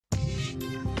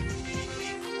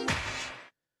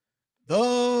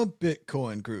The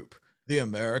Bitcoin Group, the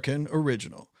American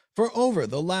original. For over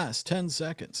the last 10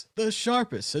 seconds, the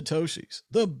sharpest Satoshis,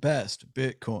 the best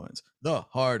Bitcoins, the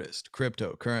hardest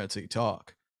cryptocurrency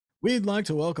talk. We'd like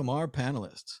to welcome our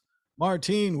panelists.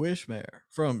 Martine Wishmayer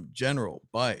from General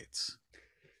Bytes.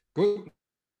 Good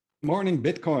morning,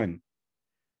 Bitcoin.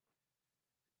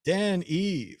 Dan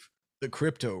Eve, the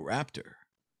Crypto Raptor.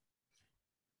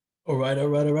 All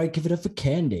right. Give it up for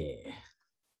Candy.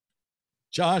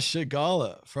 Josh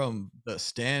Shigala from the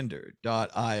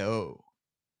Standard.io.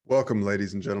 Welcome,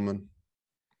 ladies and gentlemen.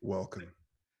 Welcome.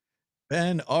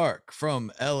 Ben Ark from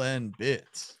LN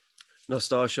Bits.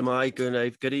 Nostalgia, Mike.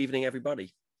 Good evening,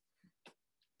 everybody.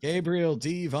 Gabriel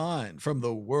D. Vine from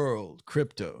the World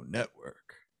Crypto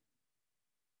Network.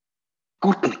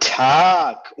 Guten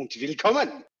Tag und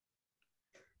willkommen.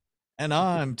 And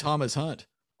I'm Thomas Hunt,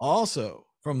 also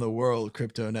from the World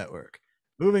Crypto Network.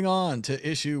 Moving on to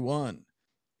issue 1.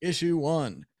 Issue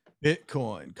 1,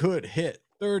 Bitcoin could hit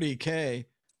 30K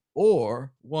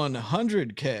or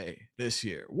 100K this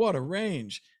year. What a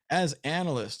range. As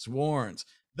analysts warns,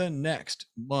 the next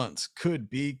months could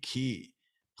be key.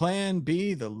 Plan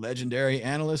B, the legendary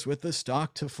analyst with the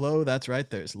stock to flow. That's right.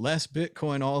 There's less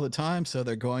Bitcoin all the time, so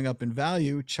they're going up in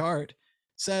value. Chart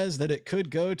says that it could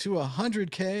go to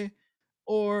 100K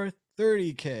or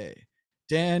 30K.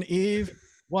 Dan Eve,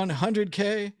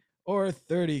 100K or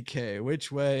 30K?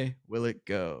 Which way will it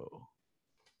go?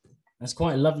 That's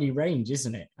quite a lovely range,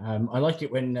 isn't it? I like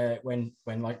it when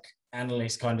like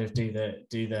analysts kind of do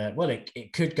the well,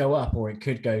 it could go up or it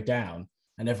could go down,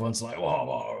 and everyone's like,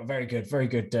 whoa, very good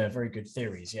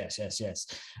theories. Yes.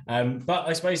 But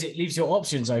I suppose it leaves your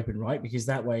options open, right? Because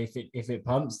that way, if it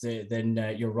pumps,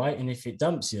 then you're right, and if it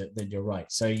dumps, then you're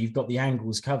right. So you've got the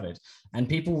angles covered, and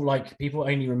people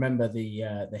only remember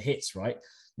the hits, right?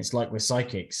 It's like with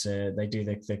psychics, they do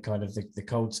the kind of the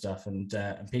cold stuff, and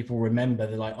people remember.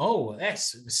 They're like, oh,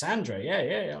 that's Sandra,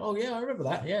 yeah. Oh yeah, I remember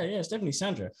that. Yeah, it's definitely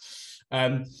Sandra.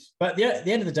 But at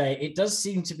the end of the day, it does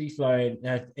seem to be flowing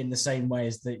in the same way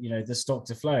as the stock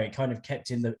to flow. It kind of kept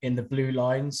in the blue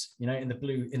lines, in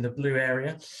the blue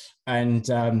area, and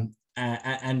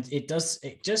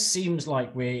it just seems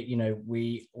like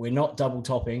we're not double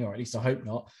topping, or at least I hope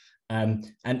not.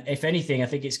 And if anything, I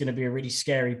think it's going to be a really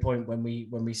scary point when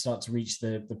we start to reach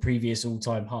the previous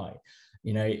all-time high.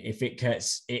 If it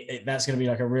gets that's going to be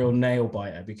like a real nail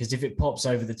biter, because if it pops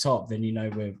over the top, then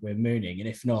we're mooning, and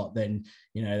if not, then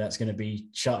that's going to be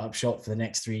shut up shop for the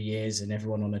next 3 years and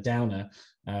everyone on a downer,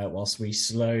 whilst we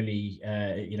slowly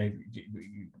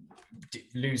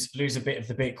lose a bit of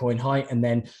the Bitcoin height and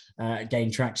then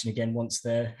gain traction again once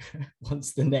the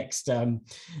next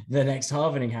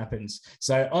halvening happens.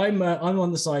 So I'm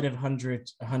on the side of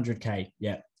 100K,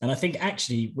 yeah, and I think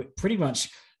actually pretty much.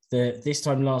 This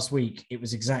time last week, it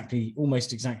was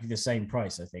almost exactly the same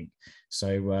price, I think.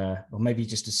 So, or maybe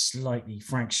just a slightly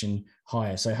fraction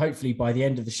higher. So hopefully by the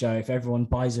end of the show, if everyone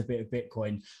buys a bit of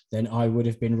Bitcoin, then I would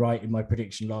have been right in my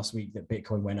prediction last week that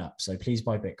Bitcoin went up. So please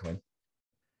buy Bitcoin.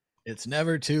 It's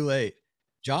never too late.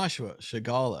 Joshua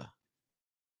Shigala.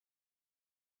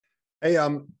 Hey,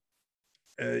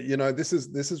 this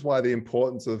is why the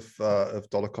importance of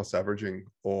dollar cost averaging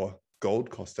or gold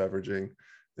cost averaging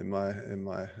in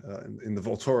the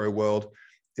Voltoro world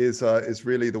is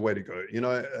really the way to go.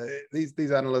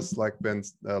 These analysts, like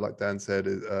Dan said,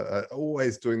 are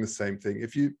always doing the same thing.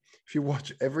 If you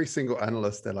watch every single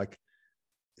analyst, they're like,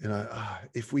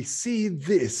 if we see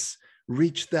this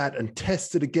reach that and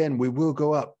test it again, we will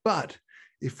go up. But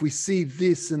if we see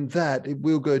this and that, it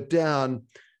will go down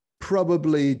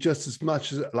probably just as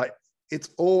much as, like, it's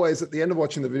always at the end of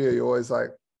watching the video, you're always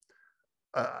like,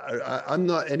 I'm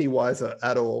not any wiser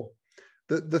at all.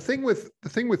 The thing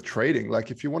with trading, like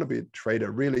if you want to be a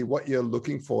trader, really what you're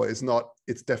looking for is not,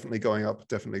 it's definitely going up,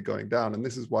 definitely going down. And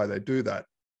this is why they do that.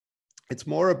 It's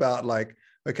more about like,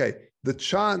 okay, the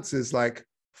chance is like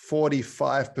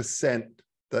 45%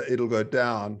 that it'll go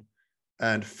down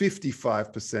and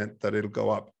 55% that it'll go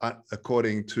up,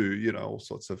 according to, all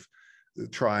sorts of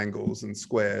triangles and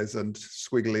squares and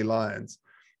squiggly lines.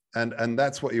 And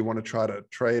that's what you want to try to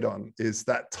trade on, is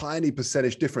that tiny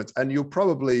percentage difference. And you'll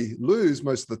probably lose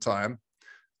most of the time,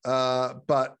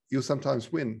 but you'll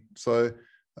sometimes win. So,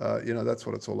 that's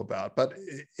what it's all about. But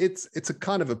it's a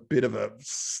kind of a bit of a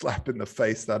slap in the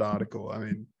face, that article. I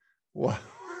mean,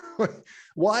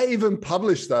 why even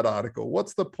publish that article?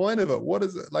 What's the point of it? What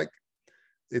is it like?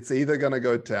 It's either going to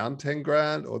go down 10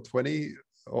 grand or 20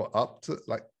 or up to,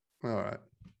 like, all right.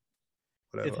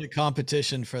 Whatever. It's a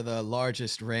competition for the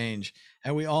largest range.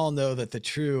 And we all know that the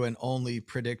true and only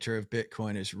predictor of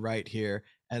Bitcoin is right here,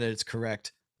 and that it's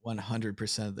correct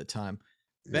 100% of the time.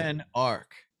 Yeah. Ben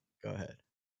Ark, Go ahead.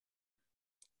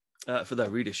 For their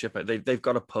readership, they've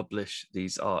got to publish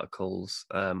these articles.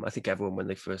 I think everyone, when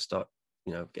they first start,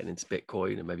 getting into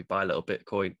Bitcoin and maybe buy a little bit of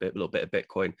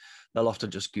Bitcoin, they'll often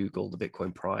just Google the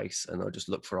Bitcoin price and they'll just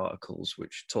look for articles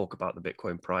which talk about the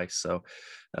Bitcoin price. So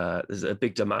there's a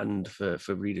big demand for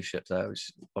readership there,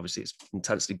 which obviously it's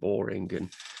intensely boring,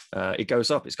 and it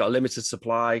goes up. It's got a limited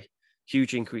supply,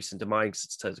 huge increase in demand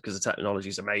because the technology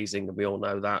is amazing, and we all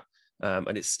know that.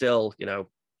 And it's still,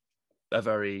 a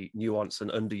very nuanced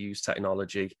and underused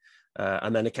technology.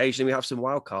 And then occasionally we have some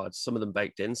wild cards, some of them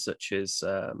baked in, such as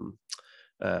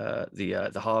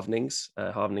the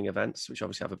halvening events, which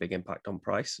obviously have a big impact on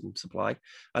price and supply,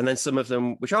 and then some of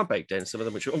them which aren't baked in, some of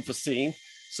them which are unforeseen,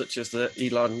 such as the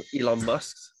Elon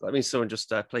Musk. That means someone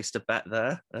just placed a bet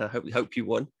there. Hope you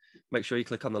won. Make sure you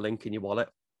click on the link in your wallet.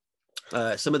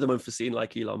 Some of them unforeseen,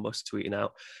 like Elon Musk tweeting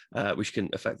out, which can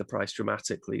affect the price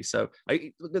dramatically. So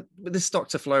the stock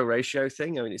to flow ratio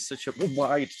thing, I mean, it's such a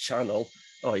wide channel.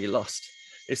 Oh, you lost.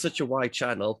 It's such a wide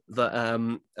channel that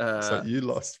so you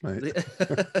lost, mate.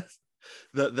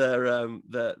 that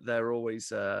they're always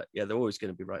they're always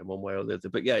going to be right in one way or the other.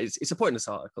 But yeah, it's a pointless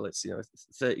article. It's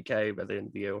 30k by the end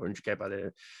of the year or 100k by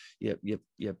the you're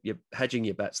hedging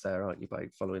your bets there, aren't you, by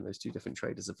following those two different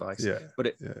traders' advice? Yeah.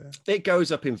 But it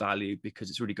goes up in value because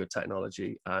it's really good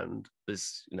technology, and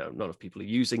there's not enough people are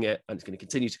using it, and it's going to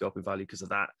continue to go up in value because of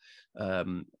that.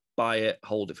 Buy it,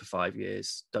 hold it for 5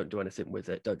 years, don't do anything with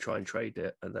it, don't try and trade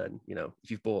it, and then if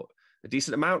you've bought a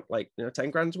decent amount, like 10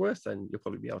 grand's worth, then you'll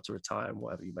probably be able to retire on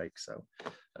whatever you make. So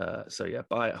yeah,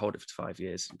 buy it, hold it for 5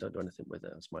 years, and don't do anything with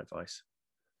it. That's my advice.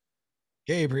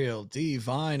 Gabriel D.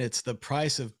 Vine, it's the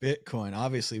price of Bitcoin.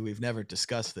 Obviously, we've never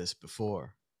discussed this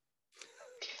before.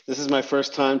 This is my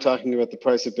first time talking about the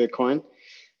price of Bitcoin,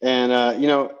 and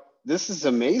this is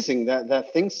amazing.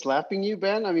 That thing slapping you,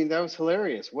 Ben. I mean, that was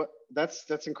hilarious.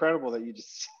 That's incredible that you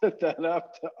just set that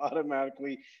up to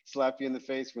automatically slap you in the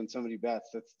face when somebody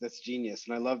bets. That's genius.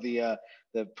 And I love the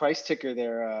price ticker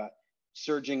there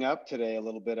surging up today a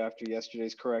little bit after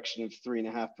yesterday's correction of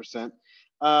 3.5%.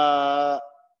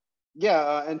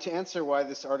 And to answer why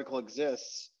this article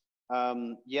exists,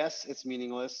 yes, it's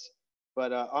meaningless.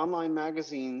 But online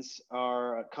magazines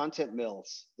are content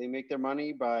mills. They make their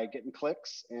money by getting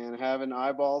clicks and having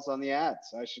eyeballs on the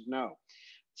ads. I should know.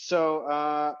 So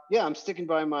I'm sticking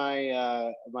by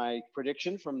my my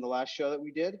prediction from the last show that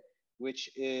we did, which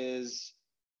is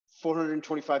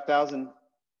 $425,000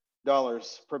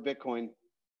 per Bitcoin,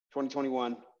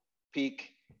 2021 peak,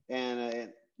 and a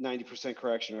 90%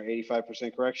 correction or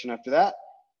 85% correction after that.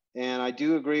 And I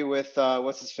do agree with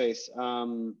what's his face.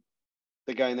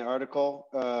 The guy in the article,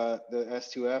 the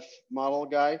S2F model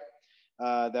guy,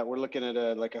 that we're looking at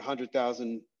like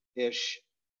 100,000-ish.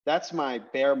 That's my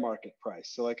bear market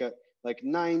price. So like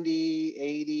 90,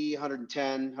 80,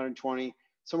 110, 120,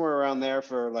 somewhere around there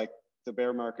for like the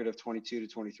bear market of 22 to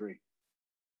 23.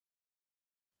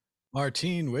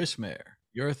 Martine Wishmayer,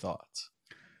 your thoughts?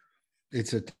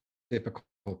 It's a typical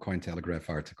Cointelegraph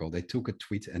article. They took a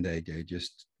tweet and they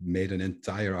just made an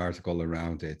entire article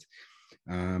around it.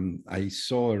 I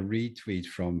saw a retweet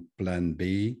from Plan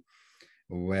B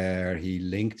where he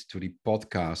linked to the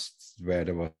podcast where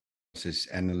there was this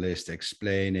analyst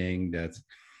explaining that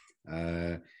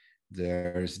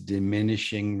there's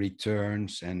diminishing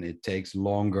returns and it takes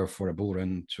longer for a bull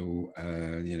run to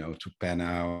pan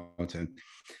out.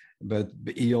 But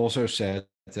he also said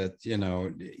that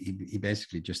he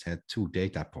basically just had 2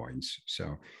 data points.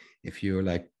 So if you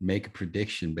make a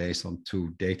prediction based on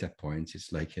 2 data points,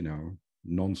 it's like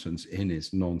nonsense in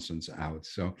is nonsense out.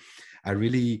 So I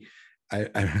really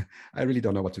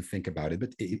don't know what to think about it.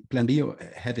 But Plan B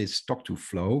had its stock to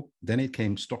flow. Then it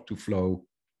came stock to flow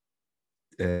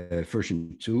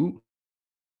version 2.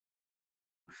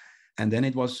 And then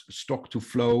it was stock to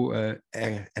flow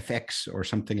FX or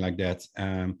something like that.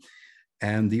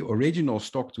 And the original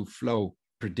stock to flow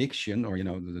prediction, or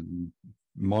the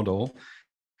model,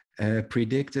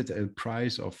 predicted a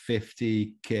price of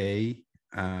 50K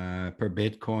per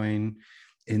Bitcoin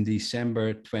in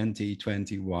December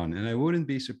 2021. And I wouldn't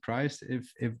be surprised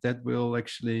if that will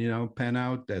actually pan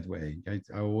out that way.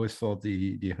 I always thought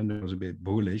the 100 was a bit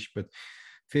bullish, but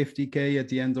 50K at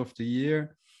the end of the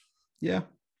year, yeah,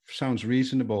 sounds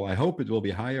reasonable. I hope it will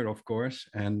be higher, of course.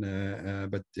 And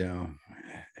but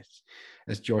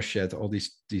as Josh said, all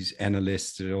these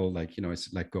analysts are all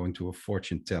it's like going to a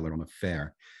fortune teller on a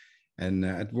fair. And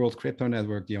at World Crypto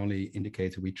Network, the only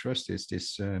indicator we trust is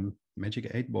this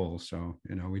magic 8 ball. So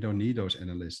we don't need those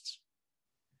analysts.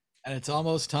 And it's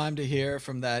almost time to hear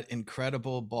from that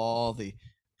incredible ball, the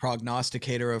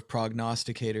prognosticator of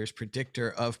prognosticators,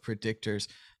 predictor of predictors.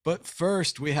 But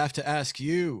first, we have to ask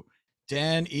you,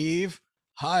 Dan Eve,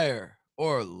 higher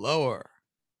or lower?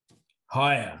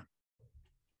 Higher.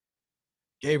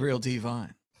 Gabriel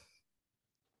Devine.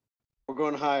 We're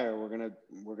going higher. We're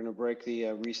gonna break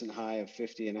the recent high of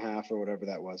 50.5 or whatever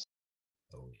that was.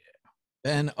 Oh yeah.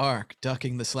 Ben Ark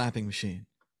ducking the slapping machine.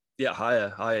 Yeah,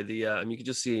 higher. You can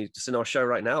just see just in our show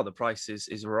right now, the price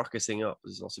is rocketing up.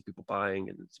 There's lots of people buying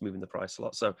and it's moving the price a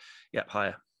lot. So yeah,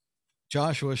 higher.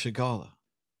 Joshua Shigala.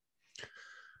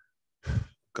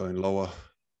 Going lower.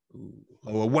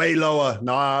 Lower, way lower.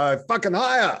 No, fucking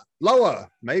higher. Lower,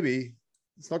 maybe.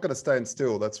 It's not going to stand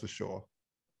still, that's for sure.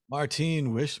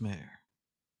 Martine Wishmayer.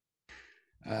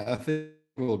 I think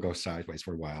we'll go sideways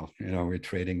for a while. We're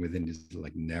trading within this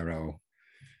like narrow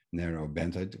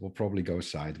band. It will probably go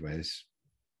sideways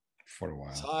for a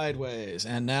while. Sideways.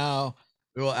 And now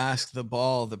we will ask the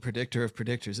ball, the predictor of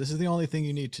predictors. This is the only thing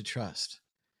you need to trust.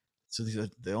 So these are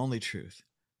the only truth.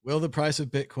 Will the price of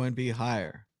Bitcoin be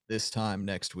higher this time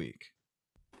next week?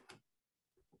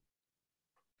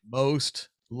 Most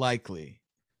likely.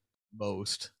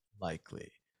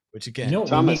 Which again, you know what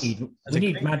Thomas, we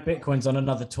need Mad Bitcoins on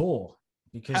another tour,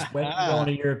 because when we go on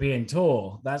a European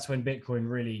tour, that's when Bitcoin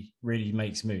really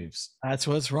makes moves. That's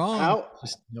what's wrong.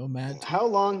 Just no mad. How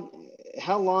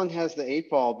long has the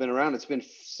 8-ball been around? It's been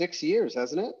 6 years,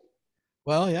 hasn't it?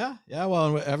 Well, yeah.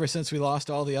 Well, ever since we lost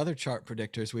all the other chart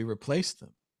predictors, we replaced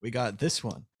them. We got this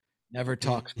one. Never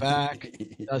talks back.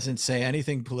 Doesn't say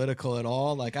anything political at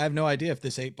all. Like, I have no idea if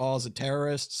this 8-ball is a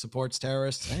terrorist, supports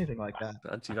terrorists, anything like that.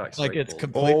 Like, it's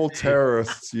completely. All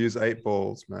terrorists use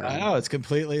 8-balls, man. I know, it's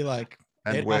completely like.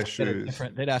 And wear shoes.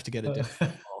 They'd have to get a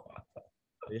different ball.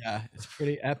 Yeah, it's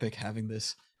pretty epic having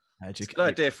this magic. It's a good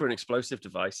idea for an explosive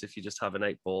device if you just have an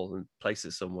 8-ball and place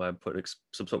it somewhere and put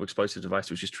some sort of explosive device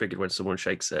which is triggered when someone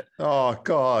shakes it. Oh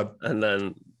God! And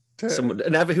then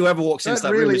whoever walks into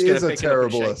that really room is a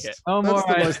terriblest. That's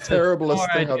the most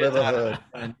terriblest thing I've ever heard.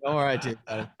 Don't worry,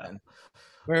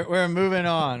 we're moving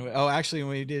on. Oh, actually,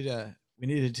 we needed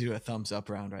to do a thumbs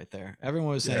up round right there. Everyone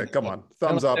was saying, yeah, come on,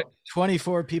 thumbs up.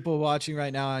 24 people watching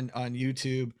right now on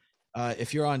YouTube.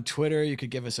 If you're on Twitter, you could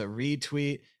give us a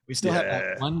retweet. We still have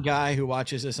that one guy who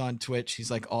watches us on Twitch. He's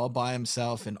like all by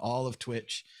himself in all of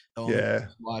Twitch. The only person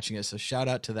watching us. So shout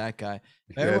out to that guy.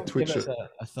 Twitch give us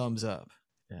a thumbs up.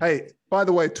 Yeah. Hey, by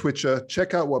the way, Twitcher,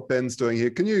 check out what Ben's doing here.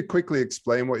 Can you quickly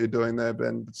explain what you're doing there,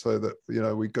 Ben, so that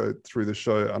we go through the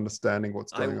show understanding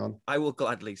what's going on? I will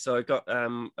gladly. So I got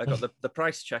the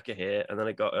price checker here, and then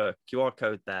I got a QR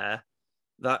code there.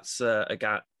 That's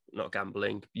not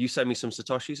gambling. You send me some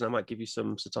satoshis, and I might give you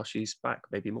some satoshis back,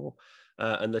 maybe more.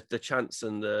 And the chance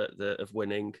and the of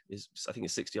winning is, I think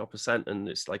it's 60%, and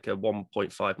it's like a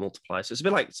 1.5 multiplier. So it's a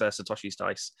bit like Satoshi's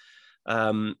dice.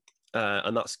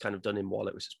 And that's kind of done in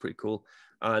wallet, which is pretty cool.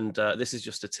 And this is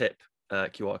just a tip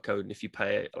QR code. And if you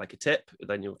pay like a tip,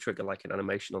 then you'll trigger like an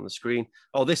animation on the screen.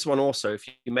 Oh, this one also, if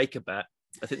you make a bet,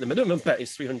 I think the minimum bet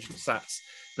is 300 sats,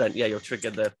 then yeah, you'll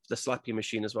trigger the slappy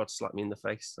machine as well to slap me in the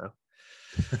face. So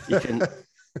you can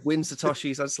win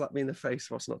satoshis and slap me in the face.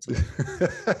 What's not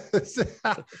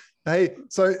to? Hey,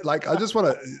 so like, I just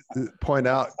want to point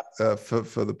out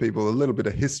for the people a little bit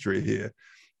of history here.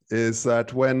 Is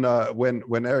that when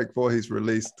Eric Voorhees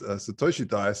released Satoshi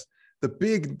Dice, the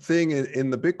big thing in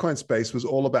the Bitcoin space was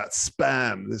all about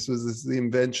spam. This was the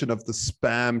invention of the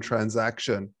spam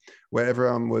transaction, where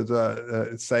everyone would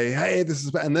say, "Hey, this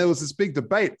is," and there was this big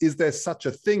debate: is there such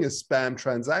a thing as spam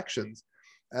transactions?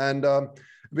 And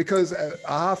because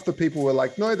half the people were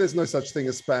like, "No, there's no such thing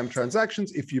as spam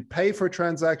transactions. If you pay for a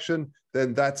transaction,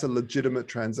 then that's a legitimate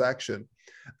transaction."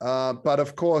 But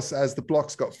of course, as the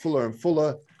blocks got fuller and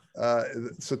fuller,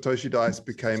 Satoshi Dice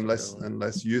became less and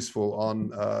less useful on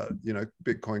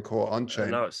Bitcoin Core on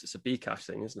chain. Now it's a Bcash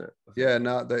thing, isn't it? Yeah,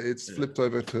 now it's flipped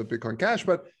over to Bitcoin Cash.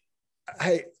 But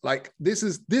hey, like this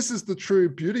is the true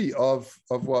beauty of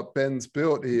what Ben's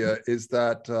built here, is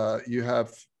that you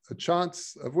have a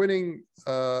chance of winning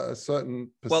a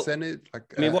certain percentage.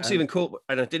 What's even cool,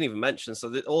 and I didn't even mention, so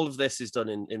that all of this is done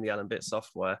in the Allenbit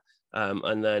software.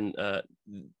 And then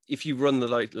if you run the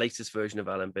latest version of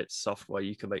Allenbit software,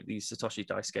 you can make these Satoshi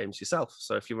Dice games yourself.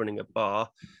 So if you're running a bar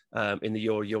in the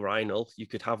urinal, you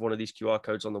could have one of these QR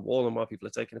codes on the wall, and while people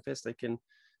are taking a piss, they can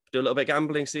do a little bit of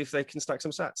gambling, see if they can stack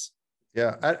some sats.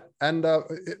 Yeah, and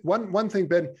one thing,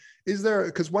 Ben, is there,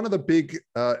 because one of the big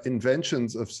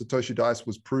inventions of Satoshi Dice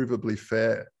was provably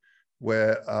fair,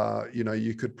 where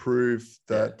you could prove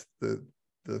that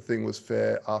the thing was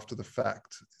fair after the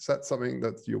fact. Is that something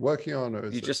that you're working on, or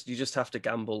is you just have to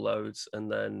gamble loads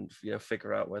and then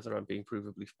figure out whether I'm being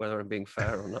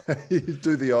fair or not. you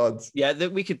do the odds? Yeah,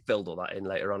 we could build all that in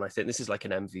later on. I think this is like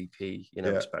an MVP,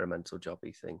 experimental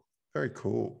jobby thing. Very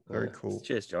cool. Very cool.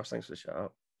 Cheers, Josh. Thanks for the shout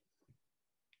out.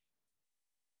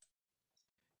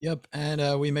 Yep,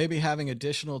 and we may be having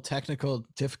additional technical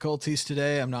difficulties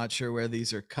today. I'm not sure where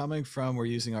these are coming from. We're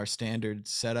using our standard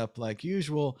setup like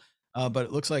usual, but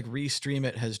it looks like Restream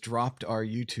It has dropped our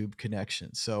YouTube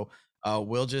connection. So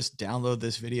we'll just download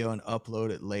this video and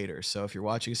upload it later. So if you're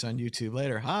watching us on YouTube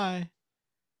later, hi,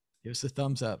 give us a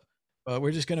thumbs up. But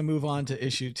we're just going to move on to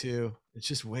issue 2. It's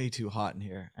just way too hot in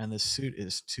here, and the suit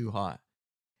is too hot.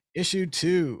 Issue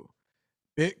 2.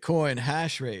 Bitcoin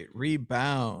hash rate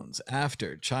rebounds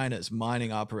after China's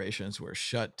mining operations were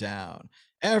shut down.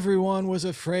 Everyone was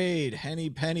afraid. Henny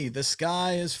penny, the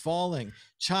sky is falling.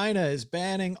 China is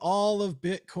banning all of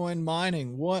Bitcoin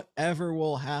mining. Whatever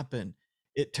will happen?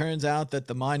 It turns out that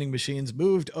the mining machines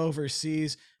moved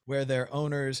overseas where their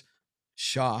owners,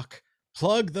 shock,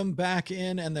 plug them back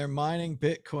in and they're mining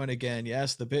Bitcoin again.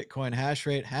 Yes, the Bitcoin hash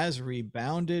rate has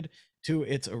rebounded to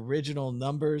its original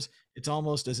numbers. It's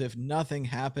almost as if nothing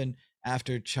happened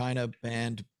after China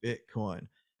banned Bitcoin.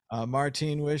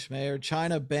 Martin Wishmayer,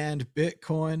 China banned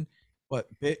Bitcoin, but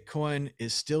Bitcoin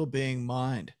is still being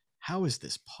mined. How is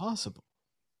this possible?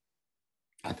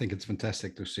 I think it's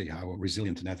fantastic to see how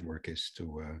resilient the network is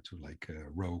to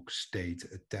rogue state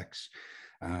attacks,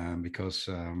 because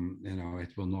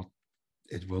it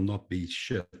will not be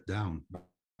shut down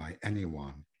by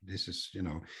anyone. This is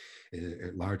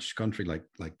a large country like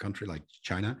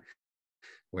China,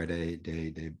 where they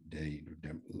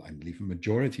I believe a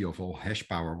majority of all hash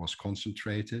power was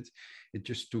concentrated. It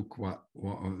just took 1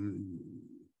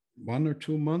 or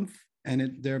 2 months,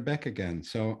 and they're back again.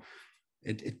 So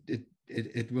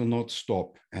it will not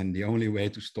stop. And the only way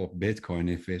to stop Bitcoin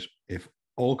if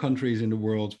all countries in the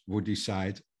world would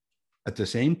decide at the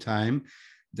same time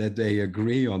that they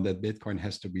agree on that Bitcoin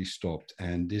has to be stopped.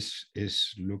 And this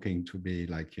is looking to be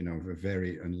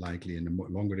very unlikely. And the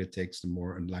longer it takes, the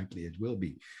more unlikely it will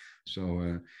be.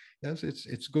 So yes,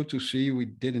 it's good to see. We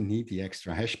didn't need the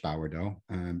extra hash power though.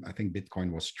 I think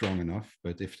Bitcoin was strong enough,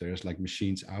 but if there's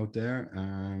machines out there,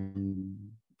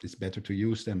 it's better to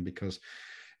use them, because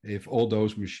if all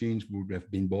those machines would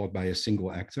have been bought by a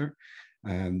single actor,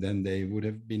 then they would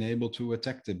have been able to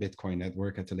attack the Bitcoin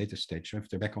network at a later stage. So if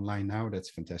they're back online now,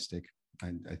 that's fantastic.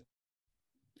 And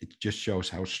it just shows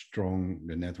how strong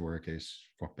the network is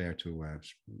compared to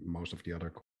most of the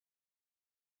other.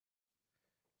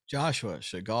 Joshua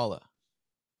Shigala.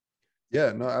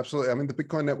 Yeah, no, absolutely. I mean, the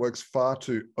Bitcoin network's far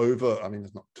too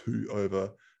it's not too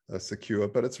over secure,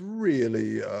 but it's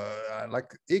really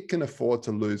it can afford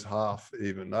to lose half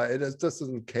even. It just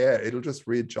doesn't care. It'll just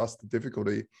readjust the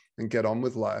difficulty and get on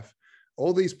with life.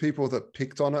 All these people that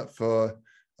picked on it for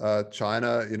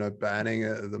China, banning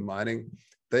the mining,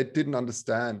 they didn't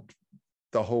understand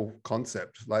the whole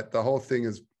concept. The whole thing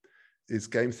is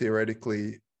game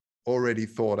theoretically already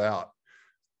thought out.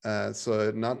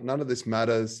 So none of this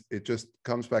matters. It just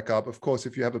comes back up. Of course,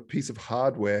 if you have a piece of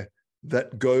hardware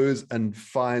that goes and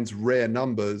finds rare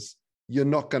numbers, you're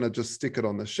not going to just stick it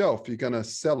on the shelf. You're going to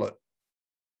sell it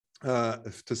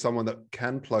to someone that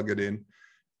can plug it in.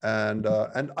 And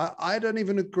I don't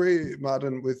even agree,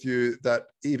 Martin, with you that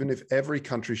even if every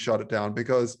country shut it down,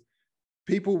 because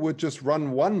people would just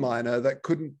run one miner that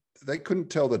they couldn't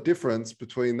tell the difference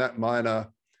between that miner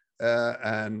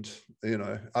and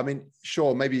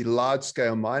sure, maybe large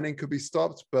scale mining could be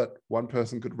stopped, but one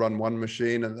person could run one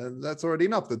machine and then that's already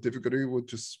enough. The difficulty would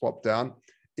just swap down.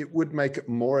 It would make it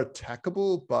more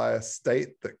attackable by a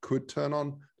state that could turn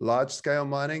on large scale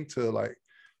mining to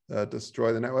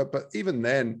destroy the network. But even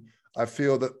then, I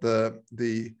feel that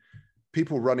the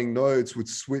people running nodes would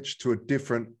switch to a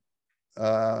different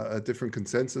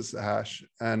consensus hash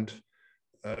and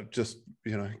just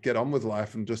get on with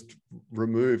life and just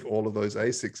remove all of those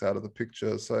ASICs out of the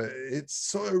picture. So it's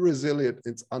so resilient.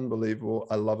 It's unbelievable.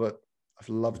 I love it. I've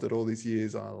loved it all these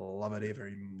years. I love it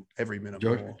every minute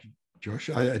more. Josh,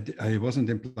 I wasn't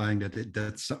implying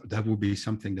that would be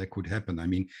something that could happen. I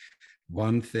mean,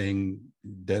 one thing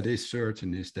that is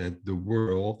certain is that the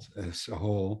world as a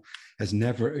whole has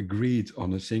never agreed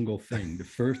on a single thing. The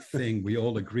first thing we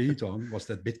all agreed on was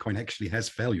that Bitcoin actually has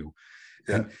value.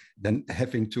 And then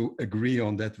having to agree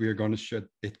on that we're going to shut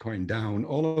Bitcoin down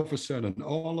all of a sudden,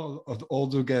 all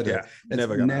together. That's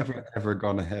never ever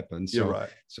going to happen. So, You're right.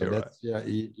 So that's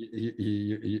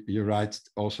you're right.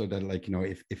 Also, that like, you know,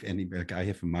 if any, like I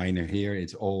have a miner here,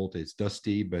 it's old, it's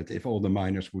dusty, but if all the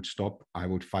miners would stop, I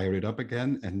would fire it up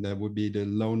again, and that would be the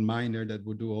lone miner that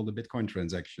would do all the Bitcoin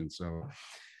transactions. So,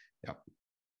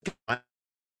 yeah.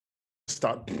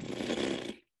 Start.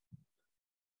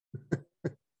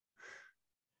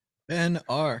 Ben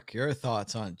Ark, your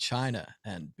thoughts on China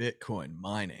and Bitcoin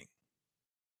mining?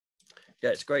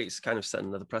 Yeah, it's great. It's kind of setting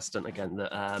another precedent again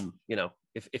that, you know,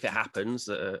 if it happens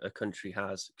that a country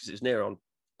has, because it's near on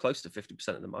close to 50%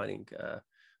 of the mining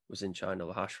was in China,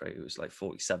 the hash rate, it was like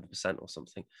 47% or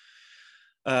something.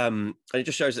 And it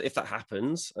just shows that if that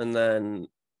happens, and then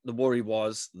the worry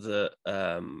was that,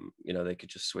 you know, they could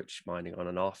just switch mining on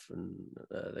and off, and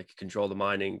they could control the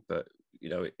mining, but you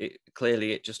know,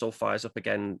 clearly it just all fires up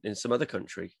again in some other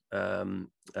country. Yeah,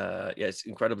 it's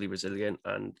incredibly resilient,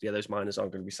 and yeah, those miners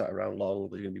aren't going to be sat around long.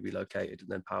 They're going to be relocated and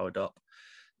then powered up.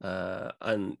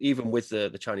 And even with the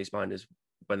Chinese miners,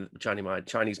 when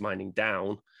Chinese mining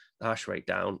down, the hash rate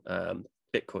down,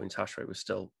 Bitcoin's hash rate was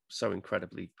still so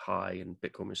incredibly high, and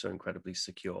Bitcoin was so incredibly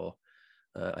secure.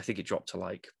 I think it dropped to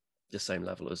like the same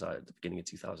level as at the beginning of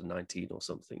 2019 or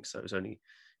something. So it was only,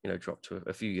 you know, dropped to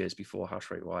a few years before hash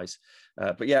rate wise.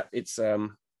 But yeah, it's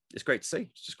great to see.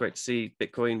 It's just great to see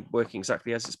Bitcoin working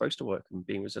exactly as it's supposed to work, and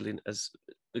being resilient as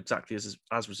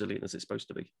resilient as it's supposed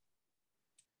to be.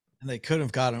 And they could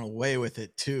have gotten away with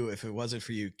it too if it wasn't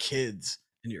for you kids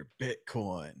and your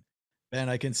Bitcoin. Ben,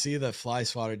 I can see the fly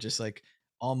swatter just like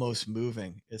almost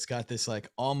moving. It's got this like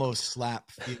almost slap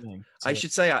feeling. I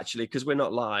should say, actually, because we're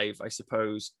not live, I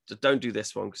suppose, don't do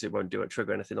this one because it won't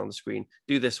trigger anything on the screen.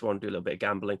 Do this one, do a little bit of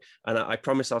gambling. And I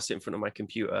promise I'll sit in front of my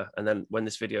computer. And then when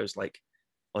this video is like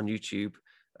on YouTube,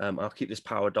 I'll keep this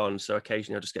powered on. So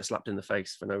occasionally I'll just get slapped in the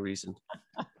face for no reason.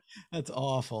 That's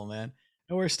awful, man.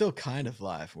 And we're still kind of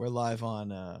live. We're live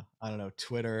on, I don't know,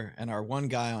 Twitter, and our one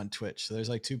guy on Twitch. So there's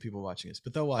like 2 people watching us,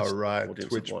 but they'll watch. All right,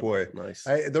 Twitch boy. Nice.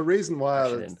 Hey, the reason why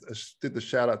I did the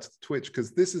shout out to Twitch,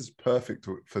 because this is perfect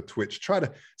for Twitch. Try to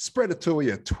spread it to all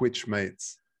your Twitch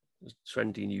mates.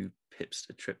 Trendy new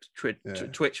hipster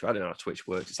Twitch. I don't know how Twitch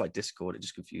works. It's like Discord. It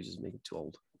just confuses me. I'm too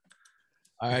old.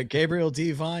 All right, Gabriel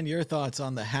Devine, your thoughts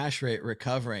on the hash rate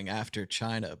recovering after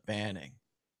China banning?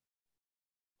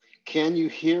 Can you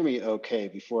hear me okay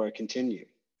before I continue?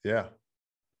 Yeah.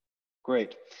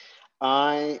 Great.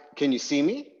 Can you see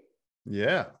me?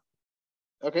 Yeah.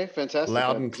 Okay, fantastic.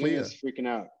 Loud and clear. Zoom is freaking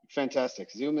out.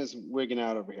 Fantastic. Zoom is wigging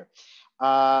out over here.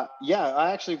 Yeah, I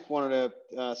actually wanted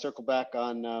to circle back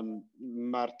on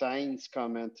Martijn's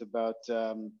comment about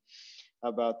all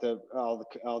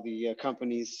the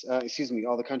companies,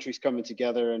 all the countries coming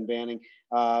together and banning.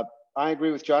 I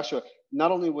agree with Joshua.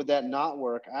 Not only would that not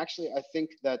work, actually, I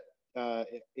think that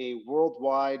a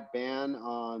worldwide ban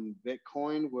on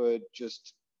Bitcoin would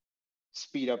just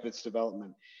speed up its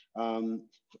development.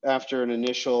 After an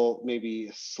initial, maybe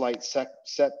slight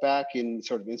setback in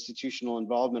sort of institutional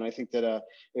involvement, I think that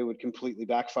it would completely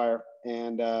backfire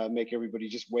and make everybody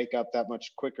just wake up that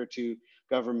much quicker to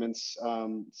government's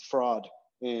fraud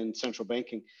in central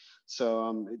banking.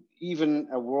 So even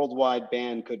a worldwide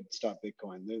ban could stop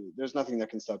Bitcoin. There's nothing that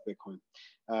can stop Bitcoin.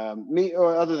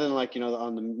 Or other than like, you know,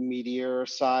 on the meteor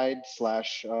side / you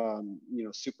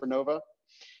know, supernova.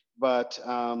 But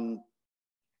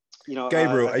you know,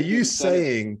 Gabriel, are you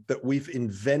saying that we've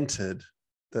invented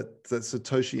that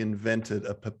Satoshi invented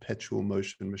a perpetual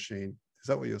motion machine? Is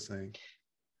that what you're saying?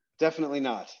 Definitely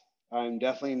not. I'm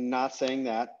definitely not saying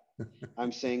that.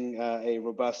 I'm saying a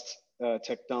robust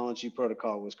technology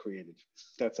protocol was created.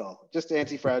 That's all. Just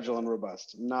anti-fragile and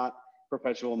robust, not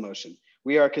perpetual motion.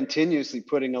 We are continuously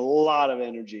putting a lot of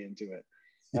energy into it,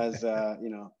 as you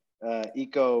know,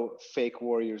 eco fake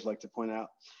warriors like to point out.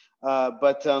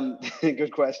 But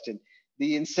good question.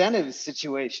 The incentive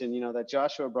situation, you know, that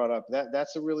Joshua brought up,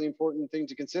 that's a really important thing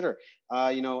to consider.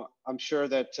 You know, I'm sure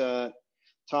that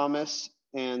Thomas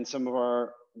and some of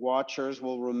our watchers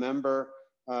will remember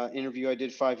interview I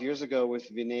did 5 years ago with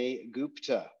Vinay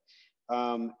Gupta.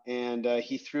 And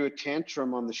he threw a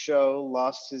tantrum on the show,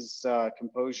 lost his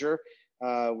composure,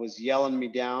 was yelling me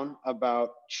down about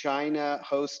China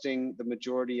hosting the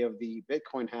majority of the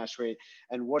Bitcoin hash rate,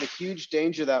 and what a huge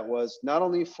danger that was, not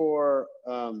only for,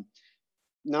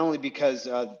 not only because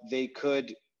they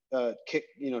could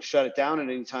shut it down at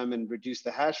any time and reduce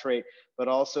the hash rate, but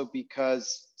also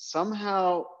because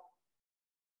somehow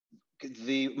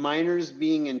the miners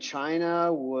being in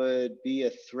China would be a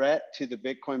threat to the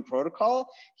Bitcoin protocol.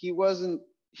 He wasn't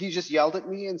he just yelled at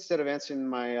me instead of answering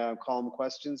my calm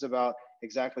questions about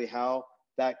exactly how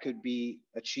that could be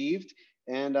achieved.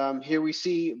 And here we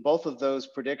see both of those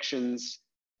predictions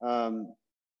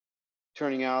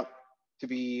turning out to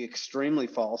be extremely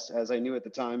false, as I knew at the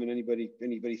time, and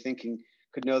anybody thinking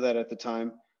could know that at the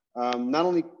time. Not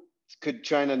only could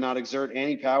China not exert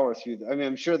any power through, I mean,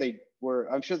 I'm sure the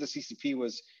CCP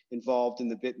was involved in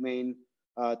the Bitmain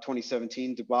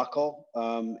 2017 debacle,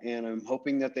 and I'm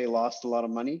hoping that they lost a lot of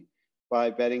money by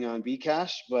betting on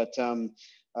Bcash. But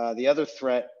the other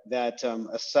threat that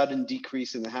a sudden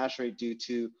decrease in the hash rate due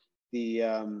to the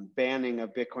banning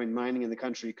of Bitcoin mining in the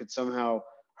country could somehow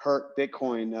hurt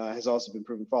Bitcoin has also been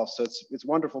proven false. So it's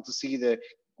wonderful to see that,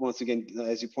 once again,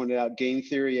 as you pointed out, game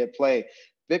theory at play.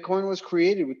 Bitcoin was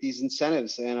created with these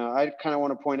incentives, and I kind of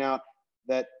want to point out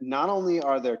that not only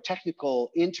are there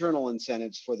technical internal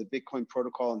incentives for the Bitcoin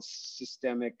protocol and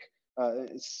systemic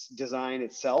design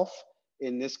itself.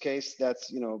 In this case,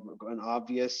 that's an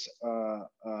obvious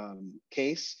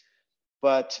case,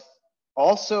 but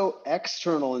also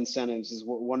external incentives is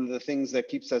one of the things that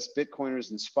keeps us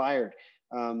Bitcoiners inspired.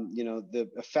 The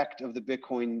effect of the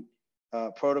Bitcoin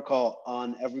protocol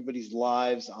on everybody's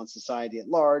lives, on society at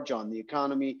large, on the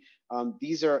economy.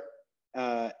 These are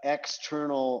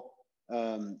external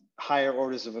higher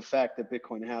orders of effect that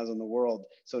Bitcoin has on the world.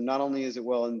 So not only is it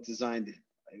well designed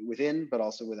within, but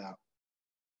also without.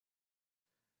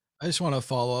 I just want to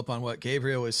follow up on what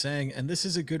Gabriel was saying. And this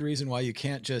is a good reason why you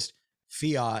can't just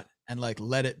fiat and like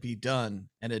let it be done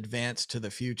and advance to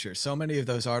the future. So many of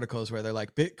those articles where they're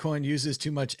like, Bitcoin uses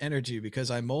too much energy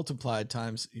because I multiplied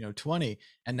times 20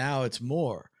 and now it's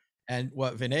more. And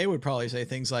what Vinay would probably say,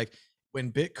 things like,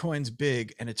 when Bitcoin's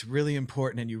big and it's really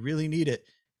important and you really need it,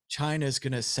 China's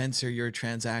going to censor your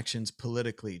transactions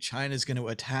politically. China's going to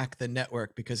attack the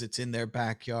network because it's in their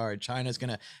backyard. China's going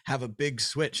to have a big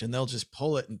switch and they'll just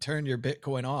pull it and turn your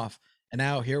Bitcoin off. And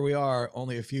now here we are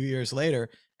only a few years later,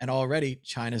 and already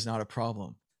China's not a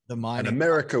problem. The mining, and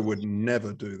America would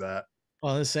never do that.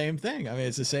 Well, the same thing. I mean,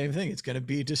 it's the same thing. It's going to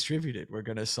be distributed. We're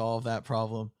going to solve that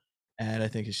problem. And I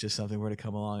think it's just something where to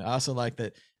come along. I also like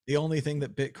that the only thing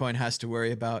that Bitcoin has to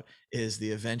worry about is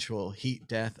the eventual heat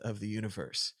death of the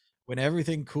universe. When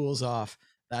everything cools off,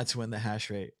 that's when the hash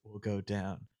rate will go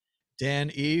down.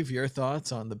 Dan, Eve, your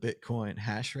thoughts on the Bitcoin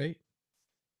hash rate?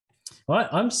 Well,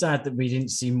 I'm sad that we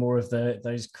didn't see more of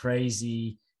those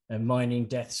crazy mining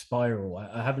death spiral.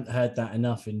 I haven't heard that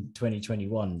enough in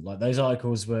 2021. Like, those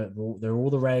articles they're all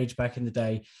the rage back in the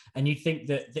day, and you'd think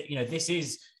that this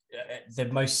is the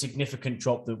most significant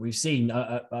drop that we've seen.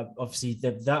 Obviously,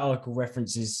 that article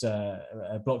references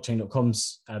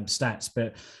blockchain.com's stats,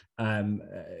 but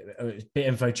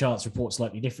BitInfo charts report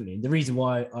slightly differently. And the reason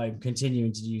why I'm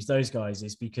continuing to use those guys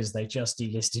is because they just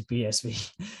delisted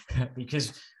BSV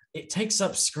because it takes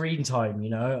up screen time,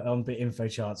 on BitInfo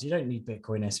charts. You don't need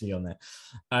Bitcoin SV on there.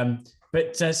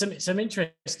 But some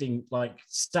interesting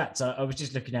stats I was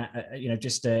just looking at,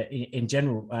 in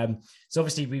general. So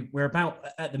obviously we're about,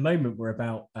 at the moment, we're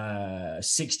about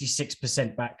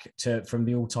 66% back from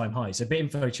the all-time high. So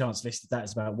BitInfo charts listed that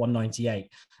as about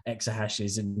 198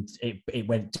 exahashes, and it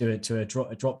went to a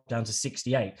drop down to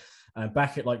 68.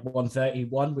 Back at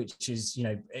 131, which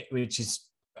is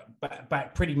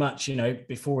back pretty much,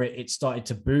 before it started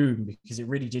to boom, because it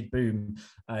really did boom,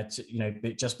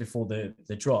 just before the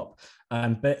drop.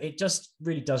 But it just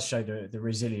really does show the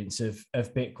resilience of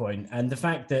Bitcoin, and the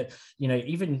fact that,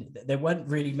 even there weren't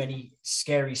really many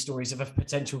scary stories of a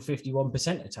potential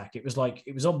 51% attack. It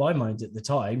was on my mind at the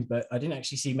time, but I didn't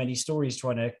actually see many stories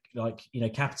trying to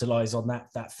capitalize on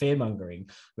that fear mongering,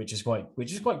 which is quite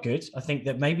good. I think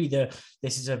that maybe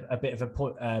this is a bit of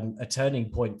a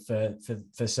turning point for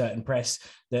certain press,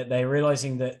 that they're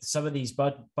realizing that some of these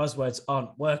buzzwords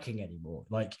aren't working anymore.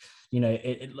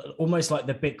 Almost like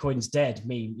the Bitcoin's dead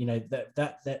meme,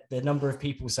 that the number of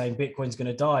people saying Bitcoin's going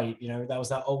to die, that was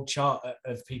that old chart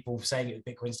of people saying that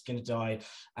Bitcoin's going to die.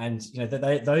 And,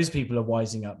 those people are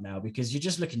wising up now, because you're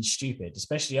just looking stupid,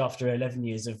 especially after 11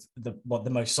 years of the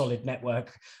most solid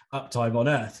network uptime on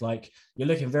earth. You're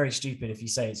looking very stupid if you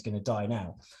say it's going to die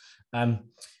now.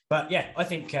 But yeah, I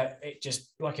think it just,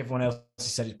 like everyone else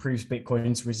said, it proves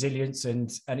Bitcoin's resilience, and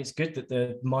it's good that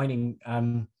the mining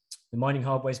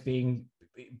hardware is being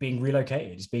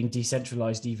relocated, it's being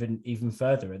decentralized even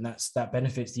further, and that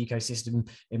benefits the ecosystem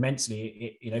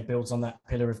immensely. It builds on that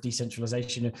pillar of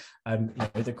decentralization,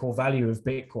 the core value of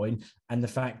Bitcoin, and the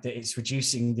fact that it's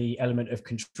reducing the element of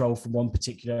control from one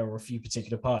particular or a few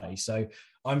particular parties. So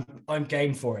I'm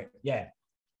game for it. Yeah.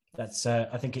 That's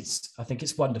I think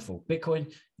it's wonderful.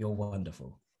 Bitcoin, you're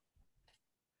wonderful.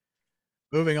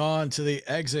 Moving on to the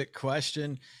exit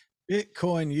question.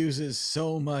 Bitcoin uses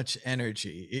so much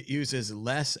energy. It uses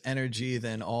less energy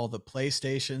than all the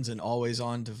PlayStations and always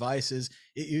on devices.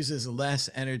 It uses less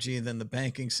energy than the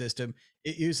banking system.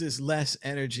 It uses less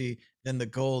energy than the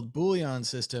gold bullion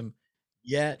system.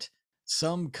 Yet,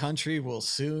 some country will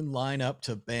soon line up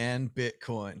to ban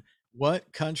Bitcoin.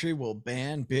 What country will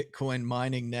ban Bitcoin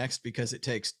mining next because it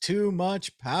takes too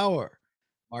much power?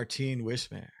 Martine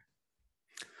Wishmare.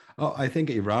 Oh, I think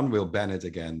Iran will ban it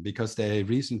again because they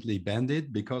recently banned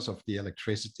it because of the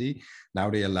electricity. Now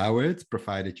they allow it,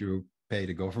 provided you pay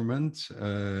the government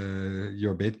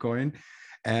your Bitcoin,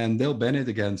 and they'll ban it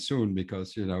again soon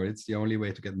because it's the only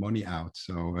way to get money out.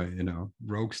 So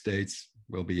rogue states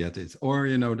will be at it, or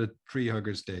the tree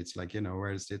hugger states, like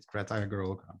where is it Greta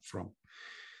girl come from?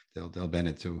 They'll ban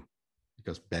it too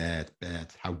because bad.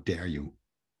 How dare you?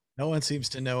 No one seems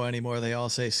to know anymore. They all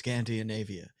say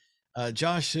Scandinavia.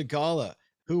 Josh Shigala,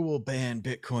 who will ban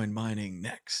Bitcoin mining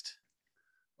next?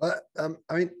 I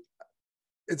mean,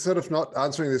 it's sort of not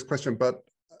answering this question, but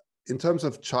in terms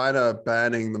of China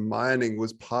banning the mining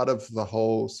was part of the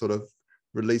whole sort of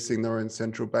releasing their own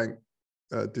central bank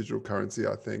digital currency.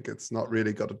 I think it's not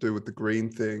really got to do with the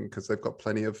green thing because they've got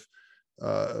plenty of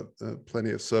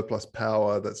surplus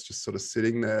power that's just sort of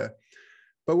sitting there.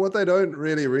 But what they don't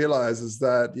really realize is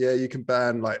that, yeah, you can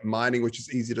ban like mining, which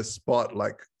is easy to spot,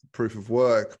 like proof of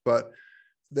work. But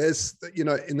there's, in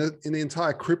the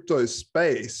entire crypto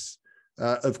space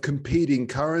of competing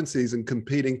currencies and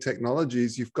competing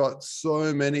technologies, you've got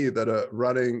so many that are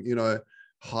running,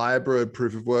 hybrid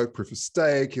proof of work, proof of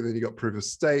stake, and then you got proof of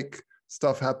stake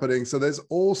stuff happening. So there's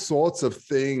all sorts of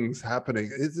things happening.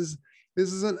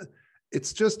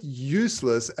 It's just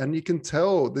useless. And you can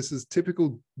tell this is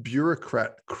typical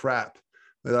bureaucrat crap.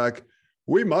 They're like,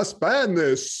 we must ban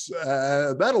this.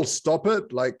 That'll stop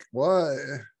it. Like, why?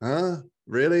 Huh?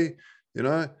 Really?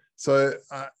 So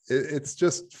it's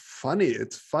just funny.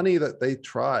 It's funny that they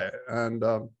try, and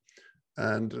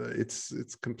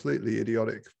it's completely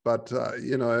idiotic. But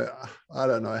I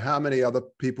don't know how many other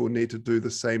people need to do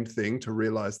the same thing to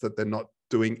realize that they're not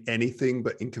doing anything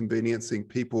but inconveniencing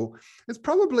people. It's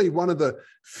probably one of the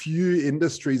few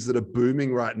industries that are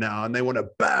booming right now, and they want to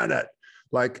ban it.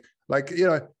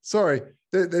 Sorry,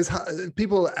 there's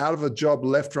people out of a job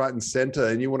left, right, and center,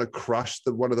 and you want to crush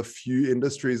one of the few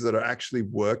industries that are actually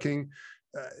working.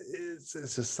 It's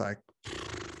just like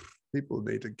people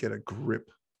need to get a grip.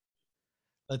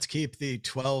 Let's keep the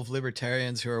 12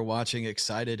 libertarians who are watching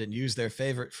excited and use their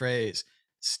favorite phrase,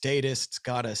 statists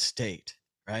gotta state,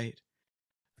 right?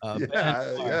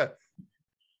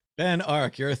 Ben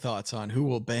Ark, your thoughts on who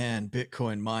will ban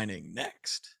Bitcoin mining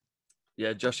next?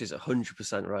 Yeah, Josh is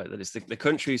 100% right. That is the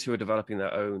countries who are developing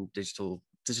their own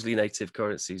digitally native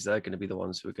currencies. They're going to be the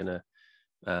ones who are going to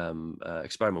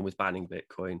experiment with banning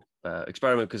Bitcoin.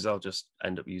 Experiment because they'll just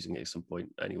end up using it at some point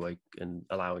anyway and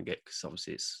allowing it because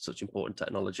obviously it's such important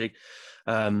technology.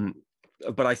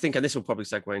 But I think, and this will probably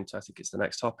segue into, I think it's the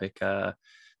next topic.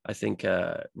 I think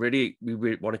really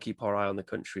we want to keep our eye on the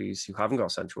countries who haven't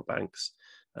got central banks,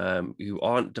 who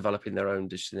aren't developing their own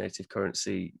digitally native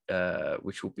currency,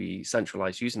 which will be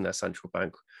centralized using their central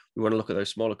bank. We want to look at those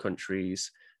smaller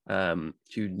countries who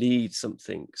need some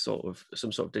sort of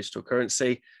digital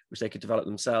currency, which they could develop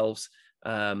themselves,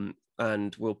 and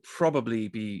will probably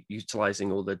be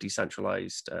utilizing all the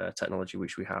decentralized technology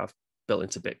which we have built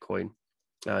into Bitcoin.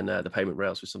 And the payment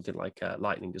rails with something like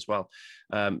Lightning as well.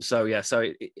 I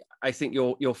think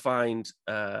you'll find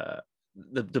the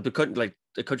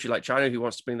country like China who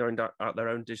wants to bring out their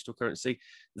own digital currency,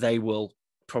 they will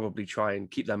probably try and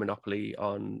keep their monopoly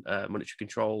on monetary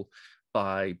control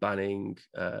by banning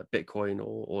Bitcoin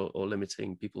or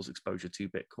limiting people's exposure to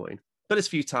Bitcoin. But it's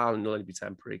futile and it'll only be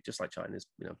temporary, just like China's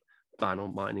ban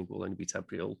on mining will only be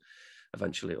temporary.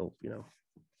 Eventually it'll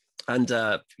And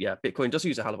Bitcoin does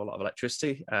use a hell of a lot of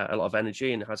electricity, a lot of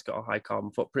energy, and it has got a high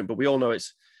carbon footprint. But we all know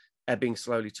it's ebbing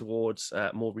slowly towards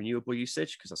more renewable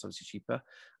usage because that's obviously cheaper.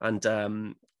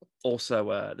 And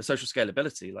also the social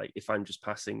scalability. Like if I'm just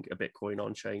passing a Bitcoin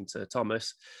on chain to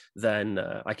Thomas, then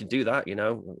I can do that.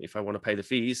 If I want to pay the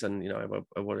fees and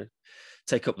I want to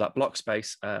take up that block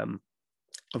space.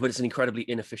 But it's an incredibly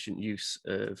inefficient use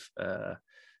of the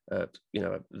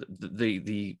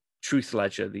truth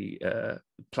ledger, the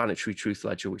planetary truth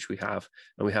ledger, which we have,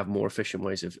 and we have more efficient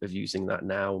ways of using that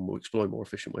now, and we're exploring more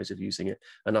efficient ways of using it.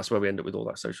 And that's where we end up with all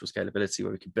that social scalability,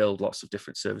 where we can build lots of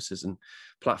different services and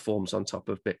platforms on top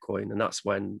of Bitcoin. And that's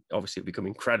when obviously it become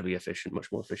incredibly efficient,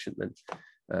 much more efficient than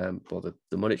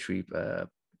the monetary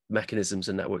mechanisms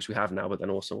and networks we have now, but then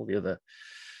also all the other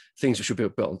things which should be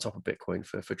built on top of Bitcoin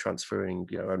for transferring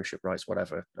ownership rights,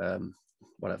 whatever.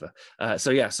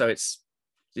 So it's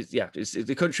it's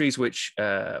the countries which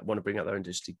want to bring out their own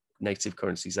native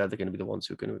currencies. They're going to be the ones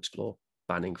who are going to explore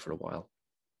banning for a while.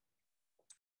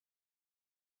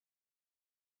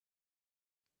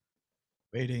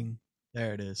 Waiting.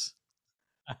 There it is.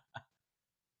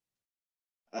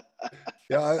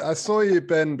 Yeah, I saw you,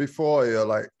 Ben, before. You're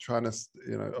like trying to,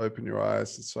 open your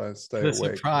eyes and try and stay The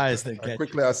awake. surprise that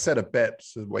gets you. I set a bet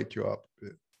to wake you up a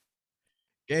bit.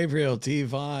 Gabriel D.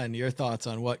 Vaughn, your thoughts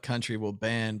on what country will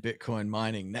ban Bitcoin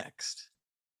mining next?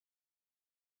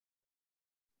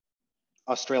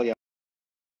 Australia.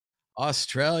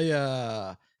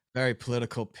 Australia, very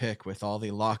political pick with all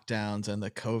the lockdowns and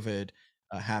the COVID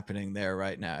happening there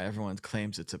right now. Everyone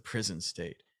claims it's a prison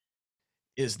state.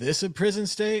 Is this a prison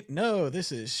state? No,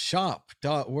 this is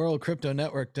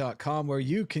shop.worldcryptonetwork.com, where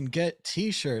you can get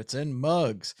t-shirts and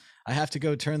mugs. I have to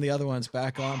go turn the other ones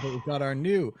back on, but we've got our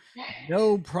new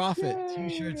no profit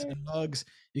t-shirts and mugs.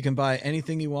 You can buy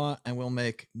anything you want and we'll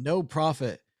make no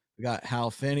profit. We got Hal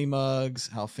Finney mugs,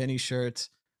 Hal Finney shirts.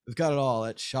 We've got it all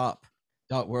at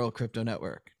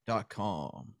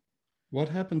shop.worldcryptonetwork.com. What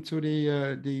happened to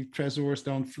the Trezors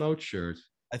Don't Float shirt?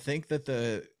 I think that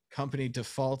the company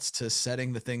defaults to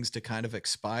setting the things to kind of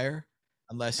expire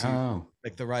unless you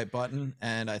click the right button,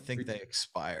 and I think they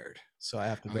expired. So I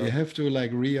have to go. You have to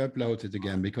like re-upload it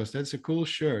again, because that's a cool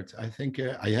shirt. I think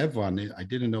I have one. I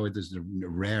didn't know it is a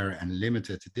rare and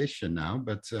limited edition now,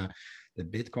 but the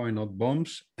Bitcoin Not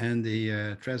Bombs and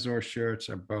the Trezor shirts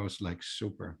are both like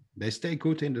super. They stay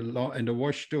good in the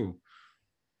wash too.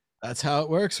 That's how it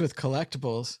works with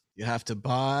collectibles. You have to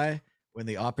buy when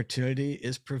the opportunity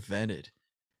is presented.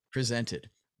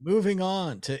 Moving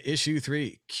on to issue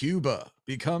 3, Cuba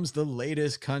becomes the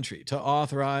latest country to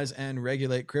authorize and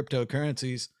regulate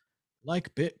cryptocurrencies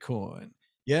like Bitcoin.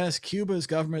 Yes, Cuba's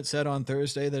government said on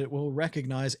Thursday that it will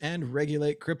recognize and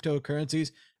regulate cryptocurrencies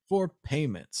for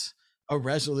payments. A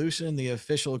resolution in the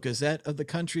official gazette of the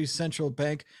country's central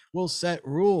bank will set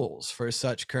rules for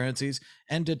such currencies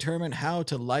and determine how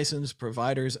to license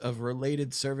providers of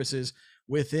related services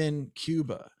within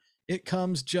Cuba. It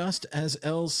comes just as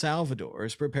El Salvador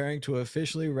is preparing to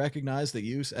officially recognize the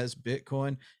use as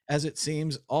Bitcoin, as it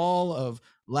seems all of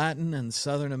Latin and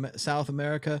South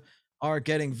America are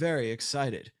getting very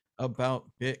excited about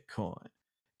Bitcoin.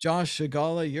 Josh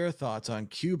Shigala, your thoughts on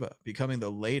Cuba becoming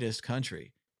the latest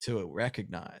country to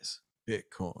recognize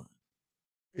Bitcoin?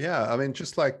 Yeah, I mean,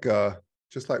 just like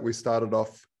we started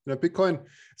off, Bitcoin.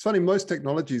 It's funny, most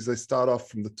technologies, they start off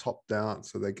from the top down,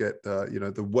 so they get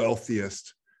the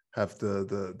wealthiest have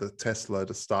the Tesla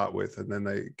to start with, and then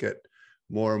they get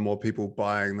more and more people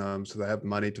buying them, so they have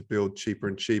money to build cheaper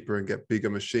and cheaper and get bigger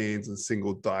machines and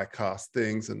single die cast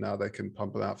things, and now they can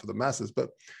pump them out for the masses. But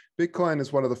Bitcoin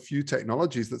is one of the few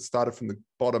technologies that started from the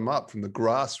bottom up, from the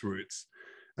grassroots,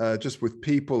 just with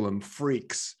people and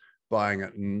freaks buying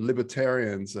it, and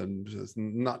libertarians and just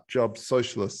nut job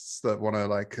socialists that want to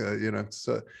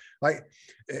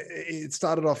it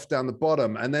started off down the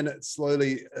bottom, and then it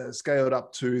slowly scaled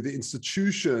up to the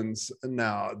institutions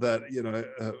now that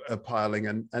are piling,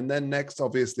 and then next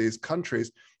obviously is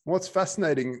countries. What's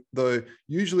fascinating though,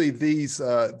 usually these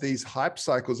hype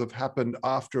cycles have happened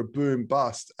after a boom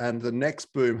bust, and the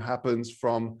next boom happens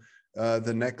from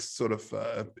the next sort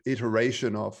of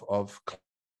iteration of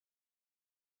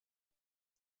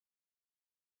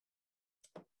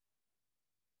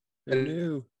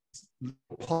Hello.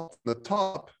 The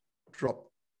top drop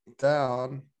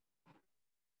down.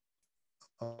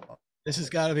 This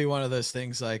has got to be one of those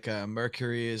things like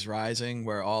Mercury is rising,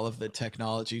 where all of the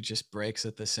technology just breaks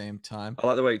at the same time. I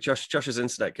like the way Josh's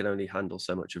internet can only handle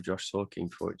so much of Josh talking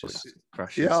before it just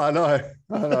crashes. Yeah, I know.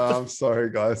 I'm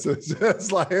sorry, guys.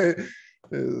 It's like,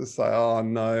 oh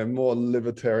no, more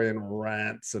libertarian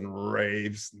rants and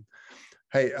raves.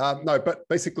 Hey, no, but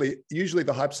basically, usually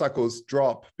the hype cycles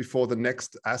drop before the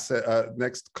next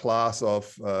next class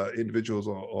of individuals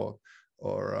or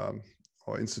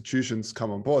institutions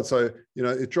come on board. So,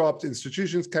 it dropped,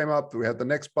 institutions came up, we had the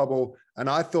next bubble, and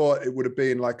I thought it would have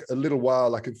been like a little while,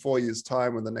 like in 4 years'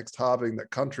 time, when the next halving,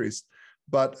 that countries.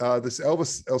 But this El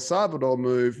Salvador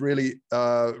move really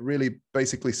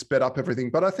basically sped up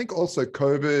everything. But I think also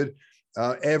COVID,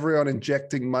 everyone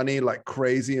injecting money like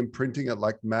crazy and printing it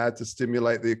like mad to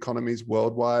stimulate the economies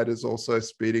worldwide is also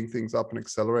speeding things up and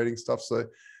accelerating stuff. So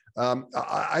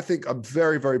I think I'm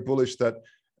very, very bullish that,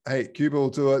 hey, Cuba will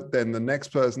do it, then the next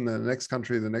person, then the next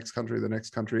country, the next country, the next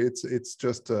country. It's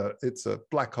just it's a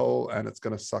black hole, and it's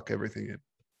going to suck everything in.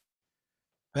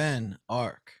 Ben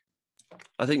Ark.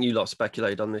 I think you lot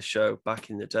speculated on this show back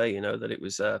in the day, that it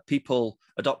was people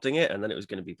adopting it, and then it was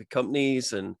going to be the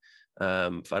companies, and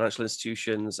financial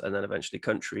institutions, and then eventually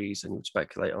countries, and would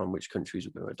speculate on which countries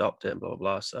were going to adopt it and blah, blah,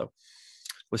 blah. So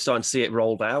we're starting to see it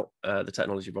rolled out, the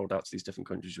technology rolled out to these different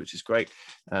countries, which is great.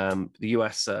 The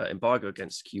US embargo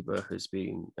against Cuba has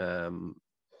been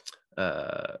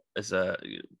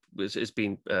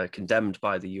condemned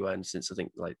by the UN since I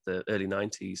think like the early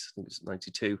 90s, I think it's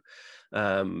 92.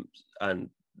 And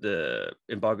the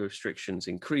embargo restrictions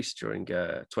increased during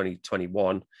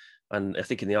 2021. And I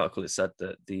think in the article, it said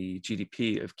that the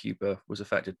GDP of Cuba was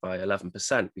affected by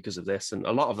 11% because of this. And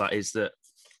a lot of that is that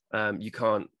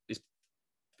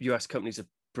US companies are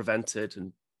prevented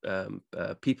and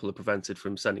people are prevented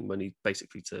from sending money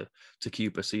basically to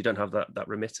Cuba. So you don't have that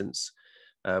remittance,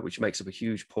 which makes up a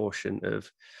huge portion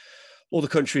of all the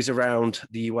countries around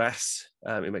the US.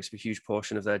 It makes up a huge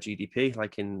portion of their GDP,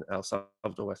 like in El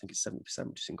Salvador, I think it's 70%,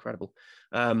 which is incredible.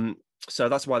 So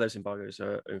that's why those embargoes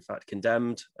are in fact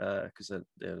condemned, because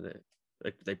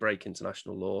they break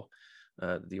international law,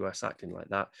 the US acting like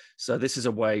that. So this is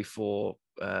a way for,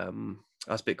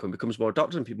 as Bitcoin becomes more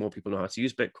adopted and more people know how to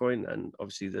use Bitcoin, and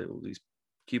obviously all these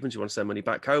Cubans who want to send money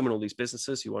back home and all these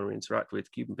businesses who want to interact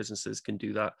with Cuban businesses can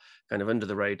do that kind of under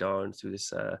the radar and through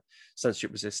this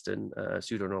censorship resistant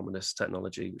pseudo-anonymous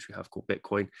technology, which we have called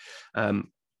Bitcoin.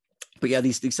 But yeah,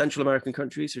 these Central American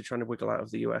countries who are trying to wiggle out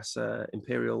of the US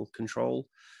imperial control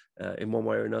in one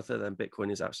way or another, then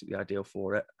Bitcoin is absolutely ideal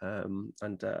for it.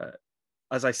 And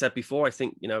as I said before, I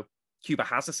think, Cuba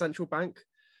has a central bank,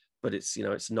 but it's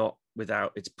not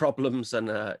without its problems, and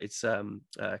it's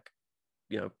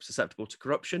susceptible to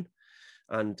corruption.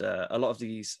 And a lot of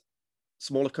these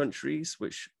smaller countries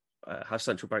which have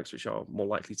central banks which are more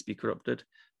likely to be corrupted,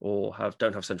 or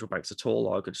don't have central banks at all,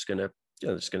 are just going to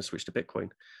switch to Bitcoin,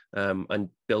 and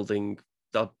they'll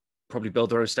probably build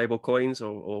their own stable coins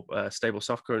or stable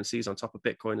soft currencies on top of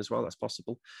Bitcoin as well. That's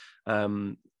possible.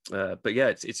 But yeah,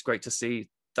 it's great to see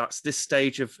that's this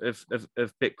stage of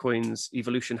Bitcoin's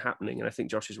evolution happening. And I think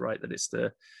Josh is right that it's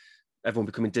everyone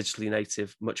becoming digitally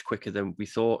native much quicker than we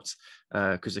thought,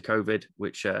 because of COVID,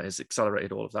 which has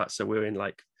accelerated all of that. So we're in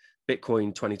like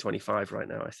Bitcoin 2025 right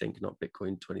now, I think, not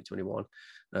Bitcoin 2021.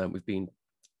 We've been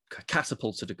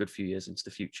catapulted a good few years into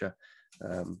the future.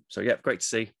 So yeah, great to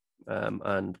see,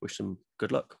 and wish them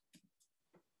good luck.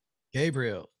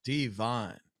 Gabriel D.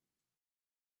 Vine.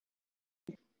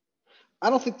 I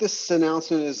don't think this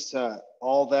announcement is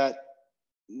all that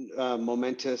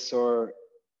momentous or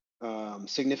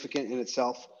significant in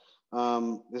itself.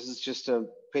 This is just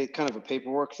kind of a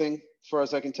paperwork thing, as far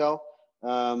as I can tell.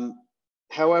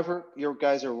 However, your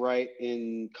guys are right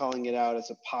in calling it out as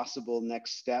a possible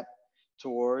next step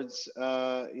towards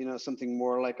something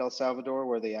more like El Salvador,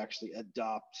 where they actually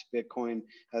adopt Bitcoin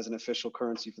as an official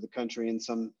currency for the country in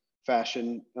some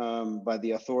fashion by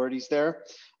the authorities there.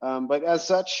 But as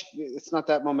such, it's not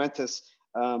that momentous.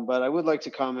 But I would like to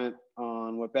comment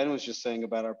on what Ben was just saying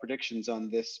about our predictions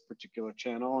on this particular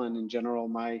channel, and in general,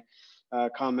 my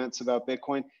comments about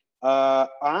Bitcoin.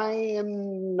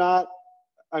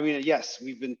 Yes,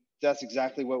 that's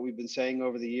exactly what we've been saying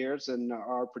over the years, and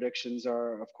our predictions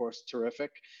are, of course, terrific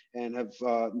and have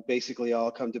basically all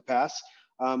come to pass.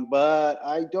 But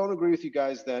I don't agree with you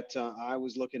guys that I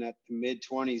was looking at the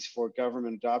mid-20s for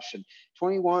government adoption.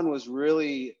 21 was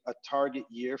really a target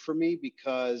year for me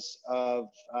because of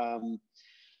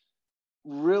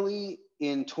really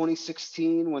in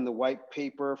 2016, when the white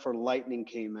paper for Lightning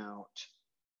came out,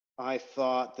 I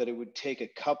thought that it would take a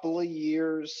couple of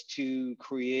years to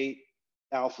create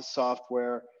alpha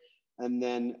software, and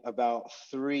then about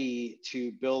 3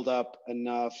 to build up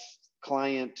enough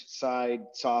client-side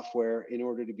software in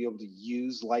order to be able to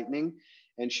use Lightning.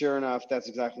 And sure enough, that's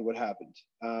exactly what happened.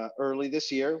 Early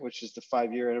this year, which is the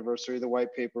 5-year anniversary of the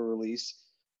white paper release,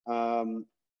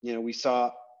 we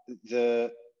saw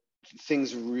the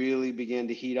things really began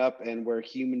to heat up, and where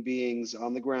human beings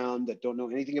on the ground that don't know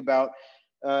anything about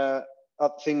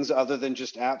things other than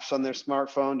just apps on their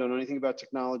smartphone, don't know anything about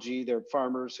technology, they're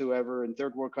farmers, whoever, in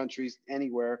third world countries,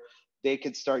 anywhere, they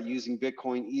could start using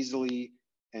Bitcoin easily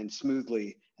and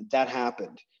smoothly. And that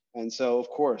happened. And so, of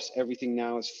course, everything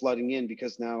now is flooding in,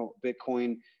 because now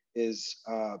Bitcoin is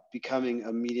becoming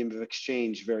a medium of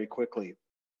exchange very quickly.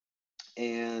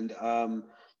 And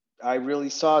I really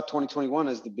saw 2021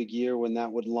 as the big year when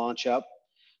that would launch up,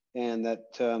 and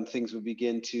that things would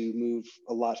begin to move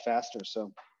a lot faster.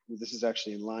 So this is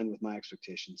actually in line with my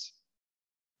expectations.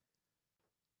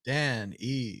 Dan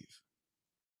Eve.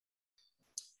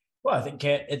 Well, I think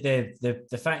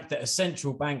the fact that a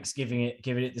central bank's giving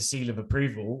it the seal of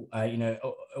approval,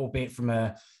 albeit from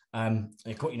a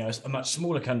much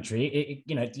smaller country,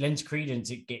 it lends credence.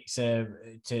 It gets to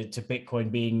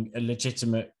Bitcoin being a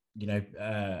legitimate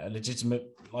a legitimate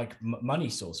money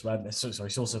source, right? Source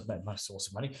of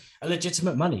money, a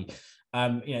legitimate money.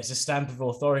 It's a stamp of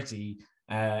authority.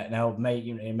 Now,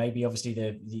 maybe obviously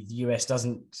the US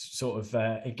doesn't sort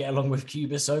of get along with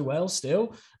Cuba so well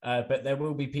still, but there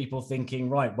will be people thinking,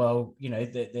 right, well,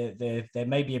 there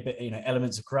may be a bit,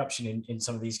 elements of corruption in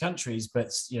some of these countries, but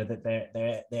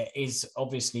that there is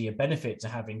obviously a benefit to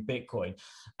having Bitcoin,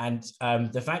 and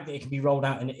the fact that it can be rolled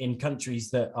out in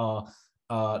countries that are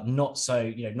not so,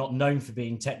 not known for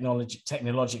being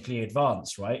technologically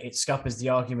advanced, right? It scuppers the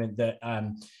argument that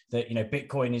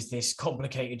Bitcoin is this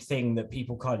complicated thing that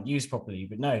people can't use properly.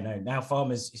 But no, now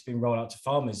farmers, it's been rolled out to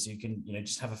farmers who can,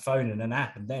 just have a phone and an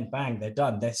app, and then bang, they're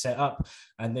done. They're set up,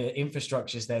 and the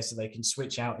infrastructure is there so they can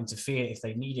switch out into fiat if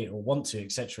they need it or want to,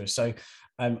 etc. So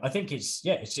I think it's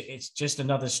just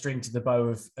another string to the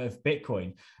bow of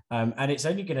Bitcoin, and it's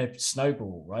only going to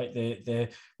snowball, right?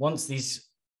 Once these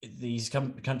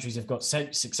countries have got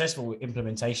successful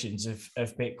implementations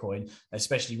of Bitcoin,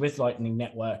 especially with Lightning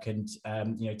Network, and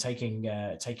taking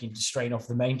the strain off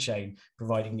the main chain,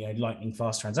 providing lightning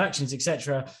fast transactions,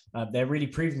 etc. They're really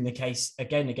proving the case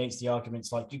again against the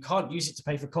arguments like you can't use it to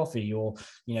pay for coffee, or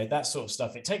that sort of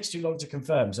stuff. It takes too long to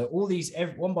confirm. So all these,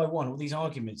 one by one, all these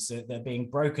arguments they're being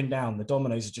broken down. The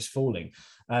dominoes are just falling.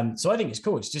 So I think it's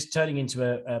cool. It's just turning into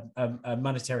a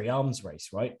monetary arms race,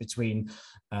 right, between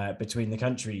the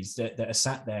countries that are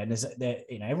sat there, and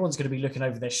everyone's going to be looking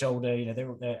over their shoulder.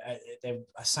 They're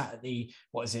sat at the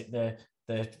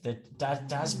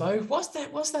Dasbo.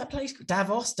 What's that place?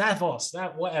 Davos.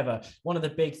 That whatever. One of the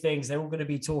big things. They're all going to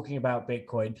be talking about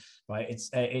Bitcoin, right? It's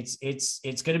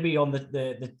going to be on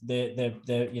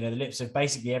the lips of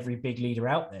basically every big leader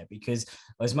out there, because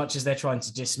as much as they're trying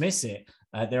to dismiss it,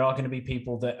 there are going to be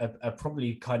people that are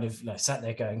probably kind of sat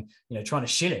there going, trying to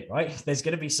shill it, right? There's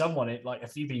going to be someone, a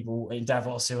few people in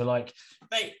Davos who are like,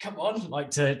 mate, come on,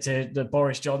 to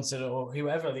Boris Johnson or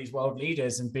whoever, these world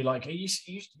leaders, and be like, are you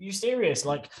serious?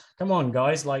 Come on,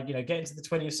 guys, get into the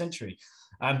 20th century.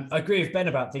 I agree with Ben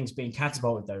about things being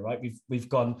catapulted, though, right? We've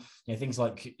gone, things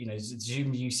like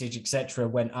Zoom usage, etc.,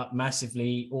 went up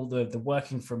massively. All the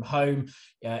working from home,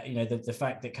 the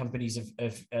fact that companies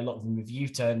have a lot of them have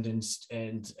U-turned,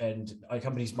 and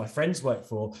companies my friends work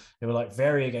for, they were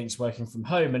very against working from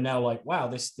home, and now wow,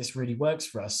 this really works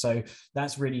for us. So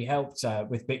that's really helped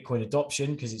with Bitcoin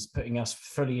adoption, because it's putting us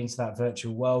fully into that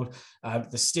virtual world.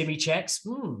 The stimmy checks,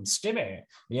 stimmy,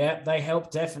 yeah, they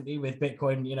help definitely with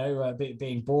Bitcoin,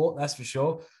 being bought, that's for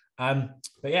sure. But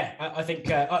yeah, I think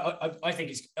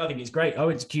it's great. I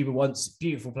went to Cuba once,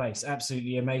 beautiful place,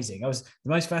 absolutely amazing. The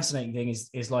most fascinating thing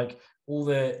is all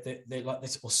the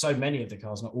this, or so many of the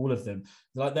cars, not all of them,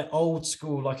 they're old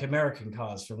school American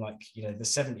cars from the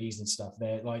 70s and stuff.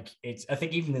 They're it's, I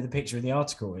think even in the picture in the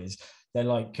article is,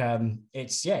 they're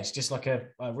it's just a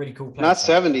really cool place. Not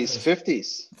 70s,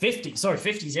 50s. 50s, sorry,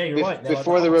 50s. Yeah, you're right.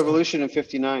 Before the revolution in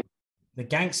 59. The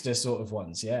gangster sort of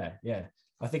ones. Yeah.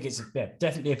 I think it's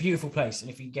definitely a beautiful place, and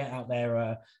if you get out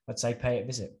there, I'd say pay it a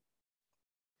visit.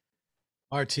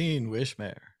 Martine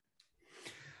Wishmare.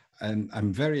 And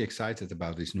I'm very excited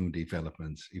about these new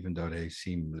developments, even though they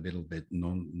seem a little bit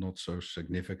not so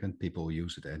significant. People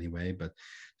use it anyway, but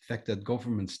the fact that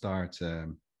governments start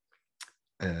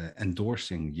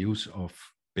endorsing use of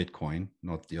Bitcoin,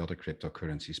 not the other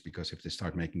cryptocurrencies, because if they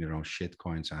start making their own shit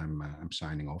coins, I'm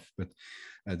signing off. But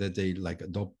that they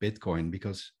adopt Bitcoin,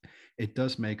 because it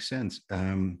does make sense.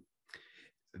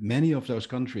 Many of those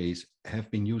countries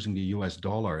have been using the US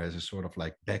dollar as a sort of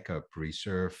backup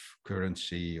reserve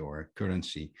currency or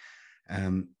currency.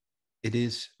 It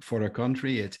is for a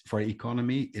country, for an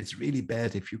economy, it's really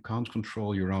bad if you can't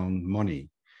control your own money.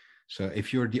 So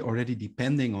if you're already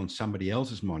depending on somebody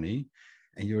else's money,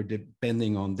 and you're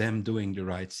depending on them doing the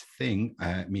right thing,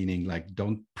 meaning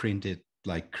don't print it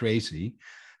like crazy,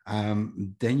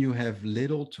 then you have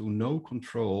little to no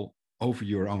control over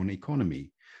your own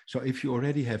economy. So if you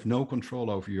already have no control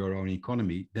over your own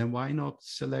economy, then why not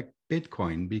select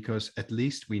Bitcoin? Because at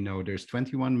least we know there's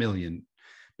 21 million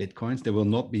Bitcoins. There will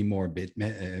not be more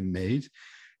made.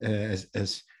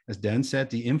 As Dan said,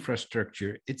 the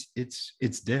infrastructure,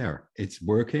 it's there, it's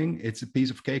working, it's a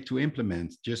piece of cake to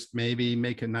implement. Just maybe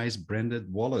make a nice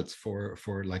branded wallet for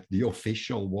the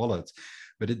official wallet,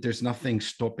 but there's nothing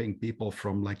stopping people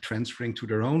from transferring to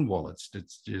their own wallets.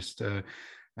 That's just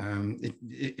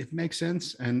it makes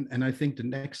sense, and I think the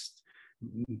next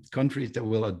countries that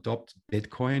will adopt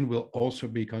Bitcoin will also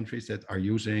be countries that are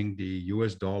using the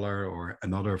US dollar or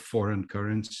another foreign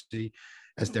currency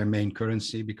as their main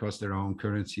currency, because their own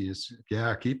currency is,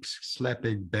 keeps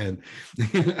slapping Ben,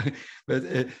 but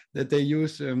that they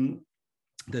use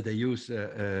that they use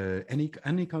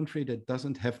any country that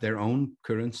doesn't have their own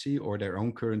currency, or their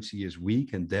own currency is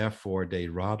weak and therefore they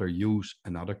rather use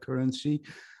another currency,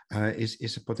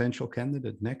 is a potential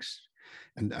candidate next.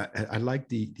 And I like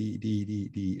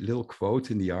the little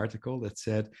quote in the article that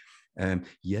said,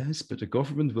 yes, but the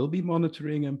government will be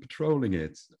monitoring and patrolling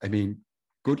it. I mean,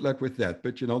 good luck with that.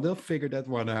 But, they'll figure that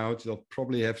one out. They'll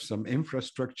probably have some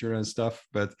infrastructure and stuff,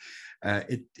 but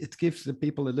it gives the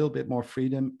people a little bit more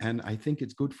freedom. And I think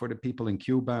it's good for the people in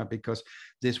Cuba, because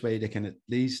this way they can at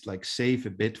least save a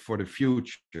bit for the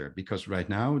future. Because right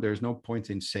now there's no point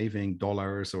in saving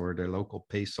dollars or their local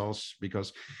pesos,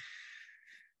 because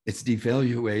it's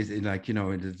devaluated,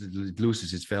 it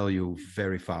loses its value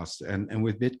very fast. And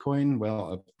with Bitcoin,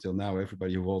 well, up till now,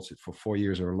 everybody who holds it for 4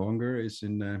 years or longer is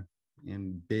in the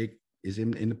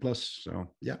plus. So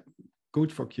yeah,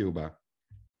 good for Cuba.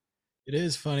 It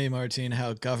is funny, Martin,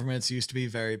 how governments used to be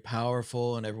very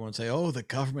powerful and everyone say, oh, the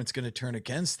government's going to turn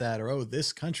against that, or, oh,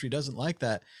 this country doesn't like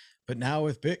that. But now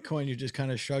with Bitcoin, you just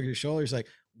kind of shrug your shoulders like,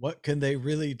 what can they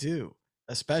really do?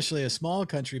 Especially a small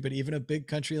country, but even a big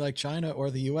country like China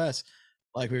or the US,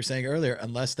 like we were saying earlier,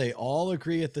 unless they all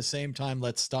agree at the same time,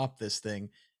 let's stop this thing.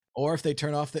 Or if they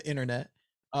turn off the internet,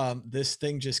 this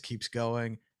thing just keeps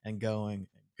going and going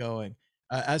and going.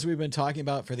 As we've been talking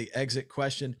about for the exit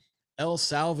question, El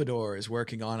Salvador is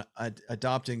working on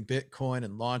adopting Bitcoin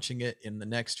and launching it in the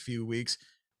next few weeks.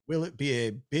 Will it be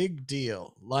a big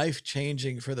deal,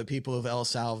 life-changing for the people of El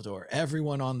Salvador?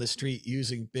 Everyone on the street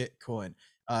using Bitcoin,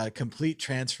 complete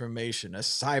transformation, a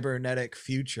cybernetic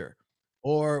future?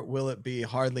 Or will it be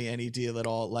hardly any deal at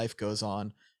all? Life goes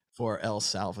on for El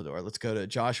Salvador. Let's go to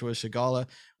Joshua Shigala.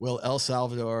 Will El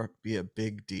Salvador be a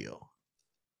big deal?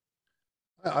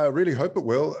 I really hope it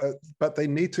will, but they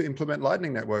need to implement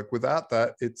Lightning Network. Without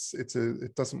that,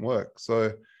 it doesn't work.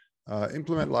 So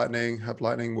implement Lightning, have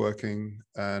Lightning working,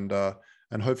 and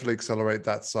hopefully accelerate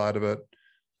that side of it.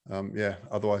 Yeah,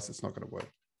 otherwise it's not going to work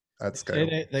at scale.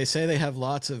 They say they have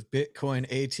lots of Bitcoin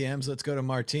ATMs. Let's go to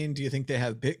Martin. Do you think they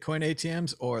have Bitcoin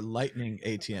ATMs or Lightning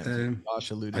ATMs?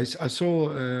 Josh alluded. I saw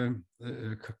a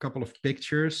couple of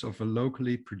pictures of a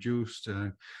locally produced,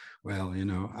 well,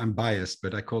 I'm biased,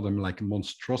 but I call them like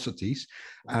monstrosities.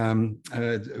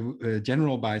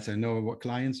 General Bytes, I know what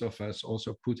clients of us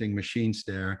also putting machines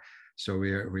there. So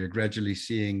we're gradually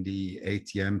seeing the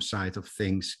ATM side of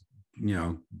things,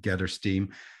 gather steam.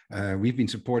 We've been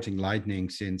supporting Lightning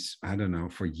since, I don't know,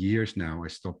 for years now. I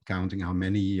stopped counting how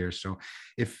many years. So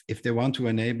if they want to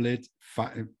enable it,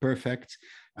 perfect.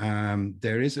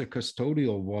 There is a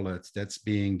custodial wallet that's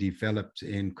being developed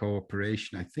in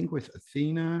cooperation, I think, with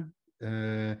Athena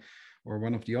or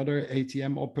one of the other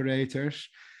ATM operators.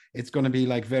 It's going to be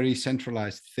like very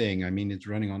centralized thing. I mean, it's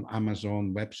running on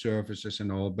Amazon Web Services and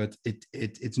all, but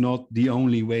it's not the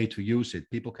only way to use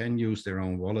it. People can use their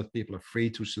own wallet. People are free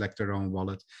to select their own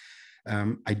wallet.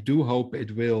 I do hope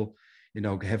it will,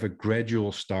 have a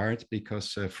gradual start,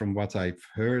 because from what I've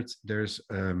heard, there's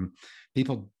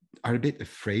people are a bit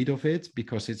afraid of it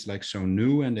because it's like so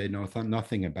new and they know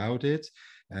nothing about it.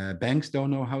 Banks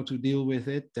don't know how to deal with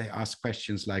it. They ask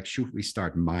questions like, should we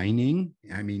start mining?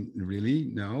 I mean, really?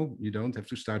 No, you don't have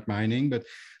to start mining. But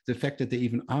the fact that they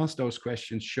even ask those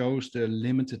questions shows the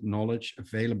limited knowledge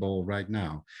available right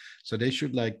now. So they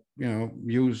should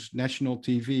use national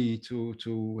TV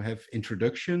to have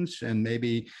introductions, and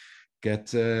maybe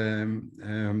get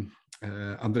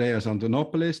Andreas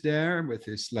Antonopoulos there with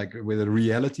a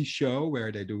reality show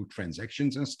where they do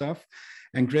transactions and stuff,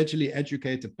 and gradually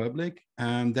educate the public.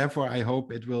 And therefore, I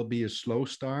hope it will be a slow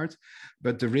start.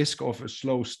 But the risk of a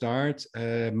slow start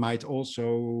might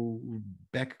also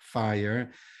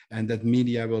backfire, and that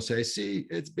media will say, see,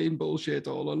 it's been bullshit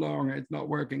all along. It's not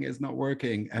working. It's not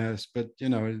working. But,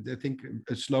 I think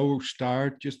a slow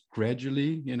start, just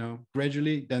gradually,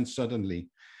 then suddenly.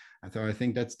 So I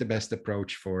think that's the best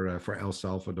approach for El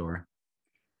Salvador.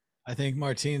 I think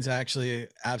Martin's actually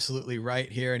absolutely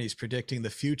right here, and he's predicting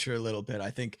the future a little bit. I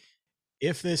think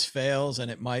if this fails, and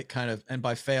it might kind of, and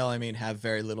by fail, I mean have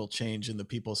very little change in the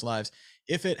people's lives.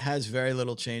 If it has very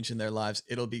little change in their lives,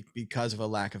 it'll be because of a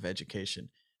lack of education.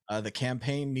 The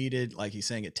campaign needed, like he's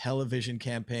saying, a television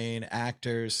campaign,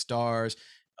 actors, stars,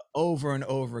 over and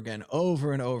over again,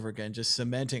 just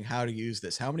cementing how to use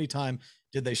this. How many times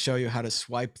did they show you how to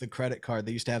swipe the credit card?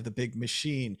 They used to have the big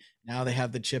machine. Now they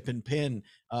have the chip and pin.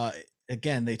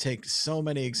 Again, they take so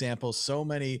many examples, so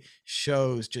many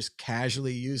shows, just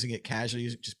casually using it,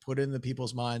 just put it in the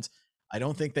people's minds. I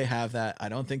don't think they have that. I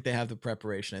don't think they have the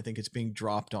preparation. I think it's being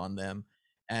dropped on them.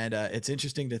 And it's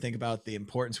interesting to think about the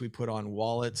importance we put on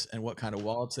wallets and what kind of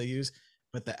wallets they use.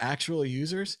 But the actual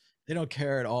users, They don't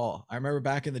care at all. I remember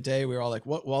back in the day, we were all like,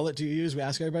 what wallet do you use? We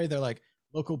ask everybody, they're like,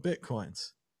 local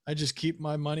Bitcoins. I just keep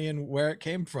my money in where it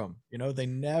came from. You know, they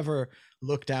never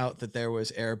looked out that there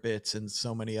was Airbits and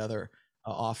so many other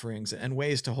offerings and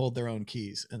ways to hold their own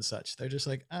keys and such. They're just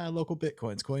like, local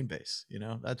Bitcoins, Coinbase, you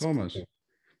know, that's Thomas,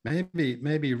 maybe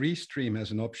Restream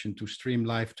has an option to stream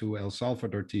live to El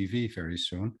Salvador TV very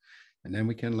soon. And then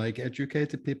we can like educate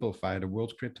the people via the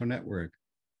World Crypto Network.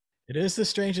 It is the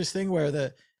strangest thing where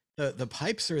the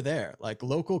pipes are there, like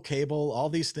local cable, all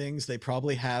these things, they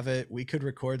probably have it. We could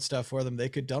record stuff for them. They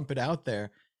could dump it out there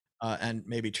and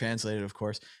maybe translate it, of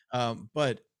course.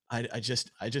 But I just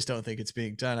don't think it's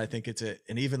being done. I think it's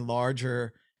an even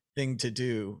larger thing to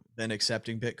do than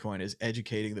accepting Bitcoin is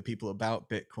educating the people about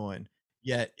Bitcoin.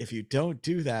 Yet, if you don't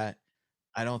do that,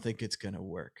 I don't think it's going to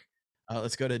work.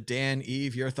 Let's go to Dan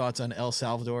Eve. Your thoughts on El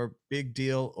Salvador, big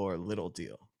deal or little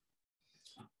deal?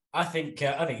 I think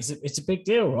it's a big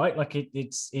deal, right? Like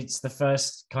it's the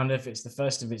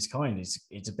first of its kind.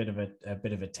 It's a bit of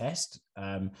a test,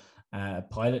 a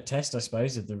pilot test, I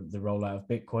suppose, of the rollout of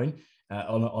Bitcoin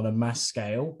on a mass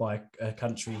scale by a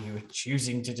country who are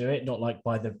choosing to do it, not like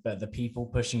by the people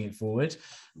pushing it forward.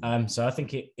 So I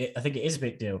think it is a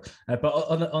big deal. But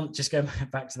on just going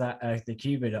back to that the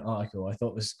Cuban article, I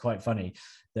thought was quite funny.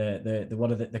 The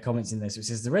one of the comments in this, which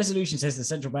says the resolution says the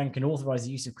central bank can authorize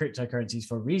the use of cryptocurrencies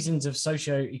for reasons of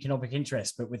socio-economic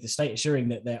interest, but with the state assuring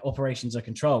that their operations are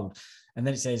controlled. And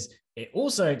then it says it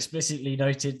also explicitly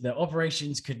noted that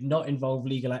operations could not involve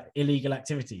illegal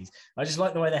activities. I just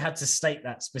like the way they had to state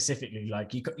that specifically.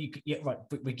 Like you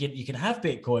can have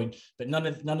Bitcoin, but none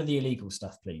of the illegal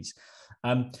stuff, please.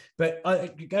 But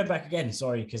going back again,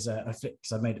 sorry, because I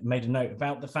made a note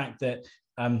about the fact that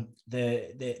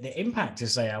the impact of,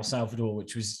 say, El Salvador,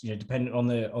 which was dependent on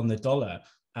the dollar,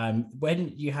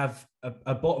 when you have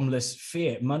a bottomless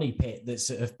fiat money pit that's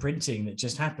sort of printing that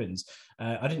just happens.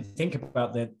 I didn't think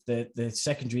about the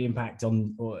secondary impact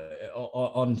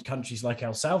on countries like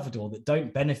El Salvador that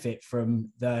don't benefit from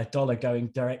the dollar going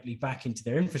directly back into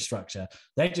their infrastructure.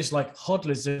 They're just like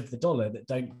hodlers of the dollar that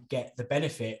don't get the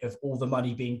benefit of all the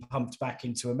money being pumped back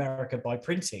into America by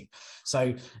printing.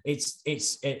 So it's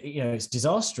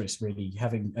disastrous, really,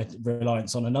 having a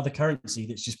reliance on another currency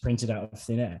that's just printed out of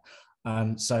thin air.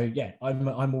 So yeah,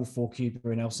 I'm all for Cuba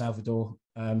and El Salvador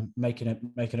making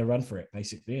a run for it,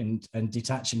 basically, and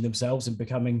detaching themselves and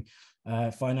becoming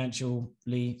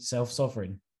financially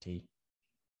self-sovereign.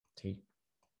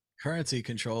 Currency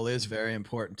control is very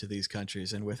important to these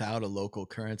countries, and without a local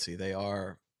currency, they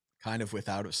are kind of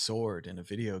without a sword in a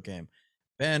video game.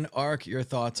 Ben, Ark, your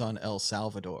thoughts on El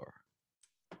Salvador?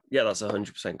 Yeah, that's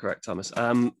 100% correct, Thomas.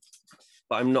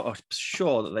 But I'm not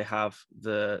sure that they have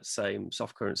the same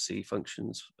soft currency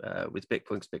functions with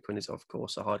Bitcoin, because Bitcoin is, of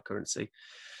course, a hard currency.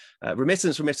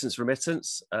 Remittance.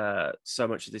 So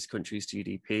much of this country's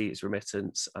GDP is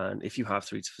remittance, and if you have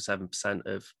 3 to 7%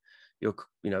 of your,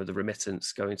 the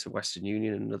remittance going to Western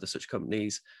Union and other such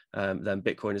companies, then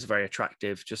Bitcoin is a very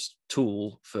attractive just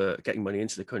tool for getting money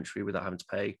into the country without having to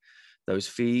pay those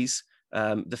fees.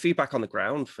 The feedback on the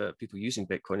ground for people using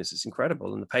Bitcoin is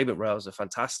incredible, and the payment rails are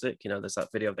fantastic. There's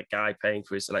that video of the guy paying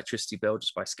for his electricity bill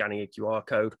just by scanning a QR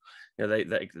code.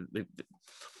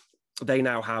 They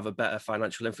now have a better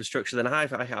financial infrastructure than I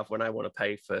have when I want to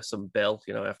pay for some bill.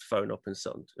 I have to phone up and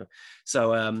so on.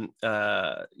 So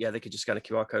they could just scan a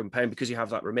QR code and pay. And because you have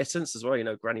that remittance as well,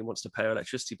 Granny wants to pay her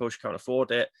electricity bill, she can't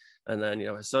afford it, and then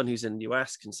her son who's in the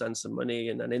US can send some money,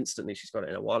 and then instantly she's got it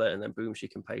in a wallet, and then boom, she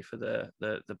can pay for the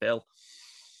bill.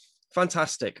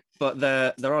 Fantastic, but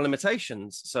there are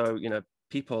limitations. So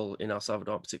people in El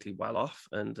Salvador are particularly well off,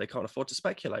 and they can't afford to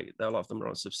speculate. A lot of them are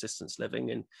on subsistence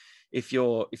living, and if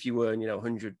you earn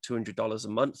 $100, $200 a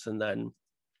month, and then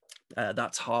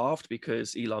that's halved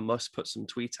because Elon Musk put some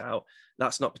tweet out,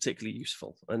 that's not particularly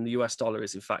useful. And the US dollar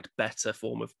is in fact better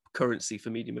form of currency for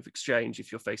medium of exchange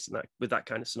if you're facing that with that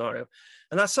kind of scenario,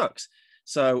 and that sucks.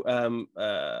 So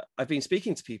I've been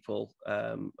speaking to people.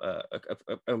 I've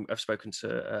spoken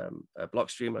to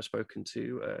Blockstream. I've spoken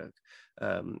to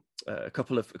a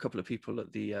couple of people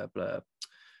at the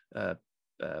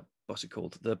what's it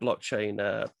called? The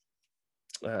blockchain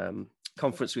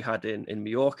conference we had in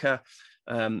Mallorca.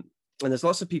 And there's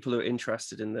lots of people who are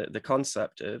interested in the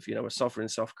concept of a sovereign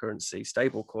soft currency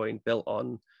stablecoin built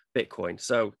on Bitcoin.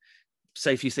 So,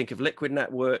 say if you think of Liquid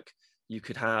Network, you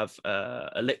could have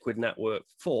a Liquid Network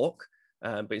fork,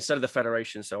 but instead of the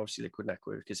federation, so obviously Liquid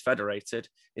Network is federated,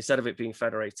 instead of it being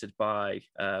federated by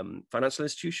financial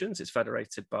institutions, it's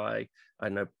federated by,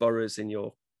 boroughs in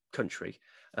your country.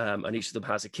 And each of them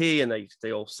has a key, and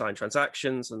they all sign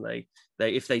transactions, and they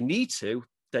if they need to,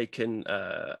 they can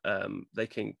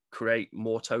create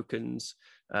more tokens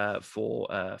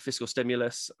for fiscal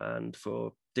stimulus and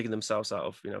for digging themselves out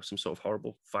of some sort of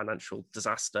horrible financial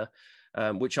disaster,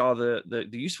 which are the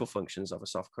useful functions of a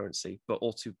soft currency, but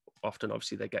all too often,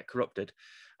 obviously, they get corrupted.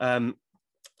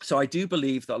 So I do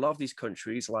believe that a lot of these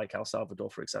countries, like El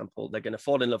Salvador, for example, they're going to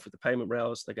fall in love with the payment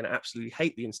rails. They're going to absolutely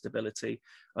hate the instability,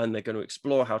 and they're going to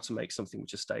explore how to make something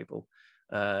which is stable.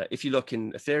 If you look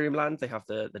in Ethereum land, they have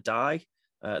the DAI.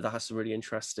 That has some really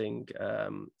interesting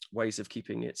ways of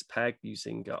keeping its peg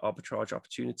using arbitrage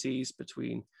opportunities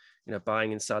between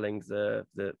buying and selling the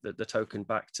token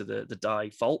back to the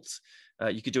DAI vault.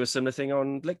 You could do a similar thing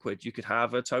on Liquid. You could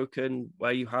have a token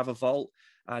where you have a vault,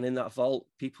 and in that vault,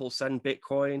 people send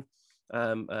Bitcoin,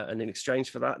 and in exchange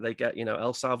for that, they get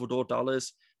El Salvador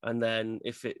dollars. And then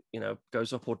if it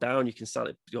goes up or down, you can sell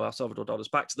your El Salvador dollars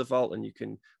back to the vault, and you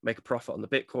can make a profit on the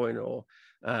Bitcoin, or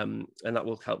and that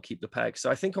will help keep the peg.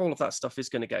 So I think all of that stuff is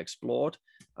going to get explored,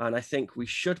 and I think we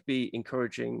should be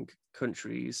encouraging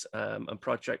countries and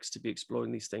projects to be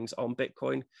exploring these things on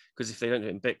Bitcoin, because if they don't do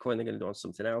it in Bitcoin, they're going to do it on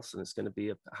something else, and it's going to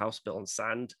be a house built on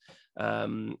sand.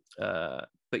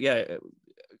 But yeah,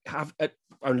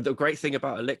 and the great thing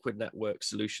about a liquid network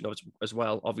solution as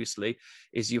well, obviously,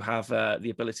 is you have the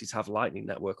ability to have Lightning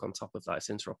Network on top of that. It's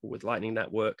interoperable with Lightning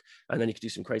Network, and then you can do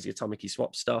some crazy atomic key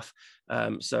swap stuff.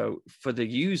 So for the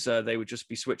user, they would just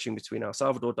be switching between El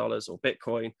Salvador dollars or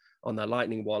Bitcoin on their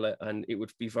Lightning wallet, and it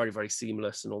would be very, very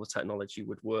seamless, and all the technology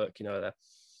would work.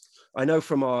 I know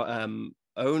from our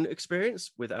own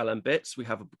experience with LM Bits, we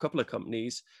have a couple of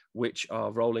companies which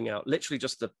are rolling out literally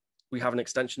just we have an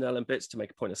extension LM Bits to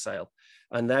make a point of sale,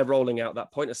 and they're rolling out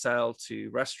that point of sale to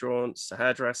restaurants, to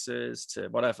hairdressers, to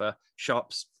whatever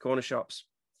shops, corner shops.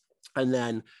 And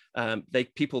then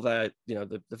people there,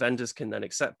 the vendors can then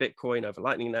accept Bitcoin over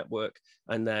Lightning Network.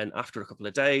 And then after a couple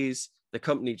of days, the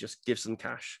company just gives them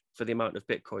cash for the amount of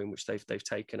Bitcoin which they've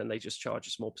taken, and they just charge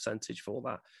a small percentage for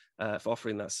that, for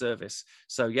offering that service.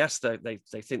 So yes, they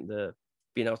think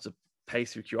being able to pay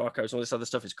through QR codes and all this other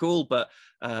stuff is cool, but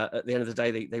at the end of the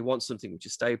day, they want something which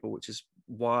is stable, which is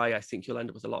why I think you'll end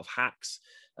up with a lot of hacks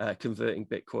converting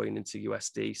Bitcoin into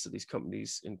USD. So these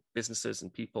companies and businesses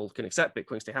and people can accept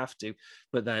Bitcoin if they have to,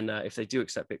 but then if they do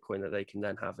accept Bitcoin, that they can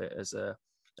then have it as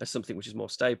something which is more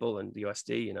stable. And the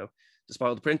USD, despite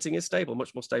all the printing, is stable,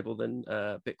 much more stable than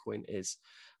Bitcoin is.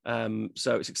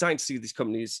 So it's exciting to see these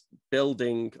companies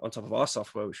building on top of our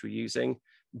software, which we're using.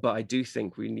 But I do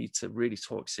think we need to really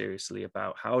talk seriously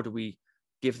about how do we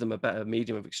give them a better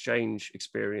medium of exchange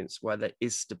experience where there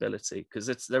is stability,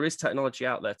 because there is technology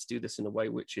out there to do this in a way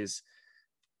which is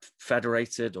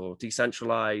federated or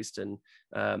decentralized,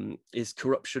 and is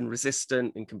corruption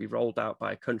resistant, and can be rolled out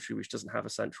by a country which doesn't have a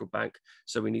central bank.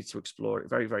 So we need to explore it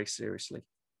very, very seriously.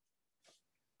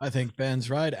 I think Ben's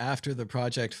right. After the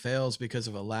project fails because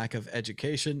of a lack of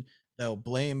education, they'll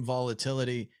blame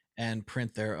volatility and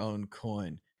print their own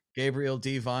coin. Gabriel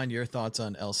Devine, your thoughts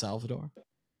on El Salvador?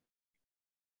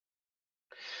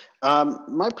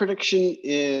 My prediction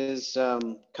is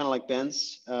kind of like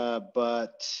Ben's,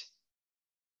 but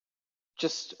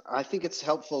I think it's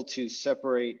helpful to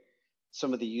separate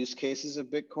some of the use cases of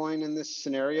Bitcoin in this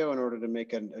scenario in order to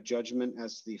make a judgment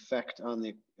as to the effect on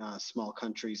the small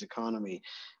country's economy.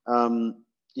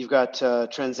 You've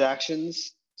got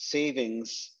transactions,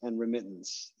 savings, and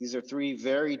remittance. These are three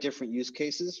very different use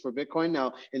cases for Bitcoin.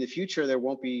 Now, in the future, there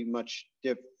won't be much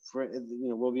different.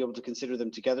 We'll be able to consider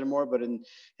them together more. But in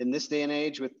this day and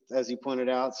age, with, as you pointed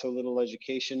out, so little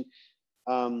education,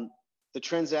 the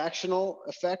transactional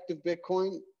effect of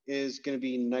Bitcoin is going to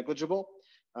be negligible.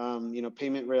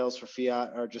 Payment rails for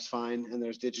fiat are just fine, and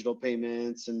there's digital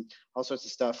payments and all sorts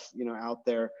of stuff, out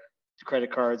there,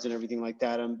 credit cards and everything like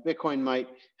that. Bitcoin might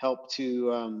help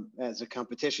to, as a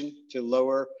competition, to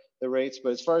lower the rates,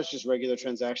 but as far as just regular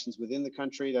transactions within the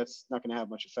country, that's not going to have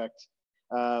much effect.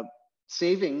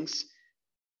 Savings,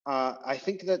 I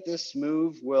think that this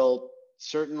move will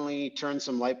certainly turn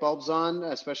some light bulbs on,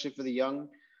 especially for the young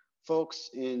folks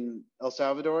in El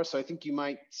Salvador. So I think you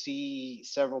might see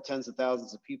several tens of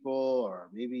thousands of people, or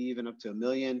maybe even up to 1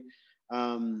 million,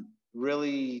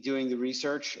 really doing the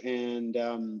research and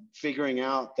figuring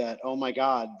out that, oh my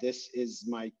God, this is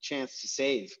my chance to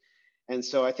save. And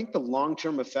so I think the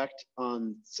long-term effect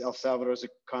on El Salvador's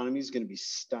economy is going to be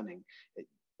stunning.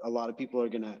 A lot of people are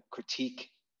going to critique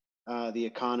the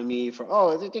economy for,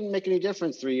 it didn't make any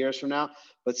difference 3 years from now.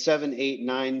 But 7, 8,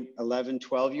 9, 11,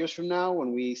 12 years from now,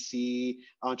 when we see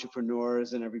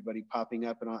entrepreneurs and everybody popping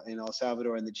up in El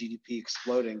Salvador and the GDP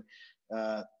exploding,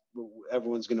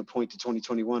 everyone's going to point to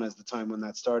 2021 as the time when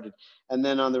that started. And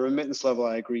then on the remittance level,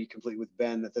 I agree completely with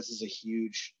Ben that this is a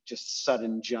huge, just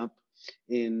sudden jump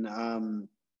in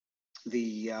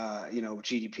the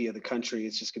GDP of the country.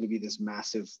 It's just going to be this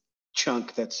massive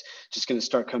chunk that's just going to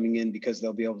start coming in because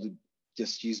they'll be able to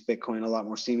just use Bitcoin a lot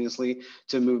more seamlessly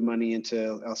to move money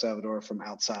into El Salvador from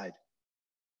outside.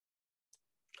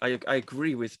 I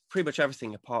agree with pretty much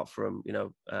everything apart from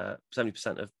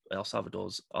 70% of El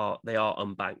Salvador's are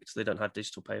unbanked. So they don't have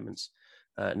digital payments.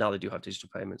 Now they do have digital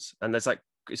payments, and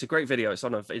it's a great video. It's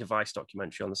on a Vice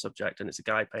documentary on the subject, and it's a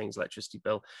guy paying his electricity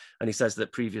bill, and he says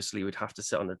that previously we'd have to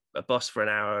sit on a bus for an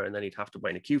hour, and then he'd have to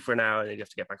wait in a queue for an hour, and then he'd have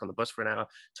to get back on the bus for an hour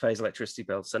to pay his electricity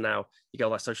bill. So now you get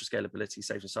all that social scalability,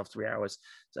 saves yourself 3 hours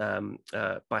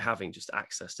by having just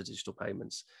access to digital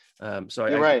payments. So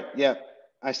you're right. Yeah.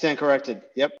 I stand corrected.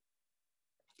 Yep.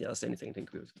 Yeah, that's the only thing I think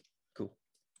agree with. Cool.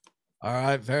 All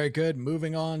right, very good.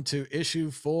 Moving on to issue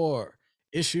 4.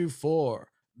 Issue 4.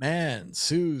 Man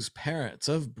sues parents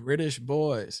of British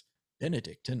boys,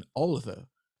 Benedict and Oliver,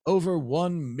 over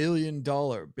 $1 million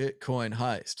Bitcoin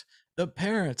heist. The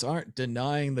parents aren't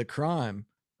denying the crime,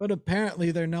 but apparently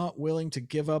they're not willing to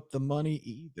give up the money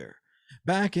either.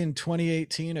 Back in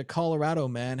 2018, a Colorado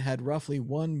man had roughly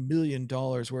 $1 million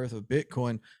worth of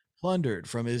Bitcoin plundered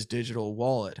from his digital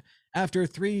wallet. After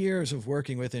 3 years of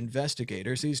working with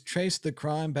investigators, he's traced the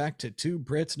crime back to 2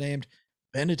 Brits named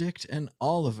Benedict and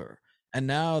Oliver, and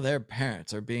now their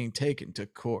parents are being taken to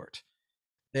court.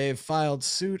 They've filed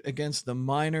suit against the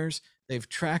minors, they've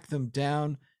tracked them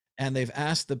down, and they've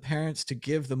asked the parents to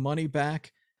give the money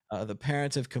back. The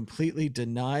parents have completely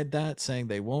denied that, saying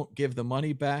they won't give the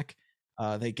money back.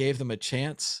 They gave them a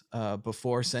chance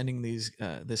before sending this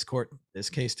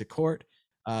case to court.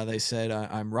 They said,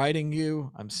 I'm writing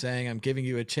you, I'm saying I'm giving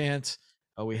you a chance.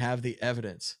 We have the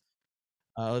evidence.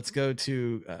 Let's go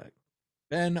to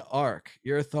Ben Ark.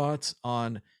 Your thoughts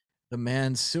on the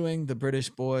man suing the British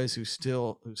boys who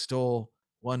stole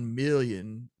 $1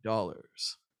 million.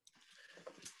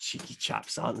 Cheeky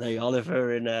chaps, aren't they?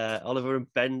 Oliver and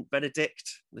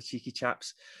Benedict, the cheeky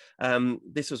chaps.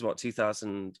 This was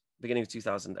beginning of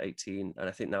 2018, and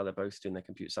I think now they're both doing their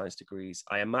computer science degrees.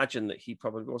 I imagine that he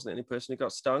probably wasn't the only person who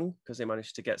got stung, because they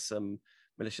managed to get some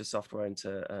malicious software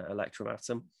into Electrum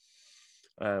Atom,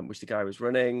 which the guy was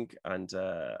running. And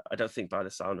I don't think by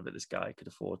the sound of it, this guy could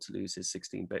afford to lose his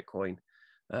 16 Bitcoin,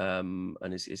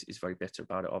 and is very bitter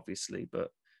about it, obviously.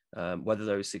 But whether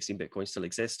those 16 Bitcoins still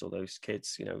exist, or those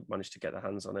kids, managed to get their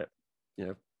hands on it,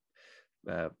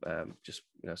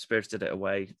 spirited it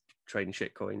away, trading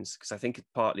shit coins. Because I think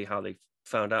partly how they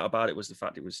found out about it was the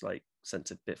fact it was like sent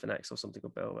to Bitfinex or something,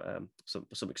 or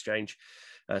some exchange.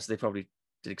 So they probably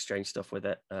did exchange stuff with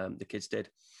it. The kids did.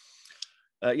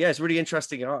 It's a really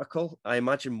interesting article. I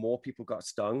imagine more people got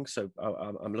stung, so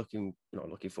I'm not looking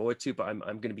forward to, but I'm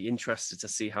going to be interested to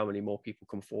see how many more people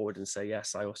come forward and say,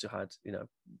 yes, I also had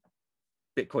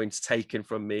Bitcoins taken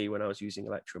from me when I was using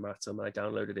Electrum Atom. I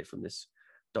downloaded it from this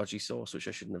dodgy source, which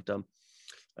I shouldn't have done.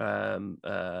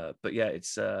 But yeah,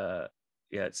 it's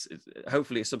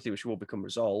hopefully it's something which will become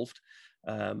resolved.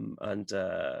 It's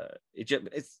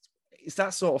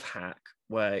that sort of hack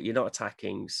where you're not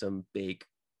attacking some big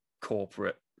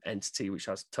corporate entity which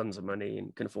has tons of money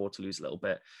and can afford to lose a little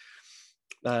bit.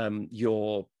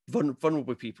 Your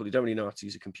vulnerable people who don't really know how to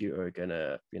use a computer are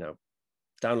gonna,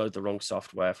 download the wrong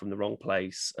software from the wrong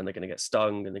place, and they're going to get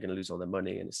stung, and they're going to lose all their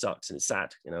money, and it sucks, and it's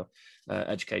sad.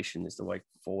 Education is the way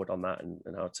forward on that, and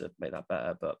how to make that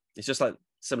better. But it's just like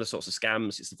similar sorts of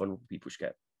scams. It's the vulnerable people which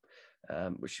get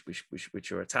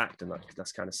which are attacked, and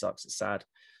that's kind of sucks. It's sad.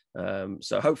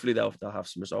 So hopefully they'll have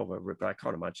some resolve over it, but I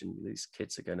can't imagine these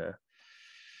kids are going to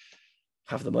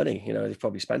have the money. They've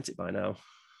probably spent it by now,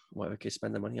 whatever kids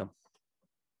spend their money on.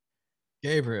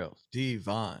 Gabriel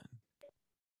Devine.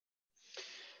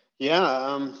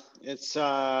 Yeah, it's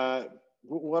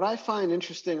what I find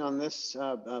interesting on this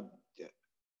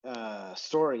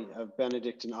story of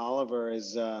Benedict and Oliver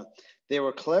is they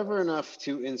were clever enough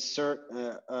to insert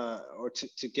or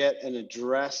to get an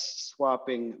address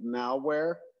swapping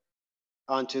malware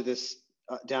onto this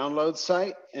download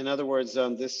site. In other words,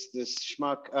 this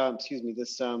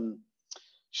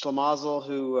schlemazel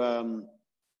who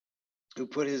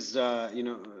put his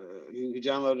who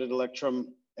downloaded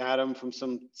Electrum Atom from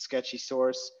some sketchy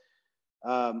source,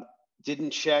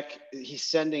 didn't check. He's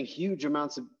sending huge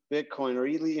amounts of Bitcoin, or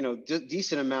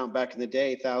decent amount back in the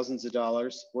day, thousands of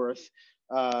dollars worth,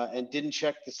 and didn't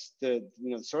check the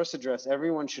source address.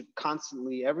 Everyone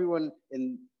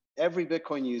in every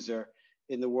Bitcoin user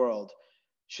in the world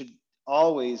should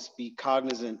always be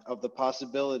cognizant of the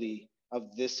possibility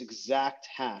of this exact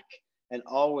hack and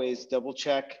always double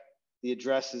check the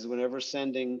addresses whenever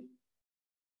sending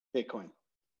Bitcoin.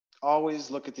 Always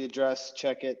look at the address,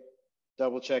 check it,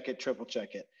 double check it, triple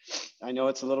check it. I know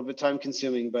it's a little bit time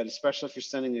consuming, but especially if you're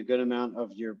sending a good amount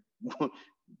of your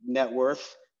net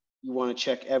worth, you want to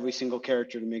check every single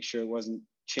character to make sure it wasn't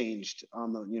changed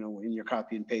on the, in your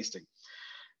copy and pasting.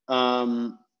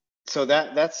 So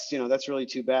that's really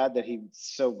too bad that he's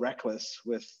so reckless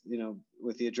with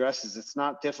the addresses. It's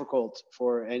not difficult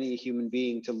for any human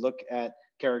being to look at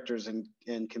characters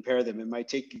and compare them. It might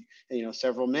take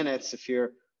several minutes if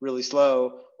you're really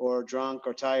slow or drunk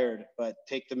or tired, but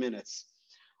take the minutes.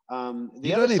 You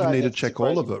don't even need to check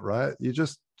all of it, right? You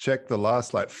just check the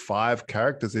last like 5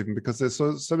 characters, even, because there's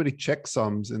so many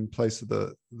checksums in place of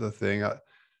the thing.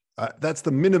 That's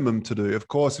the minimum to do. Of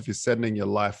course, if you're sending your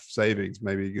life savings,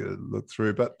 maybe you look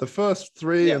through, but the first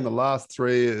 3 and the last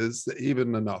 3 is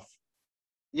even enough.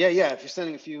 Yeah. If you're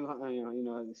sending a few,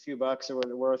 a few bucks or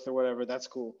worth or whatever, that's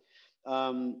cool.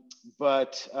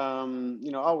 But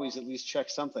always at least check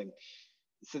something.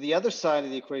 So the other side of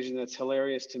the equation that's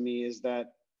hilarious to me is that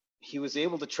he was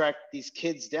able to track these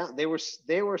kids down. They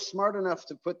were smart enough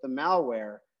to put the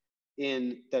malware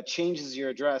in that changes your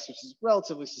address, which is a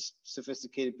relatively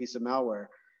sophisticated piece of malware,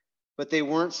 but they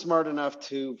weren't smart enough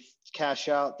to cash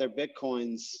out their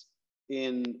Bitcoins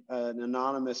in an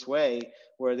anonymous way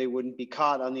where they wouldn't be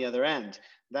caught on the other end.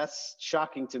 That's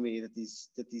shocking to me that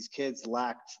these kids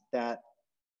lacked that.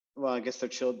 Well, I guess they're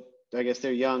children. I guess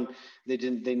they're young.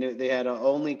 They had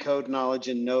only code knowledge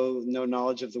and no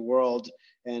knowledge of the world.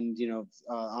 And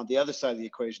on the other side of the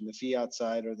equation, the fiat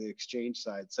side or the exchange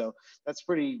side. So that's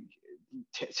pretty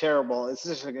terrible. It's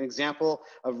just an example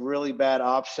of really bad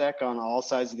OPSEC on all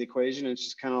sides of the equation. It's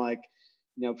just kind of like,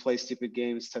 play stupid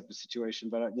games type of situation.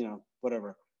 But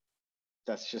whatever.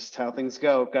 That's just how things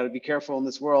go. Got to be careful in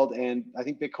this world. And I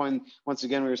think Bitcoin, once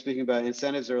again, we were speaking about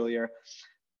incentives earlier.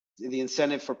 The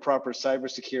incentive for proper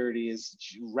cybersecurity is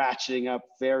ratcheting up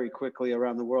very quickly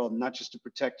around the world, not just to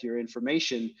protect your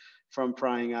information from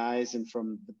prying eyes and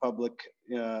from the public.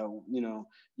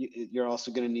 You're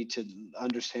also going to need to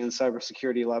understand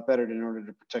cybersecurity a lot better in order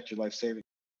to protect your life savings.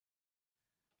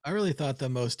 I really thought the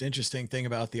most interesting thing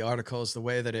about the article is the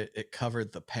way that it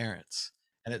covered the parents.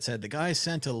 And it said the guy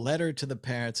sent a letter to the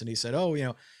parents and he said, oh,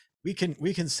 we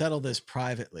can settle this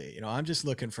privately. I'm just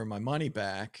looking for my money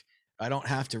back. I don't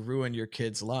have to ruin your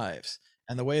kids' lives.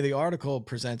 And the way the article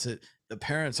presents it, the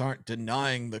parents aren't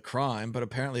denying the crime, but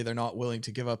apparently they're not willing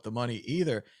to give up the money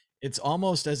either. It's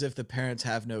almost as if the parents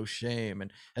have no shame.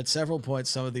 And at several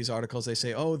points, some of these articles, they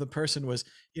say, oh, the person was,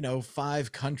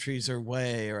 5 countries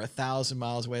away or 1,000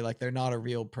 miles away. Like they're not a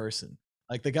real person.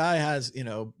 Like the guy has,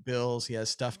 bills, he has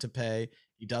stuff to pay.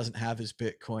 He doesn't have his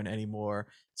Bitcoin anymore.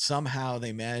 Somehow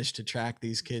they managed to track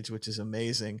these kids, which is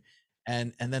amazing.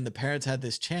 And then the parents had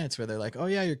this chance where they're like, oh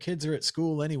yeah, your kids are at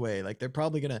school anyway. Like they're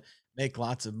probably going to make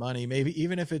lots of money. Maybe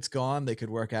even if it's gone, they could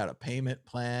work out a payment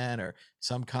plan or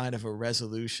some kind of a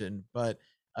resolution. But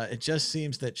it just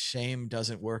seems that shame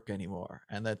doesn't work anymore.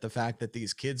 And that the fact that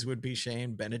these kids would be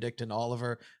shamed, Benedict and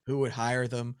Oliver, who would hire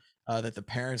them, that the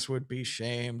parents would be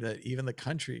shamed, that even the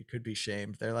country could be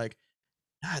shamed. They're like,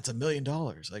 it's $1 million.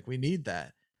 Like we need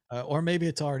that. Or maybe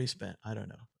it's already spent. I don't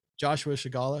know. Joshua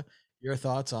Shigala, your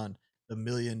thoughts on the $1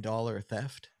 million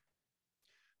theft?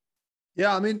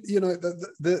 Yeah, I mean,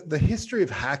 the history of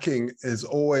hacking has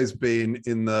always been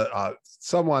in the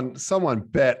someone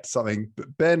bet something.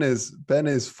 Ben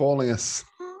is falling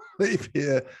asleep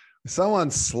here. Someone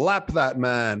slap that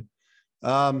man.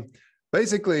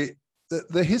 Basically,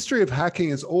 the history of hacking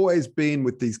has always been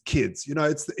with these kids.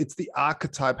 It's the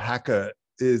archetype hacker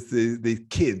is the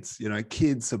kids.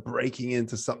 Kids are breaking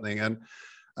into something and.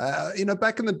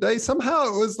 Back in the day, somehow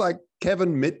it was like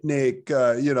Kevin Mitnick,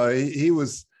 he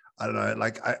was, I don't know,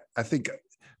 like I think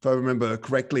if I remember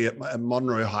correctly at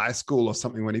Monroe High School or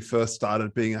something when he first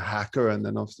started being a hacker and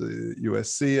then off to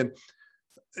USC. And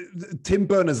Tim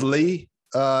Berners-Lee,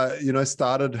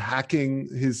 started hacking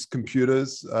his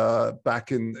computers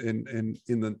back in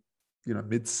the,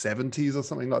 mid 70s or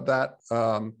something like that,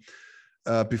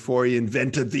 before he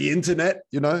invented the internet,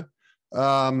 you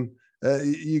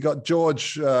got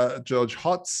George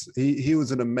Hotz. He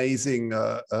was an amazing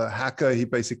hacker. He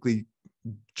basically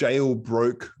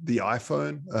jailbroke the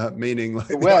iPhone, meaning like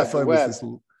the iPhone was this.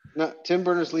 Not Tim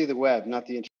Berners-Lee, the web, not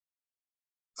the internet.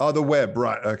 Oh, the web,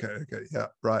 right? Okay, yeah,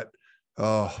 right.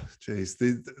 Oh, geez,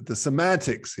 the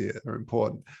semantics here are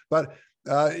important. But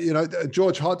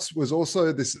George Hotz was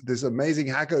also this amazing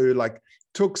hacker who like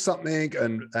took something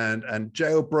and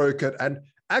jailbroke it. And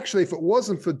actually, if it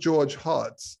wasn't for George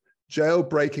Hotz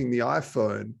jailbreaking the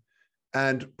iPhone,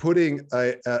 and putting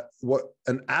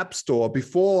an app store.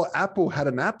 Before Apple had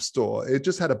an app store, it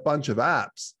just had a bunch of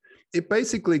apps. It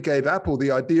basically gave Apple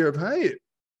the idea of, hey,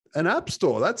 an app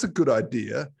store, that's a good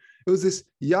idea. It was this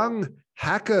young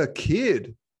hacker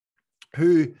kid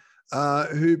who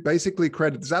basically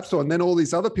created this app store, and then all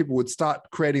these other people would start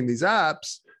creating these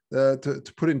apps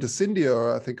to put into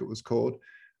Syndia, I think it was called,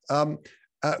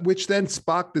 which then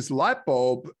sparked this light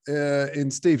bulb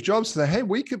in Steve Jobs to say, hey,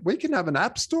 we can have an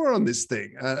app store on this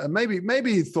thing.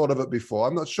 Maybe he thought of it before,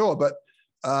 I'm not sure, but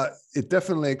it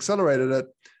definitely accelerated it.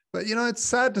 But, you know, it's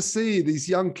sad to see these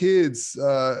young kids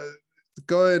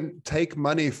go and take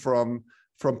money from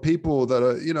people that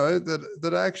are, you know,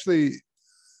 that are actually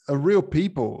real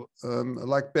people,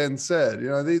 like Ben said. You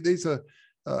know, these are,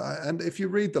 and if you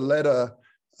read the letter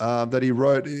that he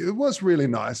wrote, it was really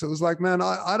nice. It was like, man,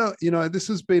 I don't, you know, this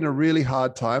has been a really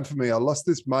hard time for me. I lost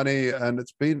this money, and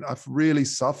I've really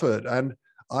suffered. And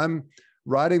I'm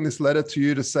writing this letter to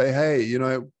you to say, hey, you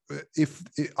know, if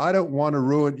I don't want to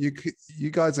ruin you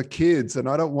guys are kids, and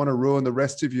I don't want to ruin the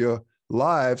rest of your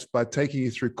lives by taking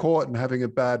you through court and having a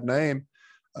bad name.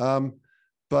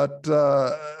 But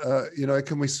you know,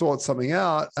 can we sort something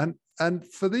out? And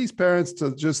for these parents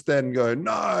to just then go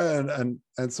no,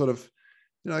 and sort of,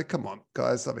 you know, come on,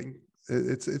 guys. I mean,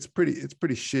 it's pretty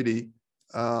shitty.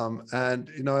 And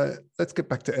you know, let's get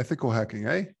back to ethical hacking,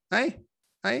 eh?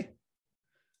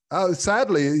 Oh,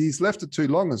 sadly, he's left it too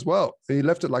long as well. He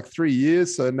left it like 3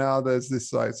 years, so now there's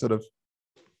this like sort of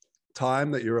time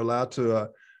that you're allowed to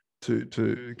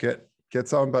get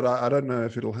someone, but I don't know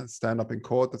if it'll stand up in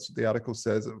court. That's what the article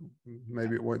says.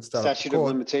 Maybe it won't stand up in Statute of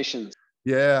court. limitations.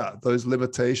 Yeah, those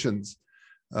limitations.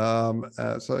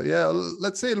 So yeah,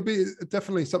 let's see. It'll be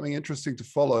definitely something interesting to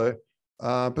follow.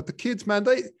 But the kids, man,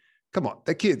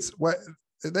 they're kids.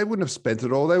 They wouldn't have spent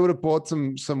it all. They would have bought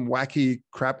some wacky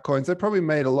crap coins. They probably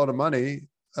made a lot of money.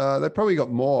 They probably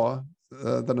got more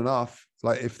than enough,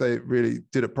 like if they really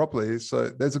did it properly. So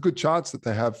there's a good chance that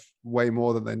they have way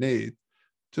more than they need.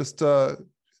 Just you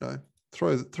know,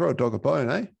 throw a dog a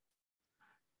bone, eh?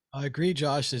 I agree,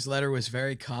 Josh. His letter was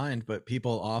very kind, but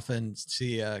people often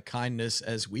see kindness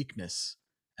as weakness,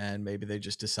 and maybe they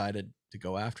just decided to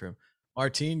go after him.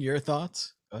 Martine, your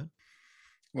thoughts? Go ahead.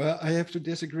 Well, I have to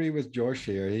disagree with Josh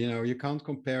here. You know, you can't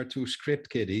compare two script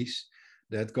kiddies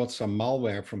that got some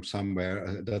malware from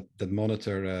somewhere that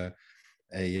monitor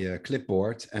a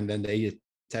clipboard, and then they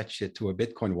attach it to a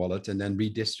Bitcoin wallet and then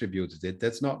redistributed it.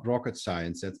 That's not rocket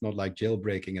science. That's not like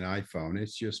jailbreaking an iPhone.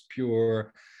 It's just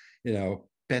pure, you know,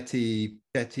 petty.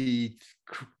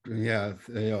 Yeah,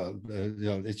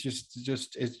 it's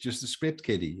just a script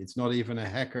kiddie. It's not even a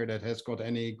hacker that has got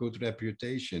any good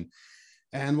reputation.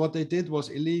 And what they did was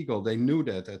illegal. They knew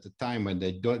that at the time when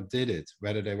they did it,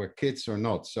 whether they were kids or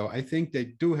not. So I think they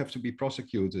do have to be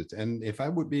prosecuted. And if I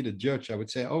would be the judge, I would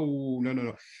say, oh,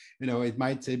 no. You know, it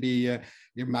might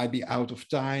be out of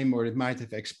time, or it might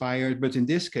have expired. But in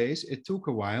this case, it took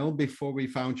a while before we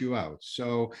found you out.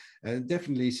 So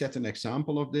definitely set an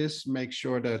example of this. Make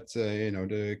sure that, you know,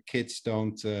 the kids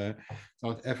don't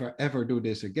ever do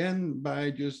this again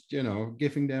by just, you know,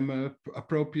 giving them a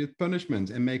appropriate punishment,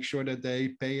 and make sure that they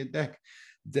pay it back.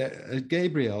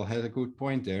 Gabriel had a good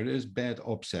point there. There's bad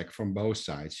OPSEC from both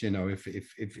sides. You know, if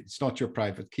it's not your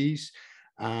private keys,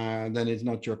 then it's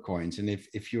not your coins. And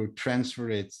if you transfer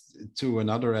it to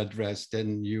another address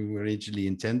than you originally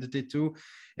intended it to,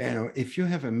 you know, if you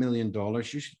have $1 million,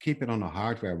 you should keep it on a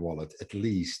hardware wallet at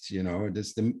least. You know,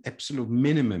 that's the absolute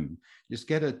minimum. Just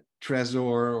get a Trezor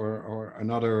or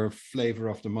another flavor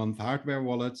of the month hardware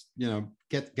wallet. You know,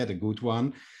 get a good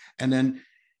one, and then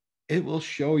it will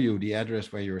show you the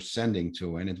address where you're sending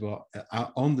to, and it will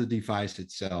on the device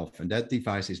itself. And that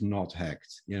device is not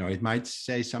hacked. You know, it might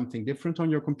say something different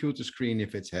on your computer screen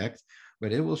if it's hacked,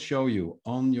 but it will show you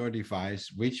on your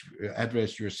device which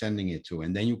address you're sending it to.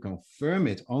 And then you confirm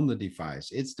it on the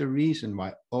device. It's the reason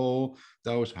why all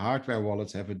those hardware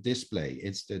wallets have a display.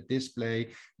 It's the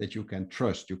display that you can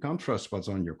trust. You can't trust what's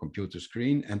on your computer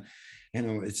screen. And, you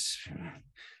know,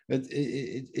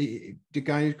 the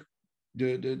guy,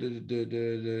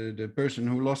 the person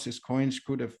who lost his coins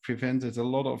could have prevented a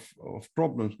lot of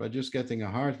problems by just getting a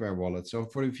hardware wallet. So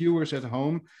for the viewers at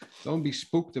home, don't be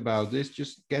spooked about this.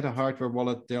 Just get a hardware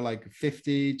wallet. They're like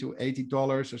 $50 to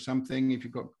 $80 or something. If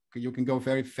you can go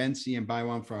very fancy and buy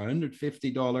one for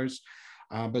 $150.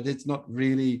 But it's not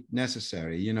really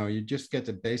necessary. You know, you just get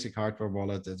a basic hardware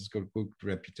wallet that's got good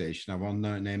reputation. I won't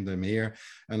name them here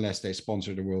unless they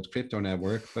sponsor the World Crypto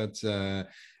Network, but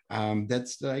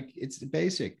that's like, it's the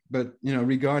basic. But, you know,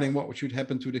 regarding what should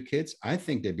happen to the kids, I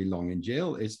think they belong in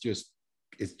jail. It's just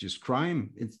it's just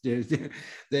crime.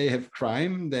 They have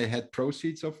crime. They had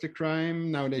proceeds of the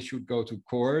crime. Now they should go to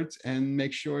court and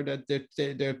make sure that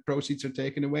their proceeds are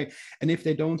taken away. And if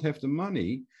they don't have the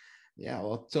money, yeah,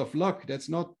 well, tough luck. That's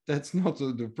not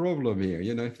the problem here.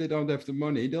 You know, if they don't have the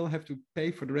money, they'll have to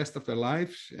pay for the rest of their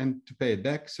lives and to pay it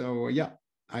back. So yeah,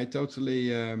 I totally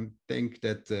think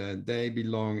that they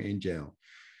belong in jail,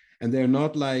 and they're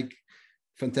not like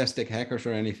fantastic hackers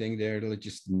or anything. They're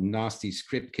just nasty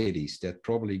script kiddies that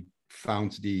probably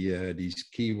found these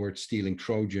keyword stealing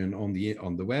Trojan on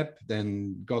the web,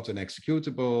 then got an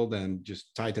executable, then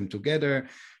just tied them together,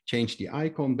 changed the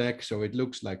icon back so it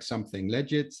looks like something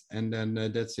legit, and then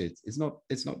that's it. It's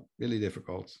not really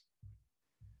difficult.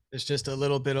 There's just a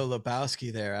little bit of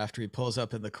Lebowski there after he pulls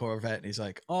up in the Corvette and he's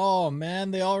like, "Oh man,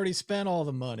 they already spent all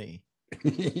the money."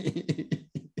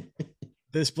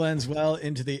 This blends well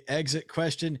into the exit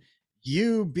question.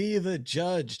 You be the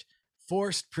judge.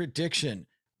 Forced prediction.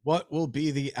 What will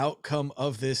be the outcome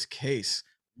of this case?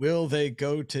 Will they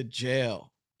go to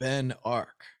jail? Ben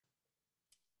Ark.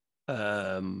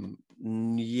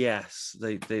 Yes,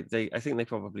 they I think they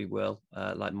probably will,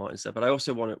 like Martin said. But I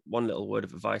also want one little word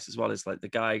of advice as well. Is like the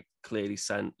guy clearly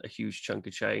sent a huge chunk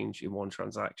of change in one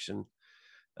transaction.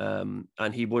 And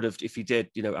he would have, if he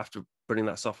did, you know, after running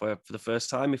that software for the first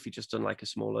time, if he just done like a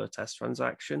smaller test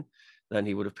transaction, then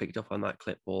he would have picked up on that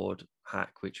clipboard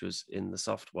hack, which was in the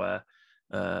software.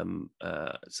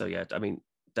 So yeah, I mean,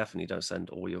 definitely don't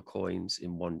send all your coins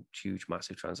in one huge,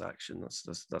 massive transaction. That's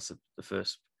the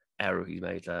first error he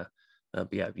made there.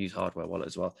 But yeah, use hardware wallet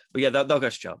as well. But yeah, they'll go to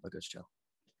jail. They'll go to jail.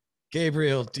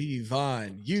 Gabriel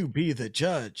Devine, you be the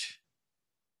judge.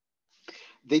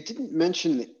 They didn't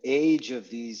mention the age of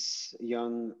these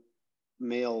young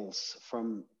males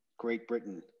from Great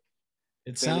Britain.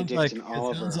 It sounds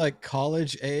like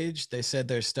college age. They said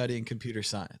they're studying computer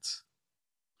science.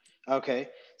 Okay,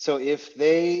 so if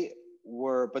they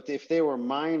were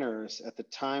minors at the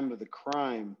time of the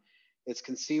crime, it's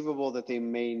conceivable that they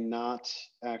may not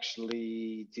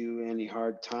actually do any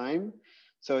hard time.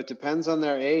 So it depends on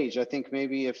their age. I think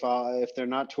maybe if they're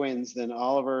not twins, then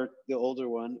Oliver, the older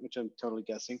one, which I'm totally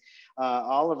guessing,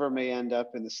 Oliver may end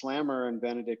up in the slammer and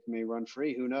Benedict may run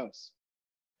free. Who knows?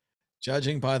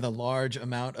 Judging by the large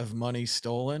amount of money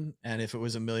stolen, and if it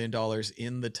was $1 million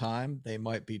in the time, they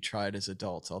might be tried as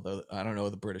adults, although I don't know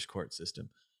the British court system.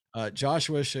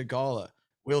 Joshua Shigala,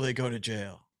 will they go to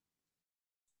jail?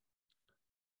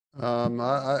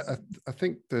 I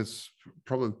think there's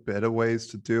probably better ways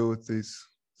to deal with these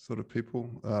sort of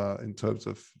people in terms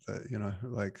of you know,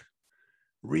 like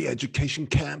re-education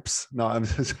camps. No, I'm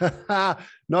just,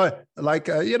 no, like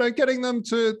you know, getting them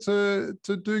to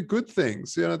do good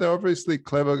things. You know, they're obviously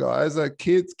clever guys.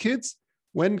 Kids,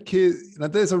 you know,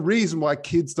 there's a reason why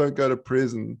kids don't go to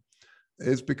prison.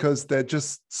 Is because they're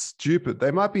just stupid. They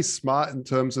might be smart in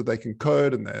terms of they can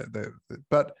code and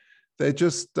but they're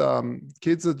just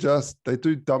kids are just, they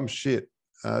do dumb shit.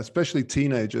 Especially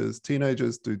teenagers.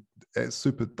 Teenagers do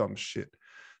super dumb shit.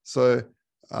 So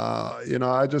you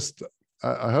know,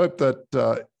 I hope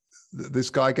that this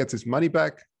guy gets his money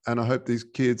back, and I hope these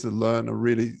kids learn a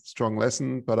really strong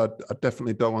lesson. But I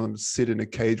definitely don't want them to sit in a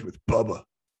cage with Bubba.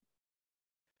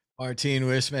 Martine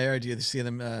Wishmayer, do you see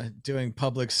them doing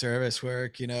public service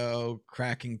work, you know,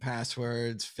 cracking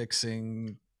passwords,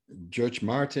 fixing? Judge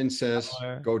Martin says,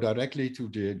 go directly to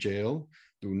the jail.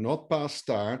 Do not pass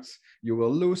start. You will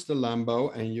lose the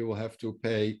Lambo and you will have to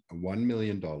pay $1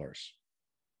 million.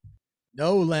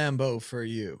 No Lambo for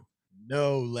you.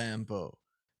 No Lambo.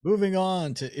 Moving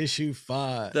on to issue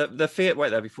 5. The fiat,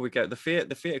 wait there before we go. The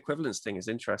fiat equivalence thing is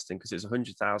interesting because it was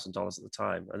 $100,000 at the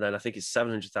time, and then I think it's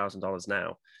 $700,000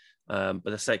 now. But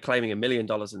they're claiming $1 million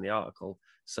in the article.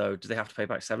 So do they have to pay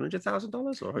back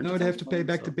 $700,000 or $100,000? No, they have to pay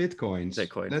back the bitcoins.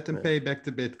 Bitcoin. Let them pay back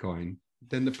the Bitcoin.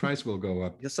 Then the price will go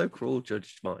up. You're so cruel,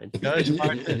 Judge Martin. Judge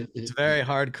Martin. It's very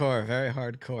hardcore, very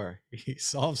hardcore. He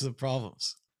solves the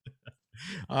problems.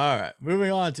 All right,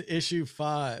 moving on to issue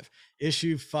 5.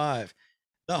 Issue 5.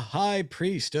 The High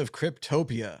Priest of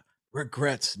Cryptopia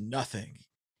regrets nothing.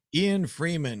 Ian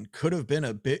Freeman could have been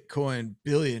a Bitcoin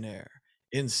billionaire.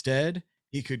 Instead,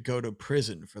 he could go to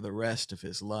prison for the rest of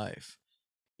his life.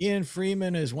 Ian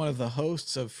Freeman is one of the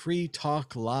hosts of Free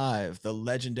Talk Live, the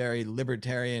legendary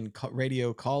libertarian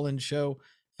radio call-in show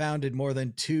founded more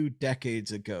than 2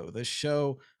 decades ago. The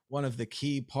show, one of the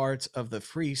key parts of the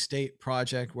Free State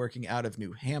Project working out of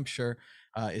New Hampshire,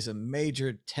 is a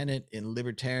major tenet in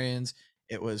libertarians.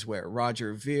 It was where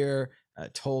Roger Ver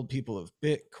told people of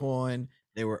Bitcoin.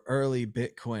 They were early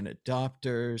Bitcoin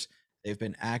adopters. They've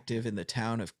been active in the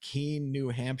town of Keene, New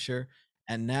Hampshire,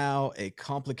 and now a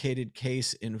complicated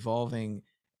case involving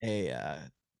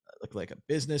looked like a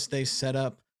business they set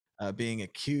up, being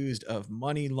accused of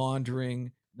money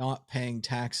laundering, not paying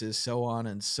taxes, so on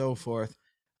and so forth.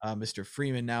 Mr.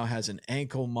 Freeman now has an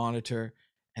ankle monitor,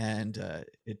 and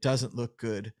it doesn't look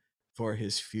good for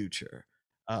his future.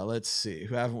 Let's see,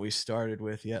 who haven't we started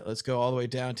with yet? Let's go all the way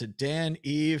down to Dan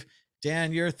Eve.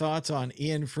 Dan, your thoughts on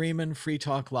Ian Freeman, Free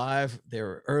Talk Live? They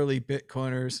were early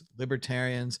Bitcoiners,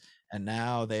 libertarians, and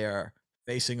now they are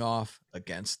facing off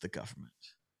against the government.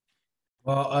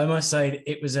 Well, I must say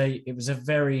it was a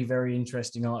very, very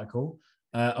interesting article.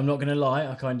 I'm not going to lie,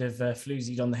 I kind of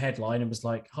floozied on the headline and was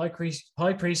like, High Priest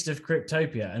of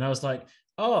Cryptopia, and I was like,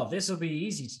 oh, this will be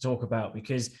easy to talk about,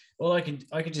 because well, I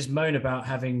could just moan about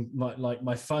having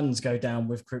my funds go down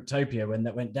with Cryptopia when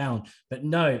that went down, but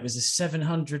no, it was a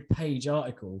 700-page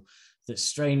article that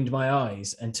strained my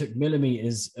eyes and took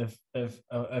millimeters of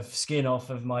skin off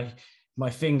of my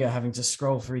finger having to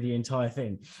scroll through the entire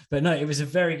thing. But no, it was a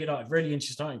very good, really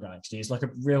interesting article, actually. It's like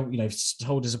a real,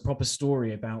 told as a proper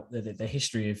story about the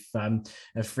history of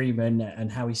Freeman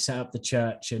and how he set up the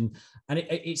church. And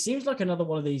it seems like another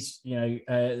one of these,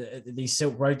 these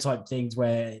Silk Road type things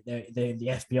where the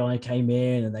FBI came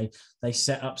in and they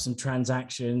set up some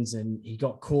transactions, and he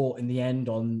got caught in the end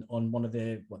on one of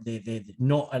the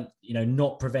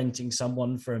not preventing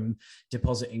someone from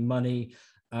depositing money.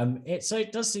 So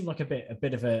it does seem like a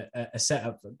bit of a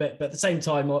setup, but at the same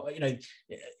time, the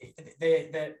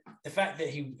fact that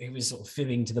he was sort of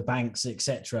fibbing to the banks,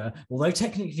 etc. Although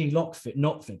technically not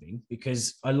fibbing,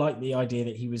 because I like the idea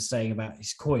that he was saying about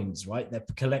his coins, right? They're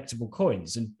collectible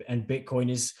coins, and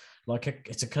Bitcoin is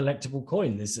it's a collectible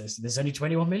coin. There's only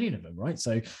 21 million of them, right?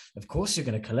 So of course you're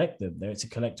going to collect them. There, it's a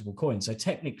collectible coin. So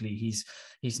technically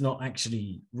he's not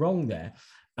actually wrong there.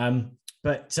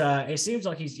 But it seems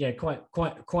like he's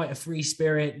quite a free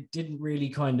spirit. Didn't really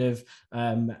kind of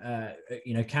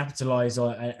capitalize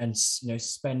on and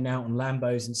spend out on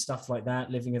Lambos and stuff like that.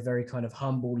 Living a very kind of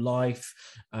humble life.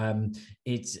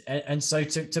 So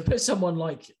to put someone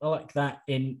like that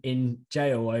in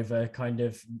jail over kind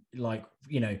of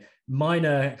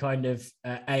minor kind of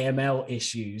AML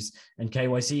issues and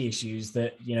KYC issues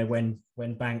that when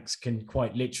banks can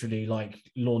quite literally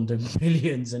launder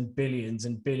millions and billions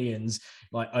and billions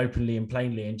openly and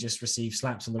plainly and just receive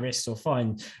slaps on the wrist or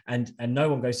fine, and no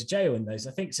one goes to jail in those.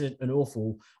 I think it's an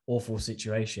awful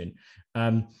situation.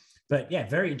 But yeah,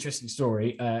 very interesting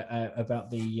story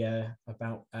about Ian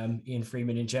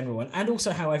Freeman in general, and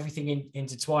also how everything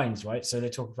intertwines, right? So they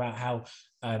talk about how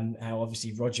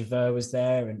obviously Roger Ver was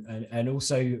there, and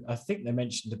also I think they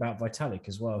mentioned about Vitalik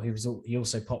as well. He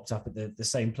also popped up at the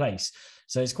same place.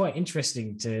 So it's quite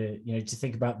interesting to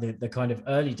think about the kind of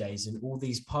early days and all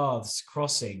these paths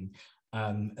crossing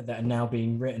that are now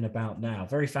being written about now.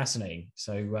 Very fascinating.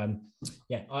 So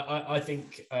I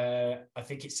think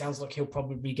it sounds like he'll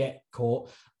probably get caught.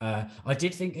 I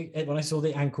did think when I saw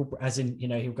the ankle, as in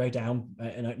he'll go down,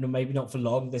 and maybe not for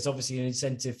long. There's obviously an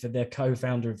incentive for the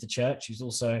co-founder of the church, who's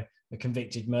also a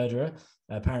convicted murderer,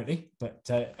 apparently. But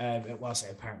I say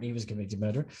apparently, he was a convicted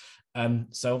murderer.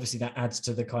 So obviously that adds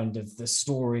to the kind of the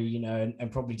story,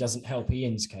 and probably doesn't help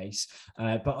Ian's case.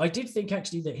 But I did think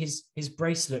actually that his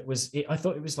bracelet I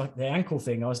thought it was like the ankle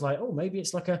thing. I was like, oh, maybe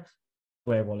it's like a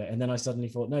wear wallet. And then I suddenly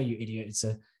thought, no, you idiot,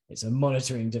 it's a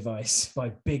monitoring device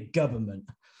by big government.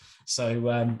 So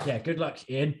good luck,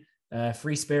 Ian.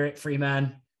 Free spirit, free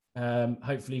man.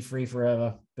 Hopefully free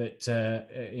forever. But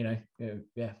sadly,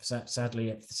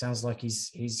 it sounds like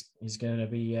he's going to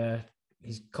be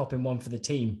he's copping one for the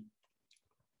team.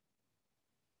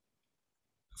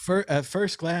 At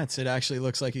first glance, it actually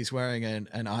looks like he's wearing an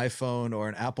iPhone or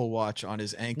an Apple Watch on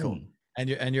his ankle,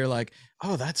 and you're like,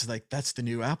 oh, that's the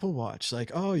new Apple Watch.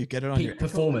 Like, oh, you get it on Peak your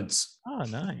performance. Ankle. Oh,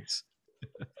 nice.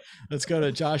 Let's go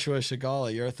to Joshua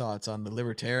Shigala. Your thoughts on the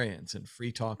libertarians and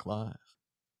Free Talk Live?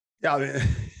 Yeah, I mean,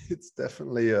 it's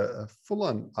definitely a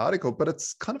full-on article, but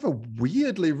it's kind of a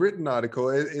weirdly written article.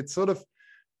 It sort of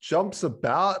jumps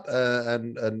about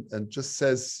and just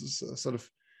says sort of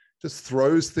just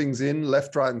throws things in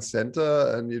left, right, and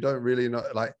center, and you don't really know.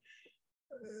 Like,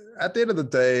 at the end of the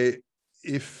day,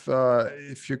 if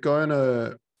you're going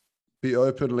to be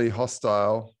openly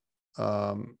hostile,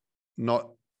 this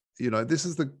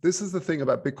is the thing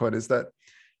about Bitcoin, is that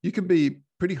you can be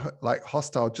pretty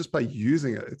hostile just by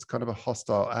using it. It's kind of a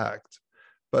hostile act.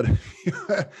 But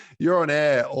if you're on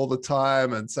air all the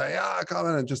time and say, come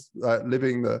on, and just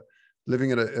living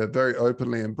it very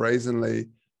openly and brazenly,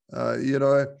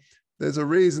 there's a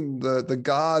reason the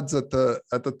guards at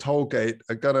the toll gate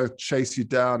are gonna chase you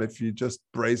down if you just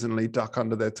brazenly duck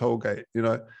under their toll gate.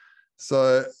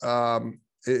 So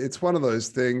it's one of those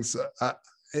things.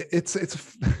 It's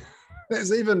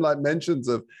There's even like mentions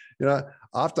of,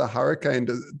 after hurricane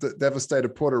devastated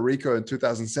Puerto Rico in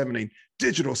 2017,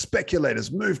 digital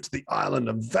speculators moved to the island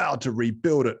and vowed to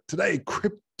rebuild it. Today,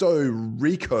 Crypto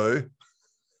Rico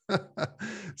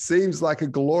seems like a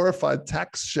glorified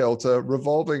tax shelter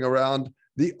revolving around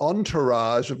the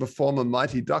entourage of a former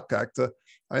Mighty Duck actor.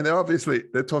 I mean,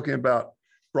 they're talking about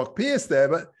Brock Pierce there,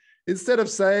 but instead of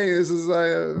saying this is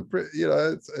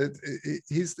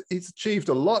he's achieved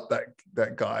a lot,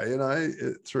 that guy,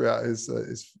 throughout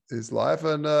his life,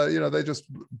 and they just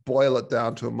boil it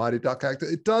down to a Mighty Duck actor.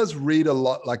 It does read a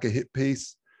lot like a hit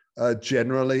piece,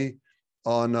 generally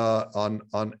on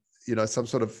some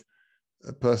sort of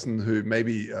a person who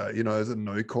maybe is a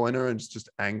no coiner and is just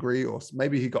angry, or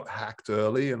maybe he got hacked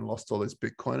early and lost all his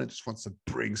Bitcoin and just wants to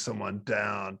bring someone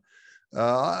down.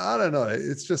 I don't know.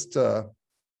 It's just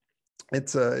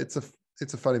it's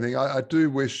a funny thing. I do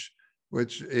wish,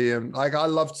 which Ian, like, I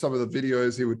loved some of the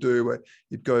videos he would do where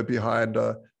he'd go behind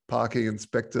parking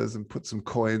inspectors and put some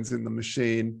coins in the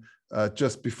machine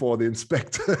just before the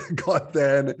inspector got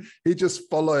there, and he just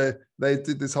they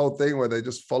did this whole thing where they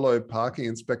just followed parking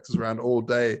inspectors around all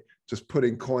day, just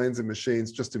putting coins in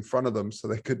machines just in front of them so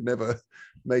they could never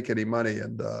make any money,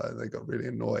 and they got really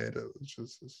annoyed. It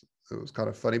was kind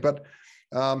of funny, but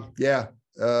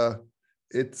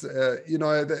it's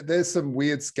there's some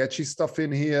weird sketchy stuff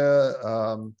in here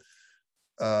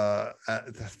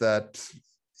that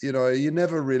you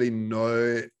never really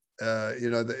know.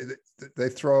 They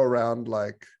throw around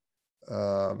like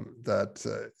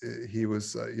that he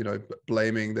was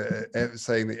blaming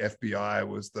saying the FBI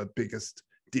was the biggest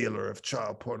dealer of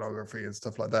child pornography and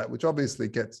stuff like that, which obviously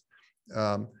gets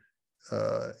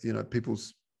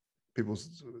people's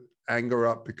anger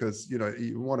up, because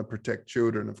you want to protect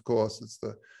children, of course.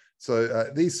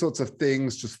 These sorts of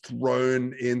things just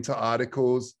thrown into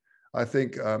articles, I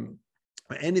think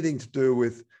anything to do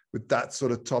with that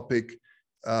sort of topic,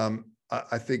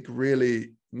 I think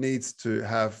really needs to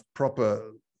have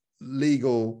proper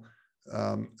legal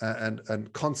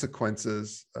and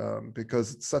consequences,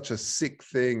 because it's such a sick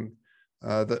thing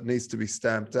that needs to be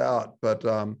stamped out. But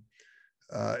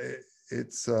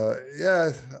it's I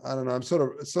don't know. I'm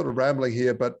sort of rambling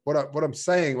here, but what I'm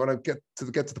saying, when I get to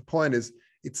the point, is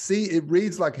it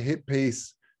reads like a hit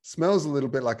piece, smells a little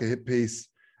bit like a hit piece,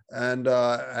 and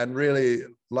really,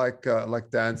 like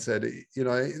Dan said,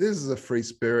 this is a free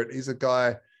spirit. He's a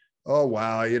guy. Oh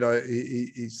wow,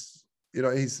 he's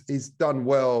done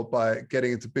well by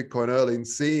getting into Bitcoin early and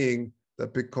seeing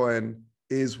that Bitcoin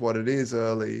is what it is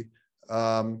early.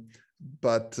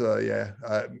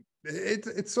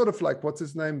 It's sort of like, what's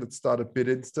his name that started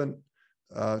BitInstant,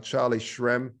 Charlie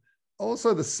Shrem.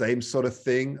 Also the same sort of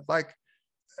thing. Like,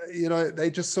 they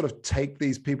just sort of take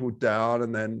these people down,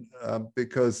 and then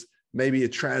because maybe a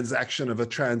transaction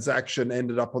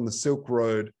ended up on the Silk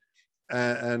Road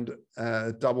and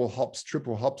double hops,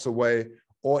 triple hops away,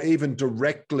 or even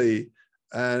directly.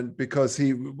 And because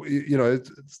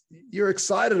you're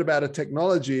excited about a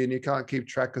technology and you can't keep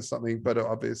track of something, but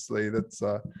obviously that's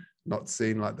not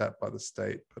seen like that by the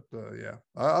state. But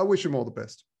I wish him all the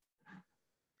best.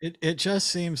 It just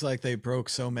seems like they broke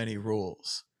so many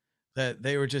rules, that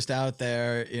they were just out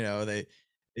there.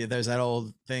 There's that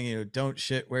old thing, don't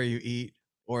shit where you eat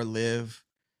or live,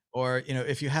 or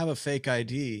if you have a fake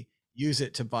ID, use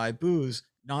it to buy booze,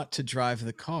 not to drive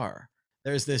the car.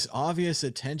 There's this obvious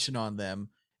attention on them,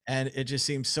 and it just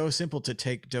seems so simple to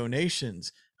take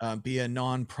donations, be a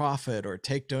nonprofit, or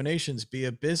take donations, be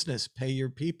a business, pay your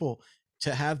people,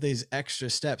 to have these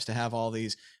extra steps, to have all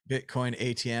these Bitcoin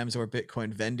ATMs or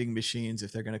Bitcoin vending machines,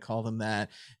 if they're going to call them that,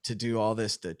 to do all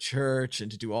this, the church, and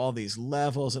to do all these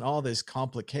levels and all these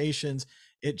complications.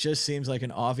 It just seems like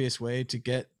an obvious way to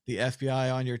get the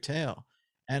FBI on your tail.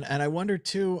 And I wonder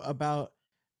too about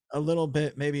a little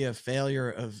bit, maybe a failure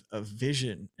of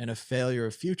vision and a failure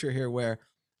of future here, where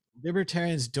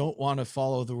libertarians don't want to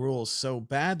follow the rules so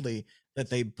badly that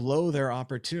they blow their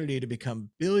opportunity to become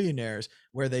billionaires,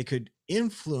 where they could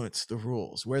influence the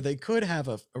rules, where they could have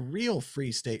a real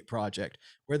free state project,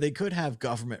 where they could have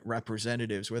government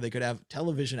representatives, where they could have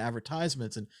television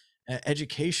advertisements and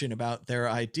education about their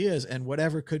ideas, and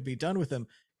whatever could be done with them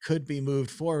could be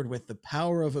moved forward with the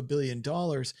power of $1 billion,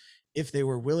 if they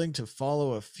were willing to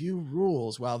follow a few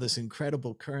rules while this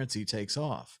incredible currency takes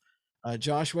off.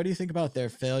 Josh, what do you think about their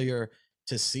failure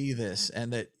to see this?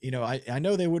 And that, I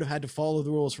know they would have had to follow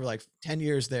the rules for like 10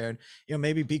 years there, and,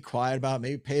 maybe be quiet about it,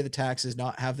 maybe pay the taxes,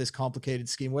 not have this complicated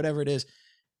scheme, whatever it is.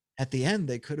 At the end,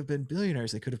 they could have been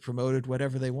billionaires. They could have promoted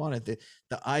whatever they wanted. The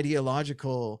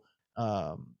ideological,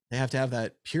 they have to have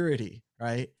that purity,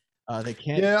 right? They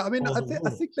can't. Yeah, I mean, I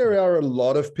think there are a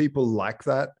lot of people like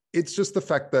that. it's just the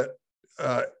fact that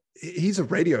he's a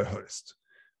radio host.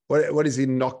 What is he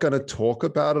not going to talk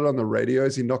about it on the radio?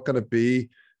 Is he not going to be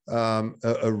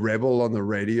a rebel on the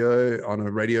radio, on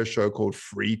a radio show called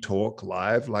Free Talk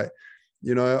Live? Like,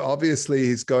 you know, obviously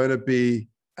he's going to be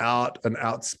out and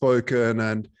outspoken,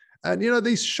 and you know,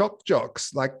 these shock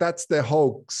jocks, like that's their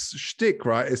whole shtick,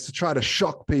 right? Is to try to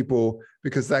shock people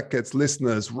because that gets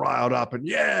listeners riled up and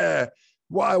yeah,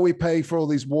 why are we paying for all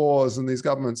these wars and these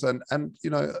governments? And you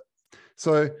know,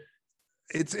 so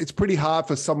it's pretty hard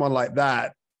for someone like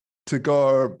that to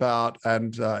go about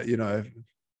and you know,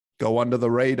 go under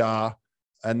the radar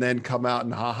and then come out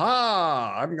and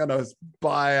I'm going to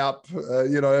buy up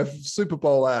you know, Super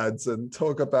Bowl ads and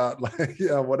talk about like, you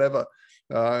know, whatever.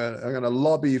 I'm going to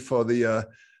lobby for the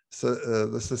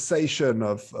cessation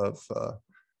of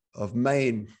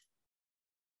Maine.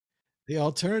 The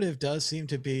alternative does seem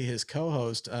to be his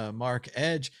co-host, Mark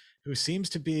Edge, who seems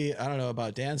to be, I don't know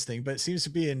about Dan's thing, but seems to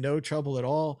be in no trouble at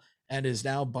all and is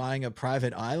now buying a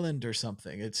private island or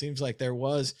something. It seems like there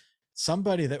was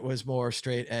somebody that was more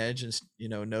straight edge and, you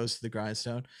know, nose to the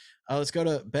grindstone. Let's go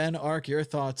to Ben Ark. Your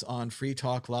thoughts on Free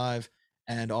Talk Live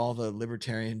and all the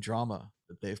libertarian drama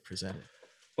that they've presented.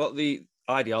 Well, the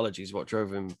ideology is what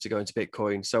drove him to go into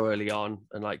Bitcoin so early on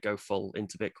and like go full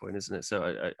into Bitcoin, isn't it?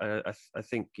 So I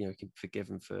think, you know, you can forgive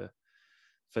him for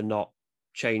not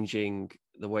changing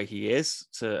the way he is.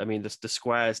 I mean, the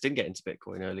squares didn't get into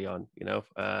Bitcoin early on, you know.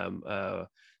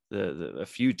 A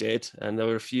few did, and there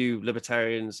were a few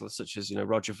libertarians such as, you know,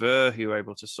 Roger Ver, who were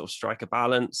able to sort of strike a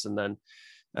balance and then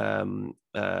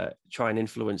try and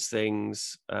influence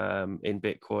things in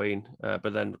Bitcoin.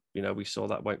 But then, you know, we saw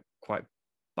that went quite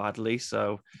badly.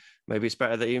 So maybe it's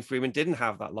better that Ian Freeman didn't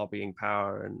have that lobbying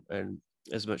power and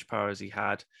as much power as he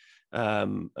had,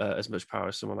 as much power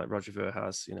as someone like Roger Ver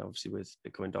has, you know, obviously with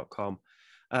Bitcoin.com.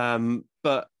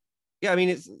 But yeah, I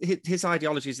mean, his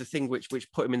ideology is the thing which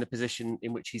put him in the position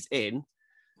in which he's in.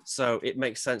 So it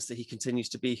makes sense that he continues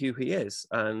to be who he is.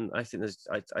 And I think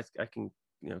I can,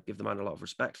 you know, give the man a lot of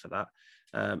respect for that.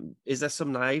 Is there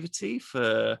some naivety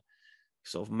for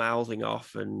sort of mouthing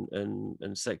off and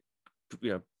say,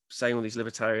 you know, saying all these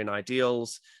libertarian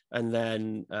ideals and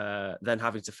then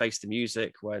having to face the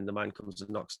music when the man comes and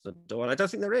knocks on the door? And I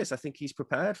don't think there is. I think he's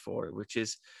prepared for it, which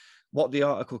is what the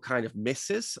article kind of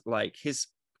misses. Like he's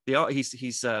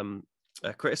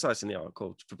criticizing the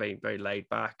article for being very laid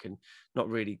back and not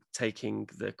really taking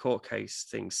the court case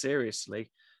thing seriously.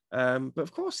 But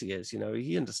of course he is, you know,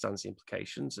 he understands the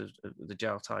implications of the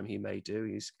jail time he may do.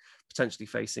 He's potentially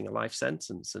facing a life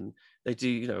sentence, and they do,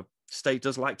 you know, state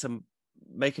does like to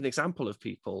make an example of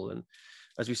people. And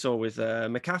as we saw with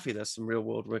McAfee, there's some real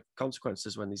world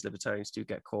consequences when these libertarians do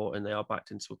get caught and they are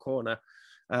backed into a corner.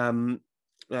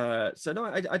 So no,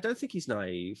 I don't think he's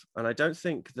naive, and I don't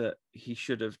think that he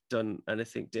should have done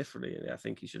anything differently. I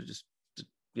think he should have just,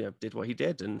 you know, did what he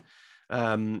did. And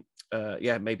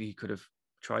yeah, maybe he could have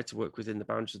tried to work within the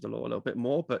boundaries of the law a little bit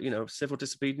more, but, you know, civil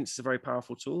disobedience is a very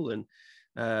powerful tool, and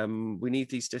we need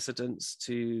these dissidents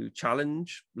to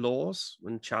challenge laws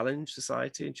and challenge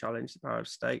society and challenge the power of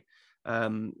state,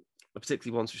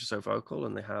 particularly ones which are so vocal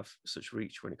and they have such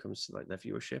reach when it comes to like their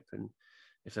viewership, and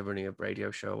if they're running a radio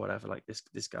show or whatever, like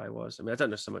this guy was. I mean, I don't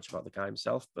know so much about the guy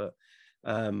himself, but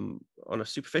on a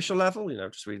superficial level, you know,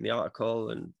 just reading the article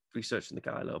and researching the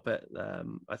guy a little bit,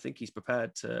 I think he's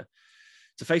prepared to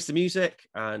face the music,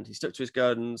 and he stuck to his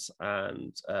guns,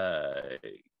 and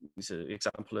he's an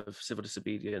example of civil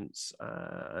disobedience,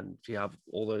 and he have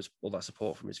all that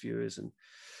support from his viewers and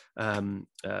from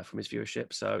his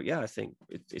viewership. So yeah, I think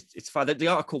it's fine. The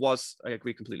article was, I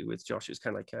agree completely with Josh, it was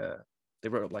kind of like they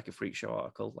wrote up like a freak show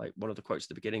article. Like one of the quotes at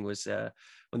the beginning was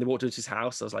when they walked into his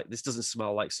house, I was like, this doesn't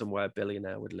smell like somewhere a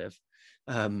billionaire would live.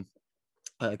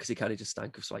 Because he kind of just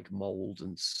stank of like mold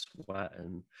and sweat,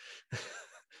 and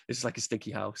it's like a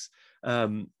stinky house.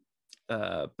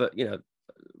 But you know,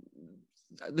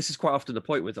 this is quite often the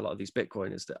point with a lot of these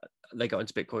Bitcoiners, that they got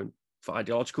into Bitcoin for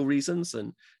ideological reasons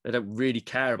and they don't really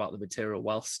care about the material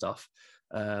wealth stuff.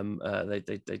 They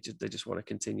just want to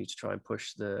continue to try and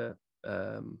push the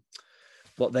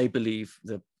what they believe,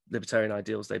 the libertarian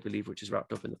ideals they believe, which is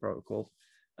wrapped up in the protocol.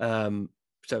 So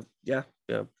yeah,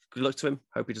 good luck to him.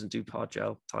 Hope he doesn't do hard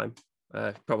jail time.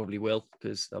 Probably will,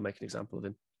 because they'll make an example of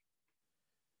him.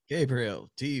 Gabriel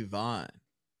D. Vine.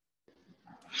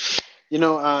 You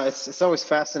know, it's always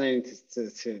fascinating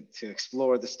to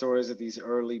explore the stories of these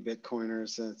early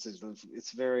Bitcoiners.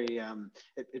 It's very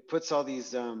it puts all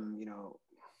these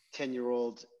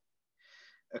 10-year-old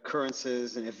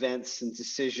occurrences and events and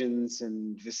decisions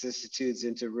and vicissitudes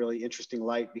into really interesting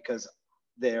light, because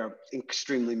they're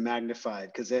extremely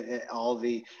magnified because all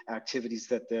the activities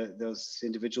that those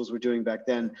individuals were doing back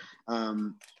then,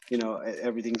 you know,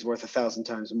 everything's worth 1,000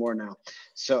 times more now.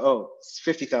 So, it's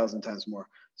 50,000 times more.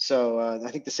 So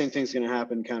I think the same thing's going to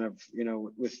happen kind of, you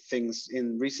know, with things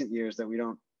in recent years that we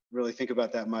don't really think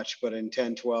about that much, but in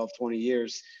 10, 12, 20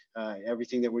 years,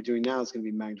 everything that we're doing now is going to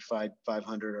be magnified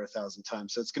 500 or 1,000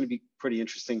 times. So it's going to be pretty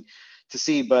interesting to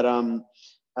see. But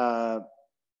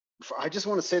I just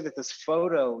want to say that this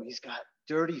photo, he's got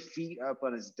dirty feet up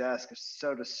on his desk. It's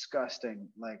so disgusting.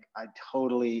 Like, I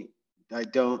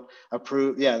don't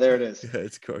approve. Yeah, there it is. Yeah,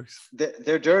 it's gross.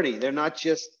 They're dirty. They're not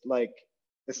just like,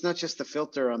 it's not just the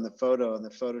filter on the photo and the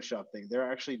Photoshop thing. They're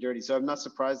actually dirty. So I'm not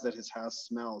surprised that his house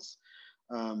smells.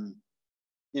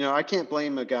 You know, I can't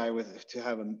blame a guy to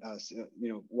have you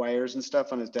know, wires and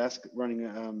stuff on his desk running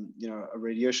you know, a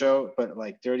radio show, but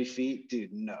like dirty feet,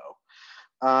 dude, no.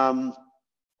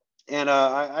 And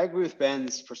I agree with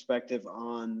Ben's perspective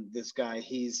on this guy.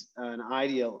 He's an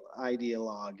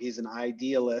ideologue. He's an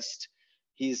idealist.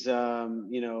 He's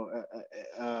you know,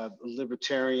 a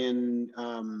libertarian.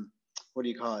 What do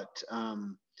you call it?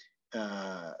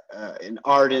 An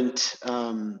ardent,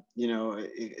 you know,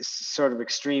 sort of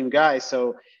extreme guy.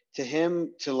 So to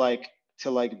him, to like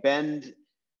bend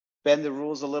the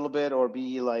rules a little bit, or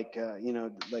be like, you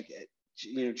know,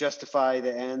 justify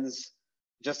the ends,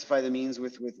 justify the means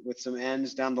with some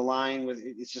ends down the line.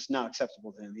 It's just not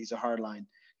acceptable to him. He's a hardline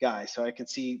guy. So I can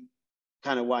see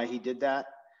kind of why he did that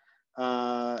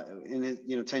in his,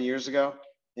 you know, 10 years ago.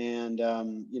 And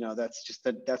you know, that's just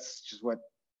what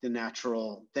the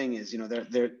natural thing is, you know.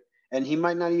 They're and he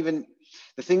might not even,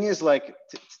 the thing is, like,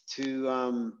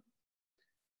 to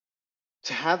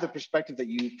have the perspective that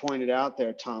you pointed out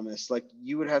there, Thomas, like,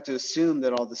 you would have to assume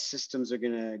that all the systems are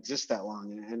going to exist that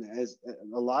long. And as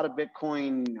a lot of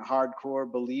Bitcoin hardcore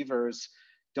believers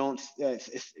don't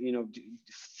you know,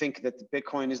 think that the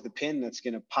Bitcoin is the pin that's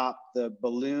going to pop the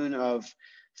balloon of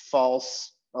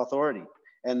false authority,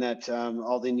 and that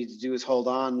all they need to do is hold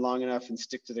on long enough and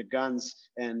stick to their guns,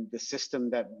 and the system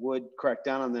that would crack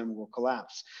down on them will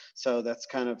collapse. So that's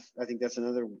kind of, I think that's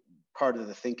another part of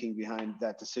the thinking behind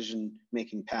that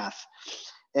decision-making path.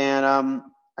 And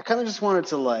I kind of just wanted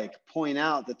to like point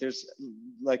out that there's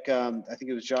like, I think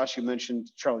it was Josh who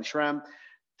mentioned Charlie Shrem.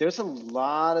 There's a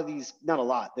lot of these, not a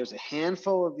lot, there's a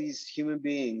handful of these human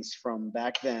beings from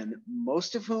back then,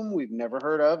 most of whom we've never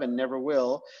heard of and never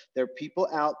will. There are people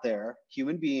out there,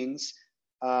 human beings,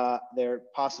 they're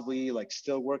possibly like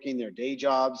still working their day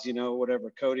jobs, you know,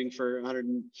 whatever, coding for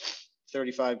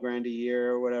 135 grand a year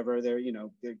or whatever. They're, you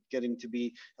know, they're getting to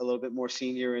be a little bit more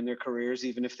senior in their careers,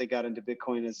 even if they got into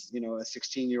Bitcoin as, you know, a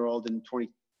 16-year-old in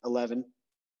 2011.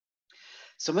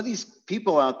 Some of these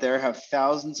people out there have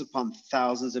thousands upon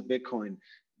thousands of Bitcoin.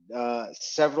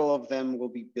 Several of them will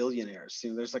be billionaires. You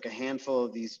know, there's like a handful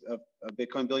of these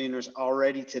Bitcoin billionaires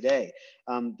already today.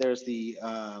 There's the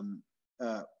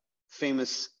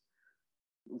famous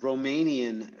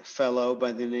Romanian fellow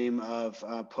by the name of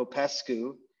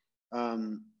Popescu.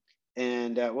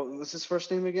 And what was his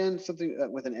first name again? Something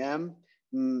with an M,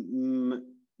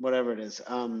 whatever it is.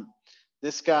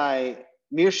 This guy,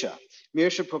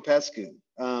 Mircea Popescu,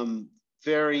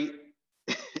 very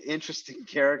interesting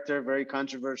character, very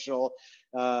controversial.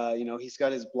 You know, he's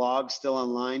got his blog still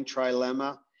online,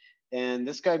 Trilemma. And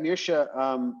this guy, Mircea,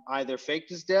 either faked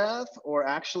his death or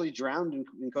actually drowned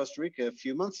in Costa Rica a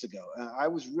few months ago. I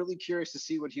was really curious to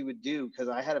see what he would do, because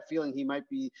I had a feeling he might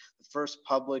be the first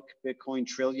public Bitcoin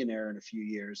trillionaire in a few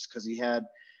years, because he had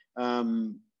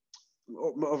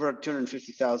over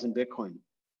 250,000 Bitcoin.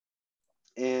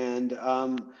 And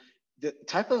the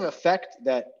type of effect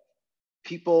that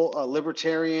people,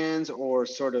 libertarians or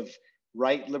sort of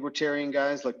right libertarian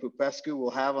guys like Popescu will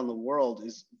have on the world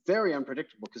is very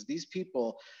unpredictable, because these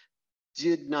people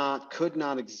could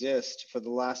not exist for the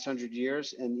last 100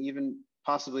 years, and even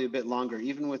possibly a bit longer,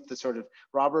 even with the sort of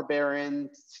robber baron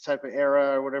type of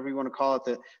era, or whatever you want to call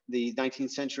it, the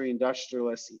 19th century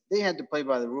industrialists. They had to play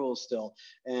by the rules still,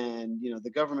 and you know, the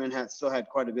government still had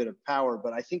quite a bit of power.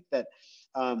 But I think that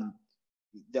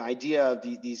the idea of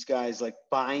these guys like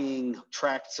buying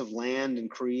tracts of land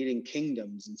and creating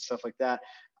kingdoms and stuff like that,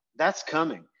 that's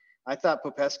coming. I thought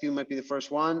Popescu might be the first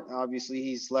one. Obviously,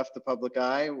 he's left the public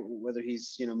eye. Whether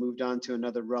he's, you know, moved on to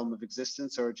another realm of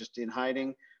existence or just in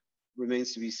hiding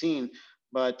remains to be seen.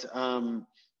 But you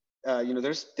know,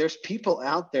 there's people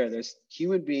out there. There's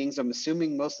human beings. I'm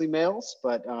assuming mostly males,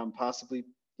 but possibly,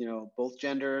 you know, both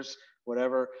genders,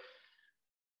 whatever,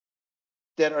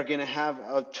 that are going to have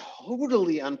a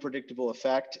totally unpredictable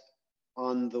effect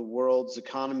on the world's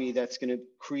economy that's going to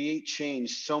create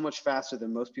change so much faster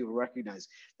than most people recognize.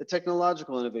 The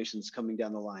technological innovations coming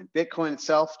down the line, Bitcoin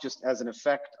itself just as an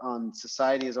effect on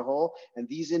society as a whole, and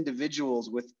these individuals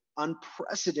with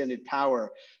unprecedented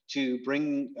power to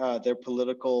bring their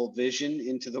political vision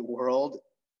into the world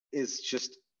is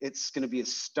just, it's going to be a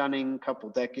stunning couple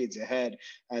decades ahead,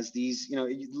 as these, you know,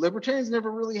 libertarians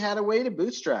never really had a way to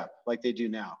bootstrap like they do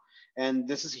now. And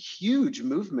this is a huge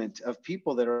movement of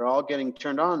people that are all getting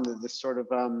turned on to this sort of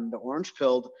the orange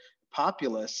pilled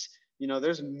populace. You know,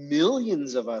 there's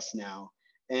millions of us now,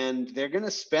 and they're going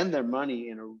to spend their money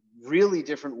in a really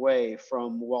different way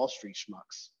from Wall Street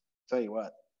schmucks. I'll tell you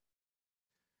what.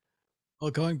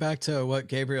 Well, going back to what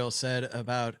Gabriel said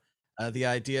about the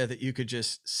idea that you could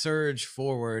just surge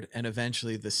forward and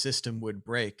eventually the system would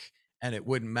break and it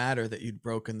wouldn't matter that you'd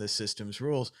broken the system's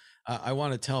rules. I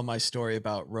want to tell my story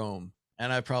about Rome.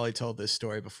 And I probably told this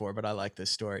story before, but I like this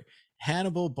story.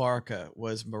 Hannibal Barca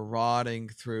was marauding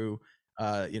through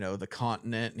the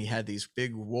continent, and he had these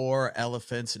big war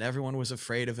elephants and everyone was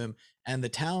afraid of him. And the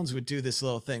towns would do this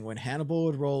little thing. When Hannibal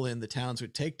would roll in, the towns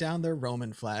would take down their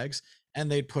Roman flags and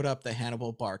they'd put up the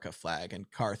Hannibal Barca flag in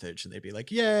Carthage, and they'd be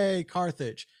like, yay,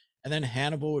 Carthage. And then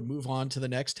Hannibal would move on to the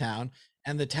next town,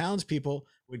 and the townspeople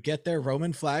would get their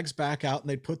Roman flags back out and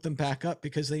they'd put them back up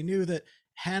because they knew that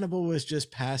Hannibal was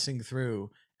just passing through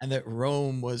and that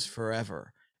Rome was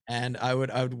forever. And I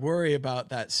would worry about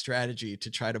that strategy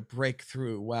to try to break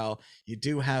through while you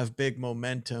do have big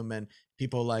momentum, and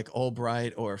people like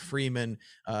Albright or Freeman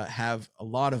have a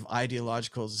lot of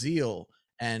ideological zeal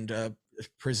and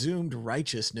presumed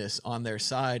righteousness on their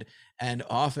side, and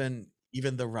often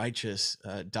even the righteous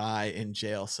die in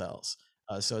jail cells.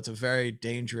 So it's a very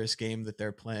dangerous game that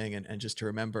they're playing. And just to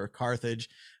remember, Carthage,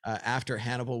 after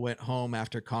Hannibal went home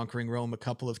after conquering Rome a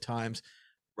couple of times,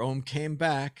 Rome came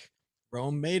back.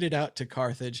 Rome made it out to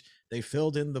Carthage. They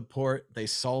filled in the port. They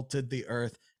salted the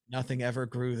earth. Nothing ever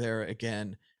grew there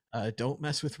again. Don't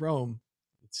mess with Rome.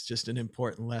 It's just an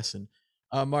important lesson.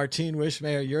 Martine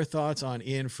Wishmayer, your thoughts on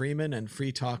Ian Freeman and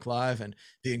Free Talk Live and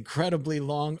the incredibly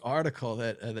long article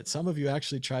that some of you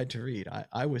actually tried to read.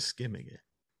 I was skimming it.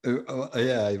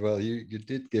 Yeah, well, you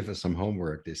did give us some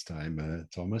homework this time,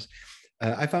 Thomas.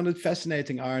 I found it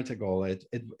fascinating article.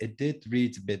 It did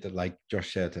read a bit like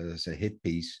Josh said as a hit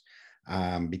piece,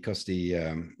 because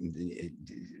it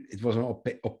was an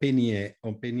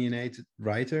opinionated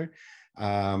writer.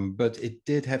 But it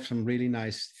did have some really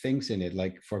nice things in it.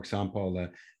 Like, for example,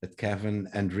 that Kevin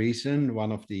Andreessen,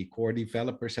 one of the core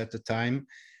developers at the time,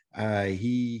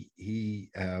 he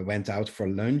went out for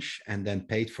lunch and then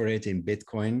paid for it in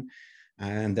Bitcoin.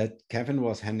 And that Kevin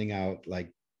was handing out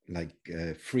like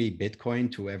free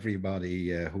Bitcoin to everybody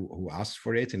who asked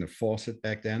for it in a faucet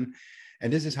back then.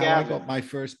 And this is how I got my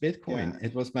first Bitcoin. Yeah.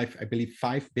 It was I believe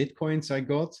 5 Bitcoins I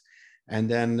got. And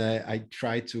then I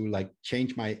tried to like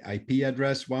change my IP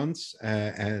address once.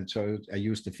 And so I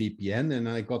used the VPN and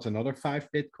I got another 5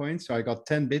 Bitcoins. So I got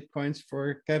 10 Bitcoins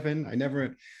for Kevin.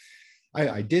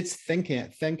 I did thank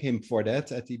him for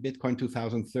that at the Bitcoin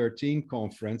 2013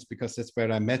 conference, because that's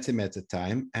where I met him at the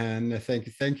time. And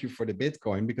thank you for the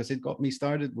Bitcoin, because it got me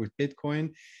started with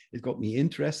Bitcoin. It got me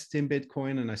interested in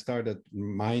Bitcoin, and I started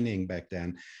mining back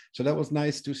then. So that was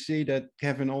nice to see that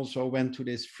Kevin also went to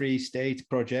this Free State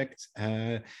project.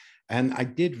 And I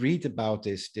did read about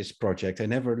this project. I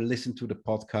never listened to the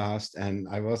podcast, and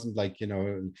I wasn't like,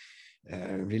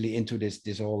 really into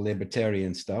this all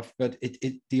libertarian stuff, but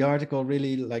the article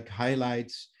really like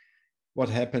highlights what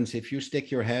happens if you stick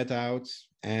your head out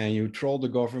and you troll the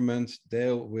government.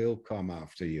 They will come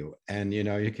after you, and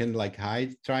you can like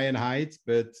try and hide,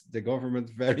 but the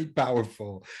government's very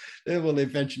powerful. They will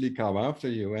eventually come after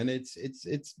you, and it's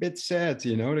a bit sad.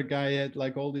 The guy had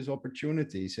like all these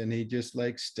opportunities and he just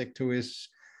like stick to his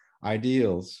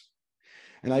ideals.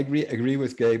 And I agree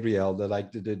with Gabriel that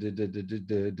like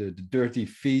the dirty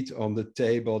feet on the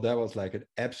table, that was like an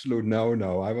absolute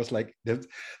no. I was like, that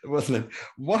was like,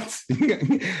 what?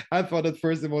 I thought at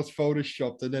first it was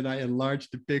photoshopped, and then I enlarged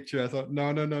the picture. I thought,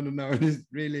 no. He's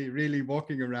really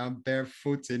walking around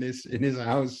barefoot in his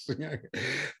house.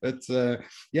 But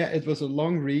yeah, it was a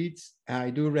long read.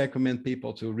 I do recommend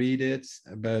people to read it,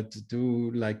 but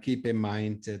do like keep in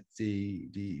mind that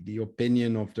the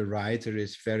opinion of the writer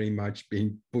is very much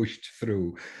being pushed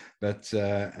through. But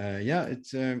yeah,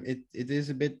 it is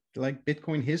a bit like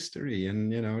Bitcoin history,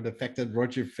 and the fact that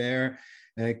Roger Ver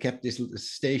kept this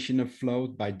station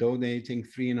afloat by donating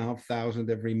 $3,500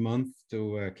 every month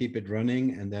to keep it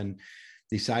running, and then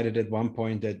decided at one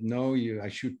point that no, I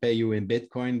should pay you in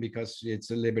Bitcoin because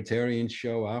it's a libertarian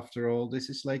show after all. This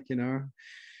is like,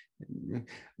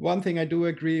 One thing I do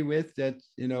agree with that,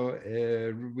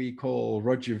 we call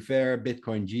Roger Ver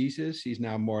Bitcoin Jesus. He's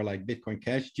now more like Bitcoin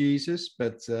Cash Jesus,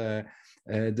 but the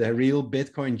real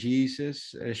Bitcoin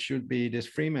Jesus should be this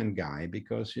Freeman guy,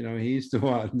 because he's the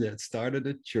one that started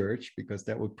a church, because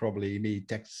that would probably be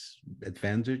tax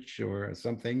advantage or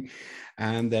something.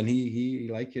 And then he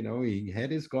he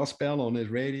had his gospel on his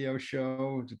radio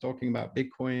show talking about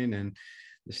Bitcoin and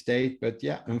the state. But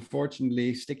yeah,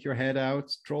 unfortunately, stick your head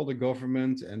out, troll the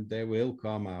government, and they will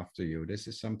come after you. This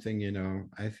is something,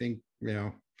 I think,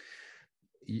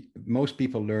 most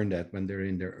people learn that when they're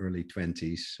in their early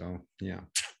 20s. So yeah,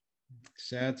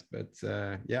 sad. But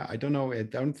yeah, I don't know. I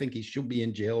don't think he should be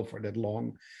in jail for that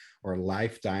long or a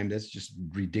lifetime. That's just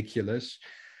ridiculous.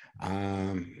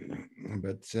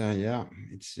 But yeah,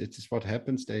 it's what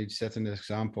happens. They set an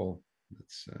example.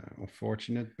 It's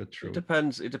unfortunate but true. It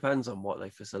depends on what they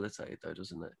facilitate, though,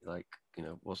 doesn't it? Like,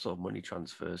 what sort of money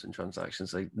transfers and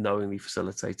transactions they knowingly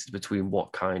facilitated between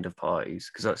what kind of parties,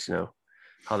 because that's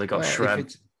how they got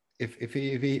shred.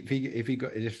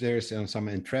 If there's some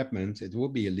entrapment, it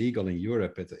would be illegal in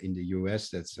Europe. But in the US,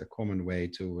 that's a common way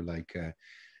to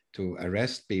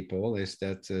arrest people, is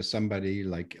that somebody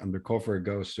like undercover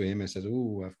goes to him and says,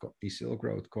 "Oh, I've got these Silk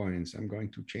Road coins. I'm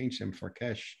going to change them for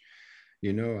cash.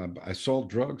 I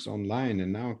sold drugs online,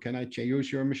 and now can I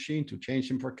use your machine to change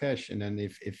them for cash?" And then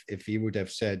if he would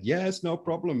have said, "Yes, no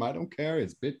problem, I don't care,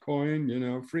 it's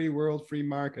Bitcoin, free world, free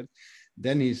market,"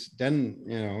 then then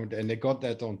they got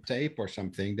that on tape or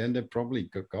something, then they probably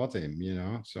got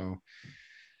him, so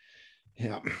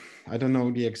yeah, I don't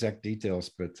know the exact details,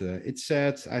 but it's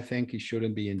sad. I think he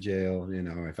shouldn't be in jail.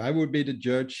 If I would be the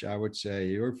judge, I would say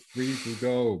you're free to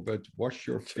go, but wash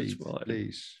your feet,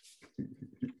 please.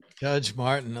 Judge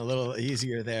Martin, a little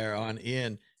easier there on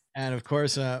Ian. And of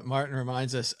course, Martin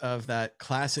reminds us of that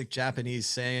classic Japanese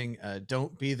saying,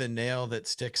 "Don't be the nail that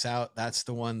sticks out. That's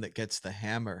the one that gets the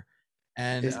hammer."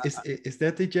 And is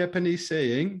that the Japanese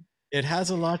saying? It has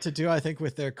a lot to do, I think,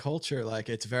 with their culture. Like,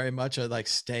 it's very much a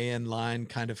stay in line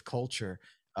kind of culture,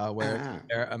 where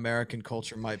American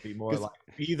culture might be more like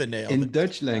be the nail. In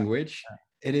Dutch language,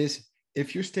 it is,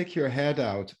 if you stick your head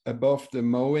out above the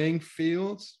mowing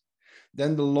fields,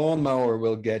 then the lawnmower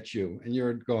will get you and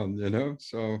you're gone,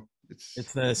 So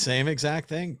it's the same exact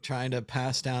thing, trying to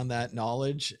pass down that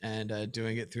knowledge and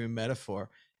doing it through metaphor.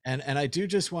 And I do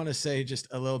just want to say just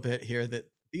a little bit here that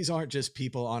these aren't just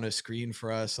people on a screen for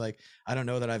us. Like, I don't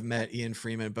know that I've met Ian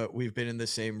Freeman, but we've been in the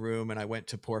same room, and I went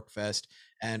to PorcFest,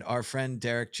 and our friend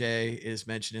Derek J is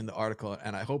mentioned in the article,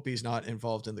 and I hope he's not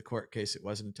involved in the court case. It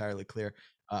wasn't entirely clear.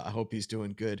 I hope he's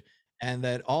doing good. And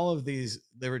that all of these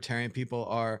libertarian people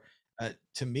are,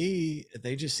 to me,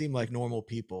 they just seem like normal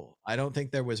people. I don't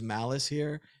think there was malice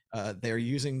here. They're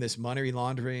using this money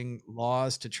laundering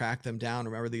laws to track them down.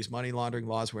 Remember, these money laundering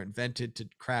laws were invented to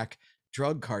crack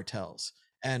drug cartels.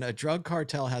 And a drug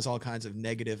cartel has all kinds of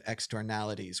negative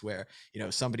externalities where,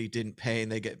 somebody didn't pay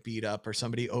and they get beat up, or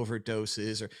somebody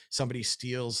overdoses, or somebody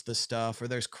steals the stuff, or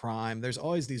there's crime. There's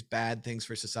always these bad things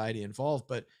for society involved.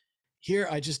 But here,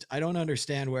 I don't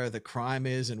understand where the crime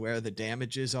is and where the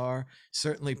damages are.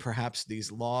 Certainly, perhaps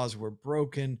these laws were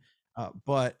broken,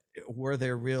 but were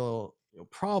there real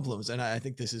problems? And I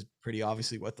think this is pretty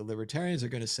obviously what the libertarians are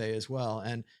going to say as well.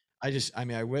 And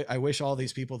I wish all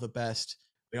these people the best.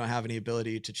 We don't have any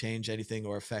ability to change anything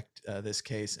or affect this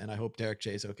case, and I hope Derek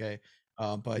J is okay.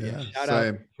 But yeah, shout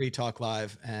out Free Talk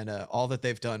Live and all that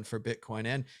they've done for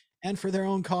Bitcoin and for their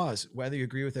own cause. Whether you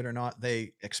agree with it or not,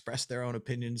 they express their own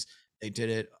opinions. They did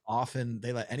it often.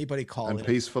 They let anybody call and in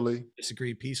peacefully,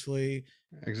 disagree peacefully.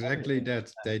 Exactly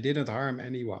that. They didn't harm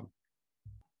anyone.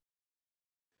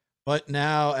 But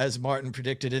now, as Martin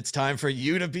predicted, it's time for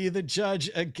you to be the judge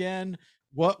again.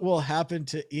 What will happen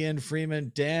to Ian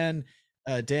Freeman? Dan,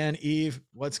 Eve,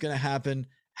 what's going to happen?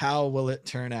 How will it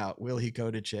turn out? Will he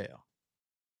go to jail?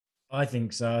 I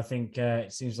think so. I think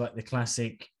it seems like the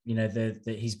classic,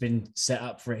 that he's been set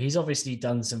up for it. He's obviously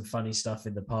done some funny stuff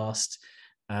in the past.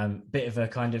 Bit of a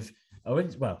kind of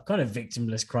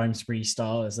victimless crime spree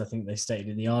style, as I think they stated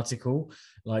in the article.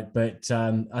 But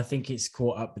I think it's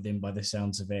caught up with him by the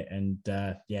sounds of it. And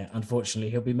unfortunately,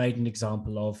 he'll be made an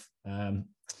example of,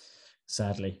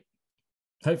 sadly.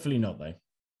 Hopefully not, though.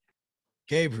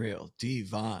 Gabriel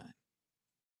Devine.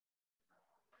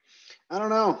 I don't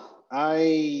know.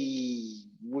 I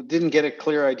didn't get a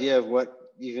clear idea of what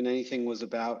even anything was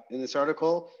about in this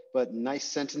article, but nice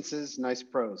sentences, nice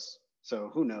prose. So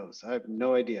who knows? I have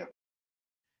no idea.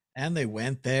 And they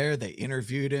went there, they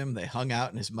interviewed him, they hung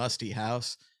out in his musty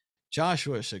house.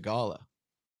 Joshua Shigala.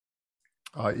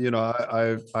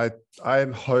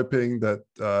 I'm hoping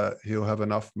that he'll have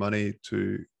enough money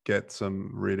to get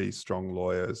some really strong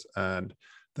lawyers, and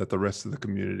that the rest of the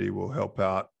community will help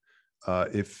out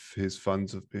if his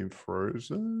funds have been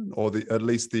frozen, or at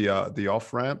least the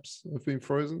off ramps have been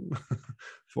frozen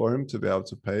for him to be able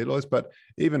to pay lawyers. But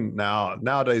even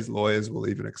nowadays, lawyers will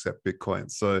even accept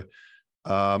Bitcoin. So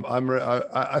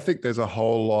I think there's a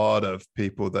whole lot of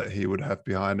people that he would have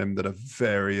behind him that are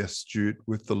very astute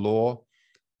with the law,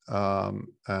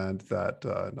 and that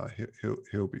no,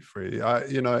 he'll be free.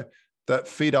 That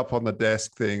feet up on the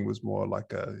desk thing was more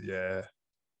like a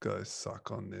go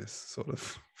suck on this sort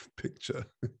of picture.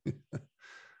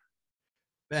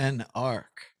 Ben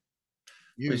Ark.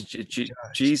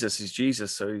 Jesus is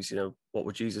Jesus, so he's, what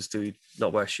would Jesus do? He'd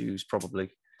not wear shoes, probably.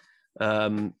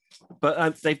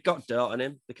 But they've got dirt on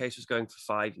him. The case was going for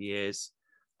 5 years.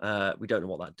 We don't know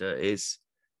what that dirt is.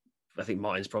 I think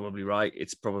Martin's probably right.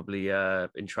 It's probably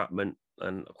entrapment.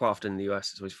 And quite often in the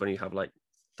US, it's always funny. You have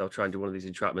they'll try and do one of these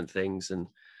entrapment things, and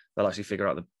they'll actually figure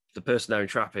out the person they're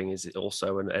entrapping is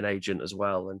also an agent as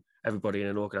well. And everybody in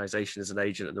an organization is an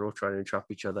agent, and they're all trying to entrap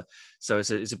each other. So it's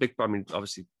a big, I mean,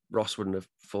 obviously Ross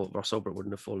Ulbricht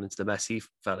wouldn't have fallen into the mess he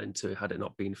fell into had it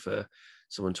not been for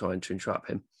someone trying to entrap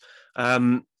him.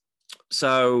 I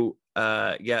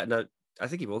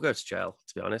think he will go to jail,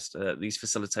 to be honest. These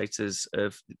facilitators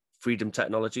of freedom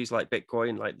technologies like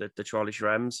Bitcoin, like the Charlie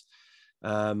Schrems,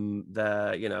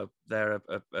 they're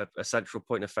a central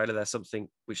point of failure. They're something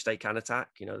which they can attack.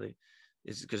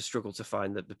 It's going to struggle to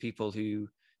find that the people who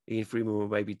Ian Freeman were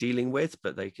maybe dealing with,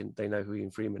 but they know who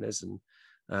Ian Freeman is. And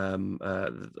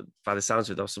by the sounds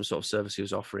of it, there was some sort of service he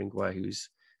was offering where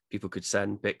people could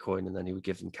send Bitcoin and then he would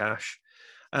give them cash.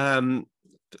 I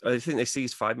think they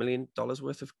seized $5 million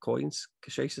worth of coins,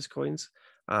 Cassius coins.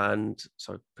 And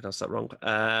sorry, I pronounced that wrong.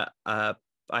 I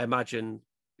imagine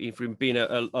Ian Freeman being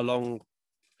a long,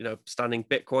 standing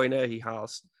Bitcoiner, he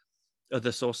has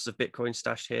other sources of Bitcoin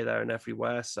stashed here, there, and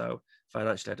everywhere. So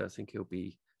financially, I don't think he'll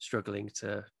be struggling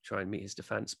to try and meet his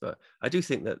defense. But I do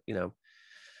think that,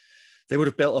 they would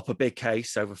have built up a big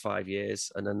case over 5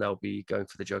 years, and then they'll be going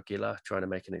for the jugular, trying to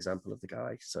make an example of the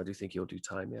guy. So I do think he'll do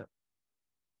time, yeah.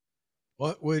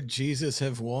 What would Jesus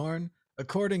have worn?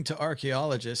 According to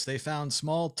archaeologists, they found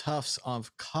small tufts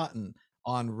of cotton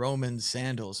on Roman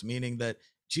sandals, meaning that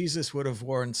Jesus would have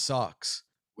worn socks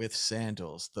with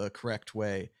sandals, the correct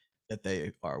way that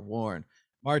they are worn.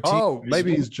 Martin,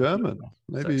 maybe he's German.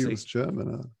 Maybe he was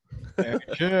German. Very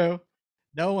true.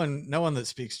 No one that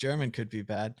speaks German could be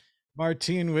bad.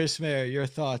 Martin Wismar, your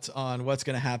thoughts on what's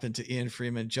going to happen to Ian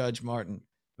Freeman, Judge Martin?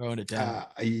 Throwing it down.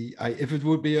 If it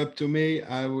would be up to me,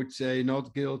 I would say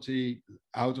not guilty,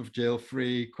 out of jail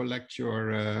free, collect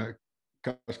your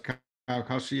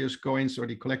Cassius coins or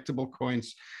the collectible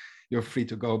coins. You're free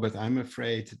to go, but I'm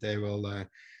afraid they will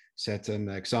set an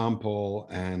example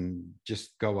and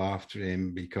just go after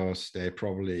him because they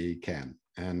probably can.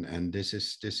 And this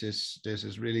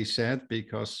is really sad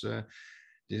because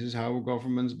this is how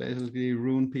governments basically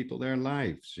ruin people their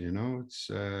lives. It's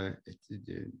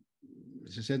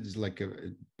as I said, it's like a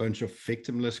bunch of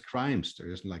victimless crimes.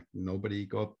 There's nobody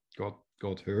got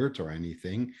hurt or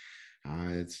anything.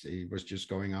 He was just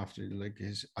going after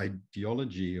his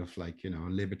ideology of a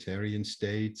libertarian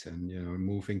state and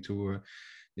moving to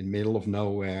in the middle of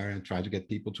nowhere and try to get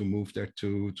people to move there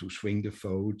to swing the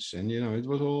votes. And it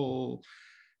was all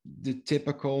the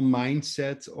typical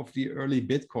mindset of the early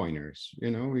Bitcoiners.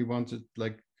 We wanted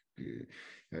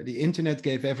the internet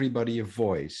gave everybody a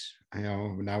voice.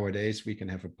 Nowadays we can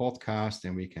have a podcast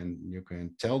and you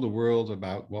can tell the world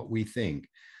about what we think.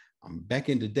 Back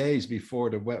in the days before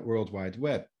the World Wide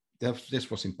Web, this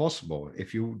was impossible.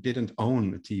 If you didn't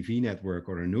own a TV network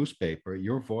or a newspaper,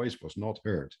 your voice was not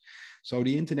heard. So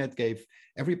the internet gave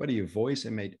everybody a voice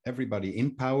and made everybody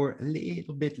in power a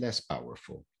little bit less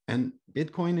powerful. And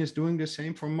Bitcoin is doing the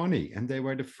same for money. And they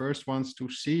were the first ones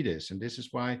to see this. And this is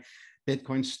why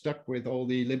Bitcoin stuck with all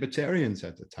the libertarians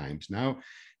at the times. Then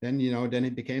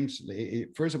it became,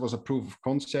 first it was a proof of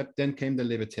concept, then came the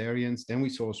libertarians, then we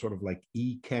saw sort of like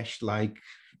eCash-like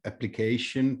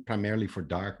application, primarily for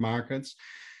dark markets.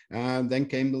 Then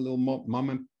came the little mom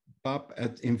and pop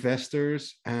at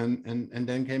investors, and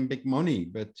then came big money.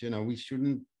 But, we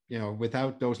shouldn't,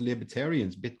 without those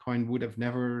libertarians, Bitcoin would have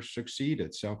never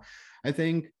succeeded. So I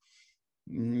think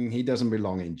he doesn't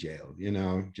belong in jail.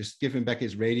 Just give him back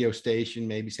his radio station,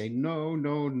 maybe say no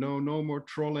more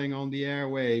trolling on the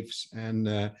airwaves, and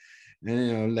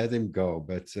let him go.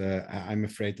 But I'm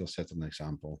afraid they'll set an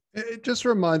example. It just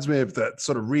reminds me of that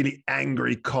sort of really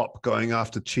angry cop going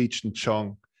after Cheech and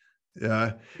Chong.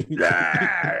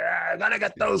 I gotta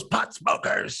get those pot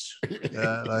smokers.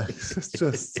 Yeah, like, it's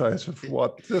just such a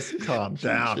what? Just calm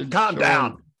down. Calm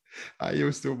down. I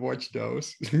used to watch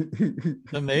those.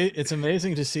 It's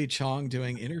amazing to see Chong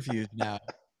doing interviews now,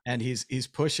 and he's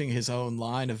pushing his own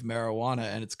line of marijuana,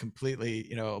 and it's completely,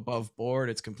 you know, above board.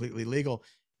 It's completely legal.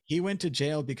 He went to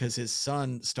jail because his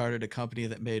son started a company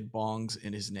that made bongs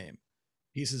in his name.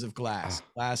 Pieces of glass,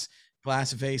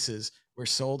 glass vases were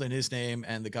sold in his name,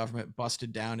 and the government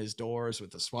busted down his doors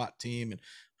with the SWAT team and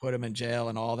put him in jail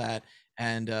and all that.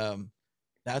 And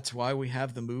that's why we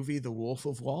have the movie The Wolf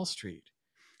of Wall Street.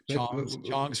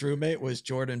 Chong's roommate was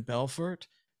Jordan Belfort.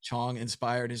 Chong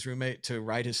inspired his roommate to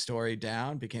write his story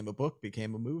down, became a book,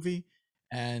 became a movie,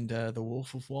 and The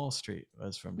Wolf of Wall Street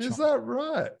was from Is Chong. that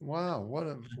right? Wow,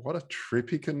 what a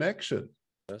trippy connection.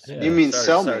 Yeah. You mean Very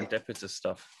cellmate? serendipitous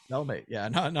stuff. Cellmate, yeah,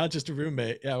 not just a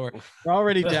roommate. Yeah, we're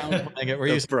already downplaying it. We're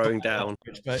They're using throwing down.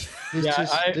 but This yeah,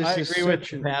 is- I this is agree with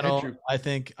such the an panel. I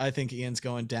think Ian's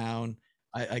going down.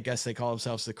 I guess they call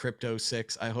themselves the Crypto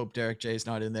Six. I hope Derek J's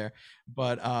not in there,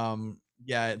 but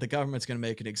yeah, the government's going to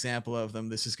make an example of them.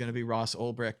 This is going to be Ross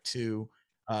Ulbricht too.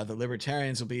 The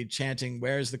libertarians will be chanting,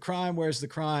 "Where's the crime? Where's the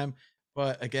crime?"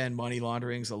 But again, money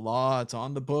laundering's a law. It's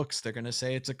on the books. They're going to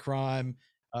say it's a crime.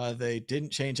 They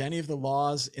didn't change any of the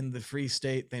laws in the Free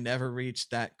State. They never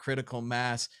reached that critical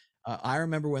mass. I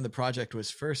remember when the project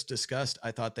was first discussed,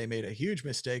 I thought they made a huge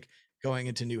mistake going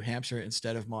into New Hampshire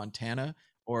instead of Montana,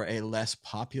 or a less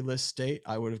populous state.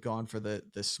 I would have gone for the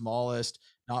smallest,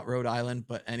 not Rhode Island,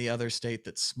 but any other state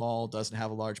that's small, doesn't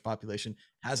have a large population,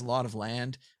 has a lot of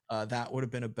land. That would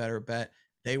have been a better bet.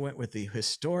 They went with the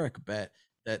historic bet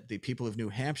that the people of New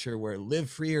Hampshire were live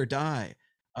free or die.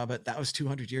 But that was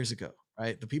 200 years ago,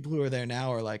 right? The people who are there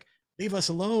now are like, leave us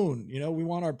alone. You know, we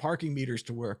want our parking meters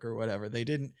to work or whatever. They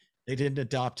didn't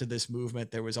adopt to this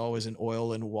movement. There was always an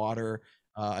oil and water.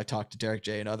 I talked to Derek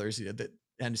J and others that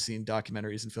and seen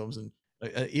documentaries and films, and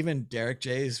even Derek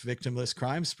J's Victimless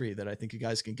Crime Spree that I think you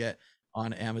guys can get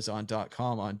on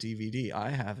Amazon.com on DVD.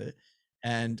 I have it.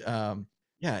 And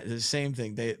yeah, the same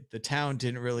thing. The town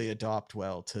didn't really adopt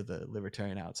well to the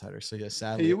libertarian outsider. So yeah,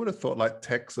 sadly, You would have thought like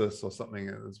Texas or something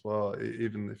as well,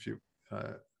 even if you,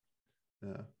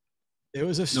 yeah. it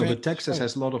was a No, strange but Texas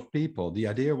has a lot of people. The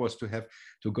idea was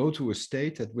to go to a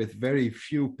state that with very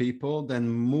few people, then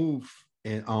move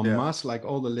en masse, like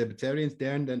all the libertarians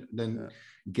there, and then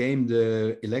game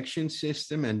the election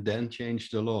system and then change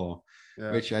the law,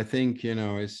 which I think, you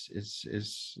know, is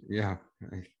yeah.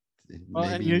 Well,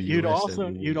 and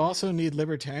you'd also need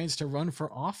libertarians to run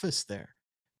for office there.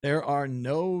 There are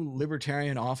no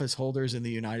libertarian office holders in the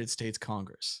United States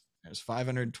Congress. There's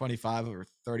 525 or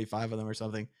 35 of them or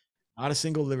something. Not a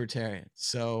single libertarian.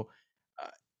 So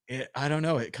I don't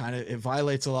know. It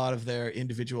violates a lot of their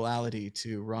individuality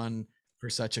to run for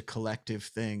such a collective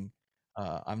thing.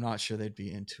 I'm not sure they'd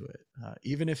be into it,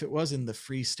 even if it was in the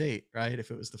free state, right? If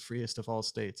it was the freest of all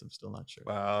states, I'm still not sure.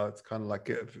 Wow, it's kind of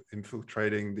like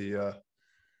infiltrating the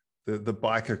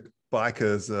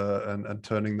bikers and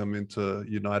turning them into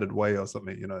United Way or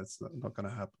something. You know, it's not going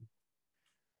to happen.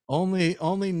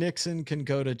 Only Nixon can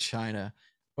go to China,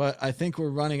 but I think we're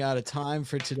running out of time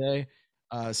for today.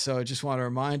 So I just want to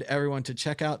remind everyone to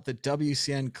check out the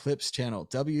WCN Clips channel.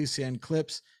 WCN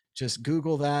Clips, just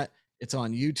Google that. It's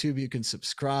on YouTube. You can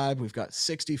subscribe. We've got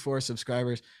 64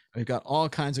 subscribers. We've got all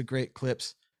kinds of great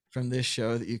clips from this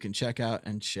show that you can check out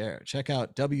and share. Check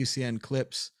out WCN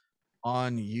Clips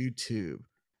on YouTube.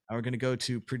 Now we're going to go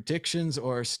to predictions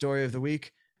or story of the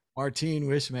week. Martine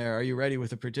Wismayer, are you ready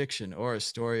with a prediction or a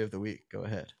story of the week? Go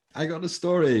ahead. I got a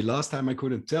story. Last time I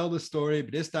couldn't tell the story,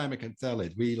 but this time I can tell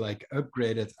it. We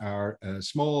upgraded our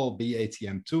small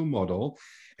BATM2 model.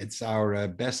 It's our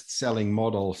best-selling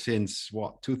model since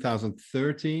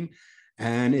 2013,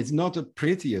 and it's not the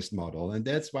prettiest model, and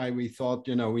that's why we thought,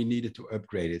 you know, we needed to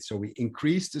upgrade it. So we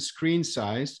increased the screen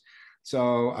size,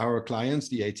 so our clients,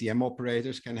 the ATM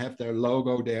operators, can have their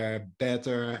logo there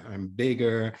better and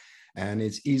bigger, and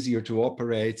it's easier to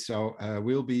operate. So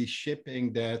we'll be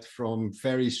shipping that from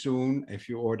very soon. If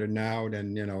you order now,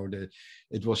 then, you know,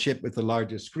 it will ship with the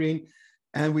larger screen.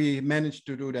 And we managed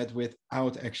to do that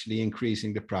without actually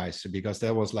increasing the price, because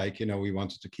that was like, you know, we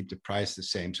wanted to keep the price the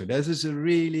same. So this is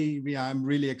I'm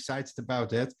really excited about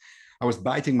that. I was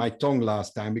biting my tongue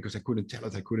last time because I couldn't tell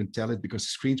it because the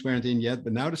screens weren't in yet,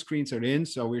 but now the screens are in.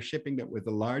 So we're shipping that with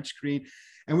a large screen,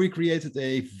 and we created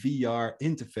a VR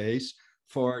interface.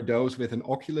 for those with an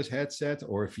Oculus headset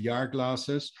or VR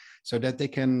glasses, so that they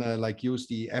can like use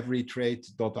the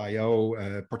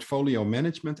everytrade.io portfolio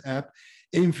management app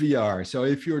in VR. So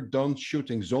if you're done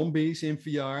shooting zombies in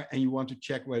VR and you want to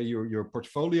check whether your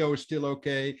portfolio is still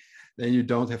okay, then you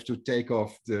don't have to take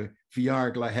off the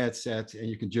VR headset and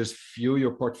you can just view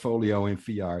your portfolio in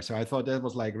VR. So I thought that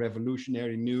was like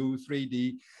revolutionary, new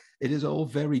 3D. It is all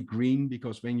very green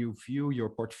because when you view your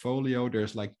portfolio,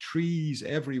 there's like trees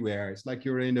everywhere. It's like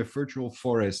you're in a virtual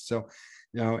forest. So,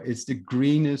 you know, it's the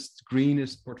greenest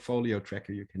portfolio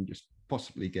tracker you can just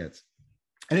possibly get.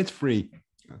 And it's free.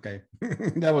 Okay.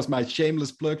 That was my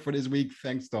shameless plug for this week.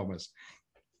 Thanks, Thomas.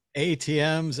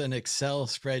 ATMs and Excel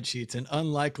spreadsheets, an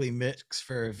unlikely mix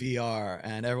for VR.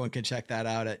 And everyone can check that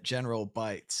out at General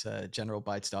Bytes,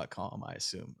 generalbytes.com, I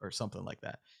assume, or something like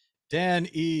that. Dan,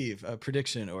 Eve, a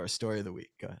prediction or a story of the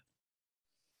week. Go ahead.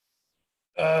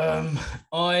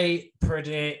 I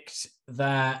predict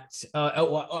that.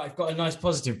 I've got a nice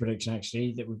positive prediction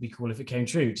actually that would be cool if it came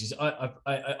true. Which is,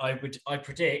 I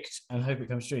predict and hope it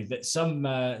comes true that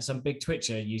some big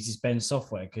Twitcher uses Ben's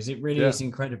software because it really is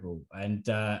incredible, and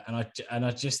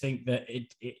I just think that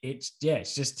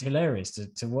it's just hilarious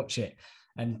to watch it.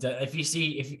 And if you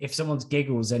see if someone's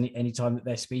giggles any time that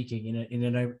they're speaking in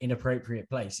an inappropriate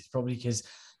place, it's probably because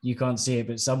you can't see it,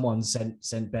 but someone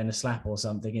sent Ben a slap or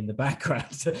something in the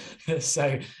background.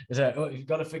 so you've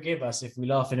got to forgive us if we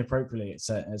laugh inappropriately at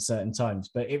certain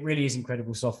times. But it really is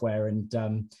incredible software, and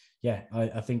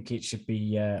I think it should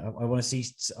be. I want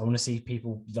to see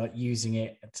people like using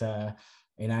it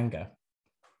in anger.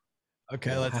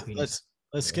 Okay, let's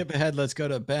skip ahead. Let's go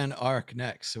to Ben Ark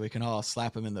next, so we can all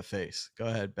slap him in the face. Go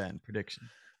ahead, Ben. Prediction.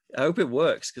 I hope it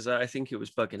works because I think it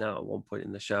was bugging out at one point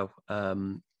in the show.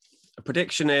 A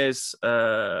prediction is, I've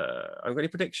got any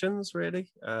predictions really?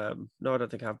 No, I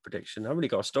don't think I have a prediction. I haven't really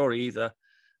got a story either.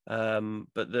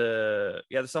 But the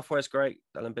software is great.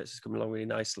 Alan Bits is coming along really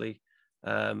nicely.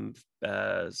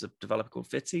 There's a developer called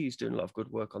Fitty. He's doing a lot of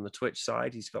good work on the Twitch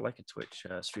side. He's got like a Twitch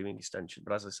streaming extension.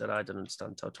 But as I said, I don't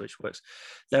understand how Twitch works.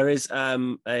 There is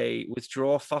a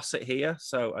withdraw faucet here.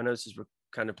 So I know this is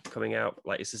kind of coming out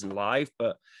like this isn't live,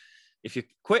 but if you're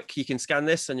quick, you can scan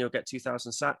this and you'll get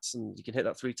 2,000 sats, and you can hit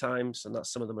that 3 times. And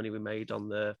that's some of the money we made on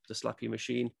the slappy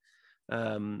machine.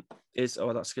 That's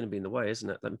going to be in the way, isn't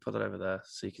it? Let me put that over there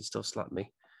so you can still slap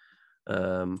me.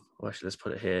 Actually, let's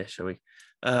put it here, shall we?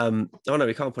 Oh no,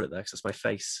 we can't put it there because that's my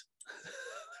face.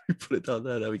 We put it down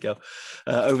there. There we go.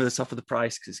 Over the top of the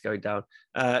price because it's going down.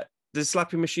 Does the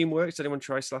slapping machine work? Does anyone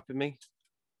try slapping me?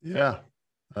 Yeah.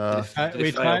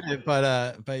 We tried it,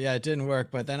 but yeah, it didn't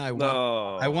work. But then I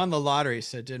won the lottery,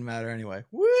 so it didn't matter anyway.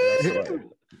 Woo!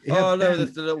 Oh no,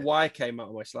 the little Y came out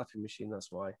of my slapping machine. That's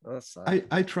why. Oh, that's sad.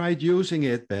 I tried using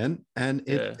it, Ben, and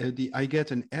I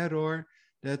get an error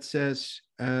that says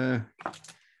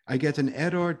I get an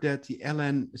error that the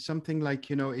LN something like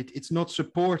it's not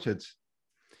supported.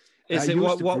 Is it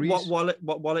what wallet?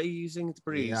 What wallet are you using?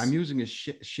 Breeze. Yeah, I'm using a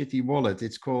shitty wallet.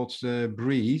 It's called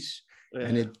Breeze. Yeah.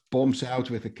 And it bombs out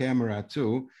with a camera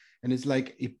too. And it's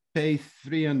like you pay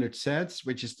 300 sats,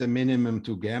 which is the minimum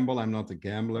to gamble. I'm not a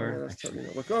gambler.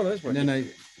 And then I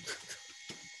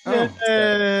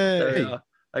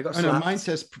got slapped. Mine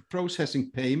says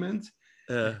processing payment.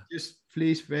 Just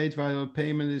please wait while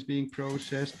payment is being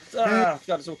processed. God,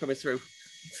 it's all coming through.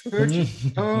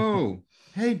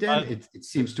 Hey, Dan, it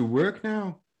seems to work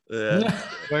now.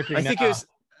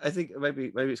 I think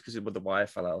maybe it's because the wire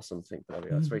fell out or something, but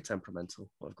it's very temperamental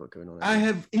what I've got going on. I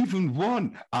have even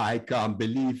won. I can't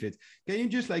believe it. Can you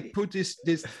just like put this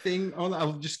thing on?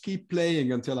 I'll just keep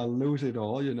playing until I lose it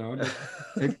all,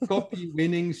 Copy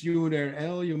winnings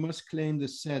URL. You must claim the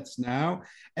sets now.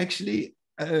 Actually,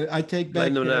 I take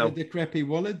back the crappy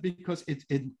wallet because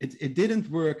it didn't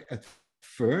work at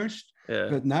first,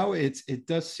 but now it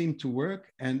does seem to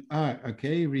work. And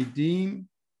redeem.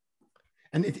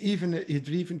 And it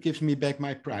even gives me back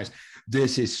my prize.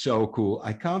 This is so cool.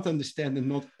 I can't understand it.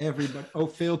 Not everybody.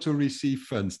 Fail to receive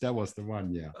funds. That was the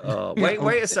one. Yeah.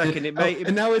 Wait a second.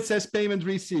 And now it says payment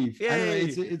received. I don't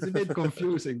know, it's a bit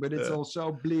confusing, but it's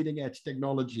also bleeding edge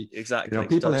technology. Exactly.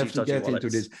 People have to get into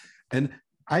this. And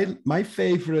my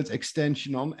favorite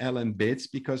extension on Alan Bits,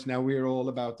 because now we're all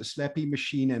about the slappy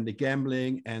machine and the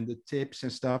gambling and the tips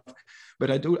and stuff.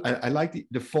 But I like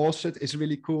the faucet is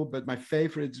really cool, but my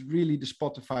favorite is really the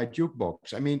Spotify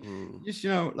jukebox. I mean, just,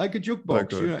 like a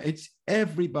jukebox, it's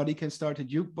everybody can start a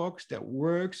jukebox that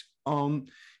works on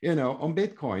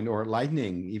Bitcoin or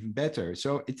Lightning, even better.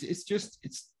 So it's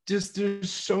just there's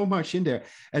so much in there,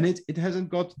 and it hasn't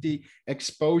got the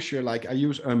exposure. Like I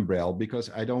use Umbrel because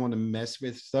I don't want to mess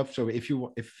with stuff. So if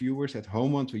viewers at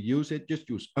home want to use it, just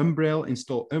use Umbrel,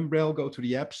 install Umbrel, go to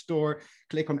the App Store,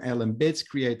 click on LM Bits,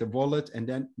 create a wallet, and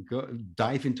then go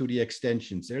dive into the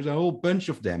extensions. There's a whole bunch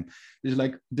of them.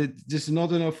 There's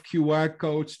not enough QR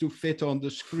codes to fit on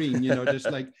the screen.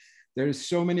 There's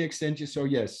so many extensions. So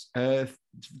yes,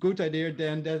 good idea,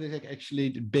 Dan. That is actually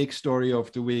the big story of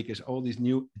the week, is all these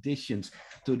new additions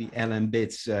to the LM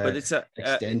Bits but it's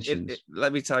extensions.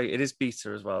 Let me tell you, it is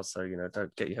beta as well. So,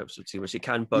 don't get your hopes up too much. It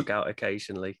can bug out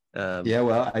occasionally. Yeah,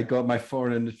 well, I got my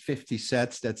 450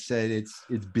 sets that said it's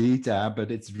beta, but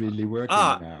it's really working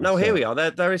now. No, here we are.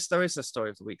 There is a story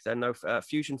of the week then. No,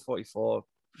 Fusion 44,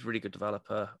 really good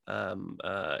developer.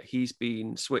 He's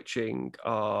been switching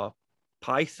our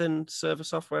Python server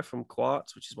software from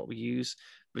Quartz, which is what we use,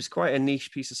 but it's quite a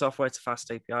niche piece of software. It's a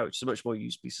fast API, which is a much more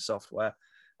used piece of software,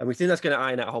 and we think that's going to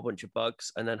iron out a whole bunch of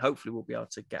bugs, and then hopefully we'll be able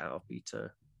to get out of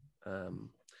beta.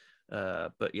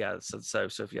 But yeah, so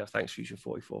yeah, thanks Fusion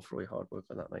 44 for all your hard work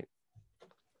on that, mate.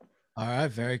 All right,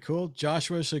 very cool.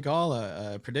 Joshua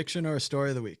Shigala, prediction or a story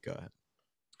of the week? Go ahead.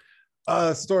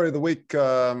 Story of the week.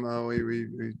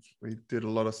 We did a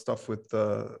lot of stuff with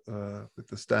the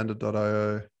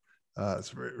standard.io.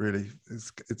 It's really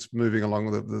it's moving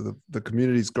along. The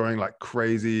community's growing like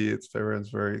crazy. Everyone's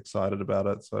very excited about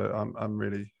it. So I'm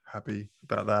really happy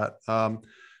about that.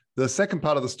 The second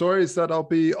part of the story is that I'll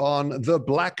be on the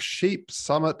Black Sheep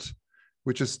Summit,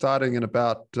 which is starting in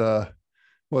about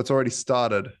it's already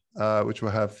started. Which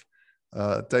will have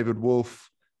David Wolf.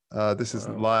 This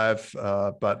isn't live,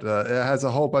 but it has a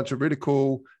whole bunch of really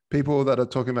cool people that are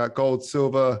talking about gold,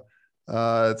 silver.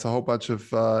 It's a whole bunch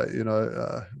of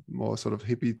more sort of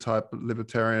hippie type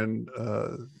libertarian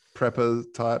prepper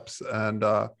types, and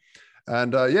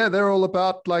they're all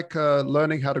about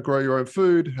learning how to grow your own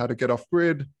food, how to get off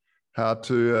grid, how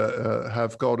to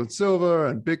have gold and silver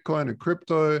and Bitcoin and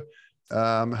crypto,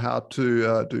 how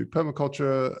to do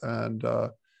permaculture and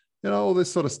all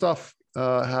this sort of stuff.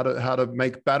 How to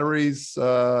make batteries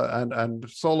and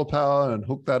solar power and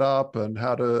hook that up, and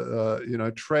how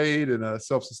to trade in a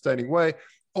self-sustaining way.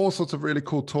 All sorts of really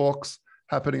cool talks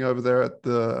happening over there at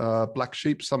the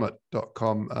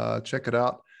blacksheepsummit.com. Check it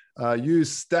out.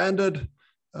 Use standard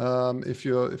if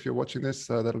you're watching this.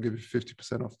 That'll give you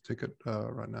 50% off the ticket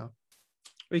right now.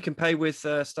 We can pay with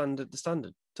the standard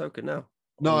token now.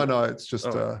 No, it's just.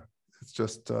 It's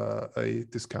just a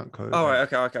discount code. Oh, right,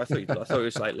 okay. I thought it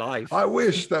was like live. I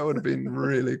wish that would have been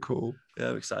really cool. Yeah,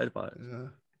 I'm excited about it. Yeah.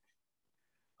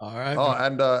 All right. Oh,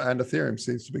 and Ethereum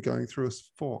seems to be going through a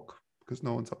fork because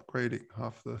no one's upgrading.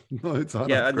 Half the nodes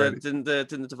aren't upgrading. And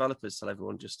didn't the developers tell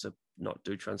everyone just to not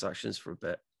do transactions for a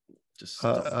bit? Just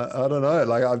I don't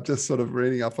know. I'm just sort of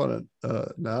reading up on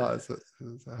it now as it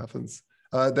happens.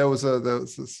 There was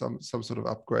some sort of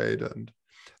upgrade, and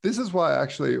this is why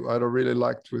actually I really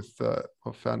liked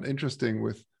or found interesting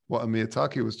with what Amir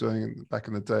Taki was doing back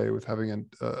in the day with having an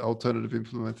alternative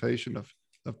implementation of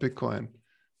Bitcoin.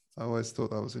 I always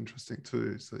thought that was interesting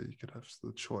too. So you could have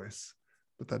the choice,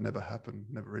 but that never happened.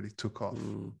 Never really took off.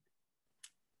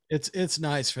 It's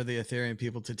nice for the Ethereum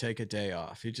people to take a day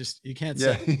off. You can't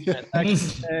say. Yeah.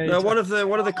 No, one of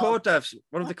the core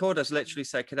devs literally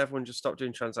said, "Can everyone just stop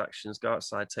doing transactions, go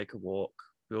outside, take a walk?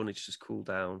 We all need to just cool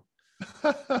down."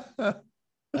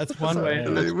 That's one way.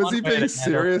 Was he being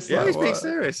serious? Yeah, he's being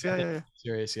serious. Yeah.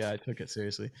 Serious. Yeah, I took it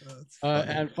seriously.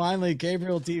 And finally,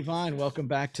 Gabriel Devine, welcome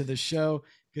back to the show.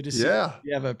 Good to see you.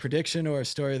 You have a prediction or a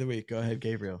story of the week? Go ahead,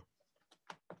 Gabriel.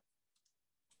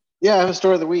 Yeah, I have a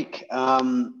story of the week.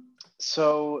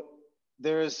 So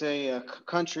there is a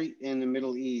country in the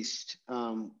Middle East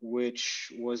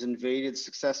which was invaded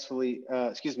successively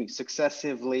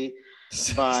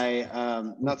by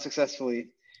not successfully.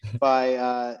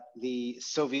 By the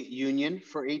Soviet Union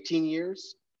for 18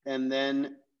 years. And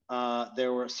then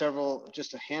there were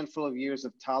just a handful of years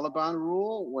of Taliban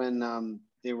rule when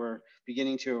they were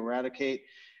beginning to eradicate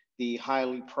the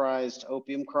highly prized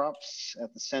opium crops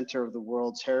at the center of the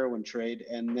world's heroin trade.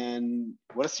 And then,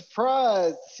 what a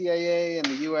surprise, the CIA and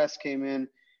the US came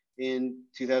in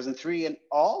 2003 and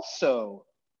also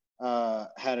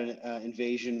had an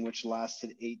invasion which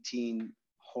lasted 18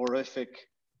 horrific,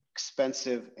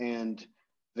 expensive, and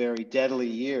very deadly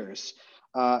years.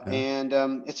 And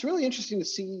it's really interesting to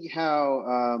see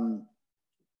how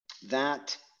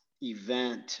that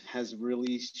event has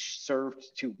really served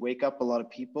to wake up a lot of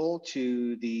people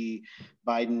to the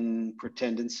Biden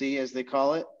pretendency, as they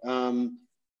call it. A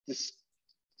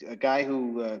guy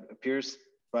who appears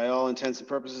by all intents and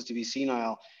purposes to be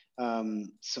senile,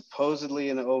 supposedly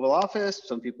in the Oval Office.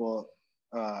 Some people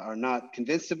are not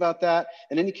convinced about that.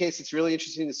 In any case, it's really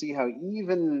interesting to see how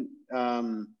even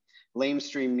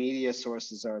lamestream media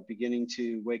sources are beginning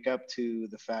to wake up to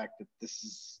the fact that this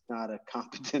is not a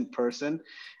competent person.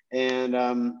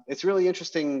 And it's really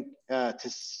interesting to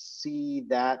see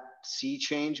that sea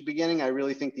change beginning. I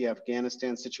really think the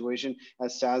Afghanistan situation,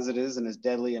 as sad as it is and as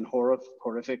deadly and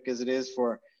horrific as it is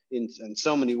in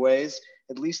so many ways,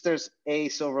 at least there's a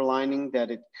silver lining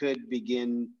that it could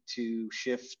begin to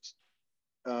shift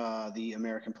the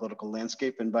American political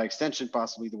landscape and by extension,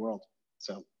 possibly the world.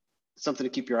 So it's something to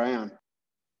keep your eye on.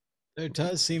 There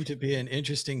does seem to be an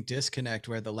interesting disconnect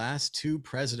where the last two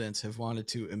presidents have wanted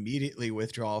to immediately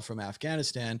withdraw from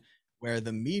Afghanistan, where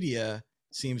the media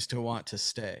seems to want to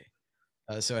stay.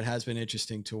 So it has been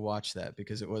interesting to watch that,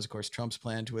 because it was, of course, Trump's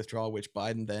plan to withdraw, which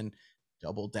Biden then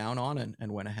doubled down on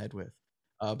and went ahead with.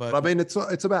 But I mean, it's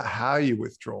about how you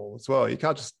withdraw as well. You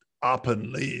can't just up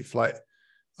and leave. Like,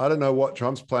 I don't know what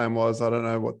Trump's plan was. I don't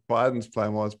know what Biden's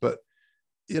plan was, but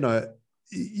you know,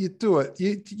 you do it.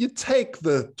 You take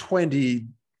the $20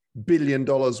 billion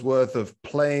worth of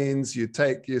planes. You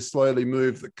slowly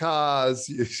move the cars.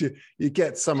 You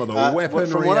get some of the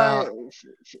weaponry out.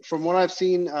 From what I've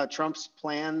seen, Trump's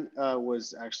plan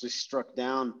was actually struck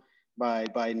down by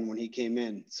Biden when he came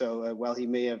in. So while he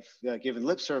may have given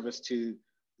lip service to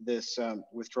this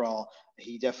withdrawal,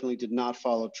 he definitely did not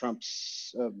follow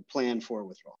Trump's plan for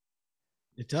withdrawal.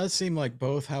 It does seem like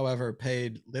both, however,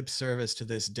 paid lip service to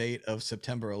this date of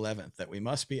September 11th, that we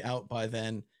must be out by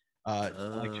then.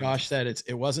 Like Josh said,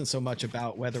 it wasn't so much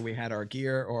about whether we had our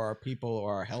gear or our people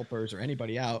or our helpers or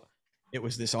anybody out. It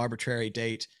was this arbitrary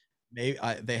date. They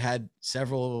had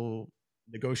several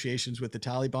negotiations with the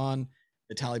Taliban.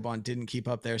 The Taliban didn't keep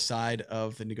up their side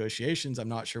of the negotiations. I'm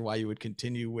not sure why you would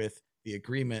continue with the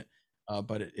agreement,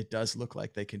 but it does look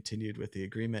like they continued with the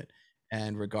agreement.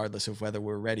 And regardless of whether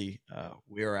we're ready,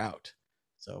 we're out.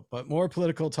 So, but more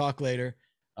political talk later.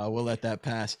 We'll let that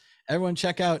pass. Everyone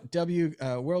check out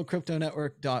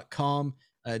worldcryptonetwork.com.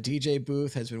 DJ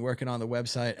Booth has been working on the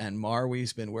website, and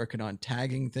Marwe's been working on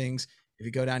tagging things. If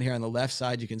you go down here on the left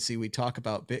side, you can see we talk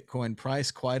about Bitcoin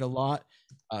price quite a lot.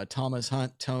 Thomas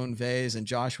Hunt, Tone Vase, and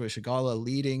Joshua Shigala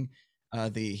leading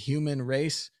the human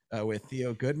race with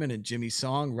Theo Goodman and Jimmy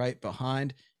Song right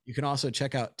behind. You can also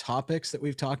check out topics that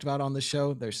we've talked about on the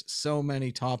show. There's so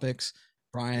many topics.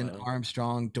 Brian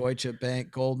Armstrong, Deutsche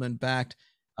Bank, Goldman backed,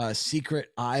 Secret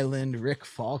Island, Rick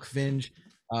Falkvinge.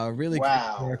 Really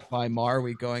great work by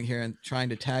Marwe going here and trying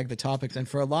to tag the topics. And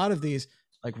for a lot of these,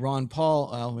 like Ron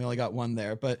Paul, we only got one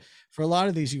there, but for a lot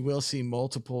of these, you will see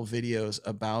multiple videos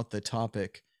about the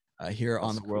topic here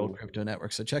on the World Crypto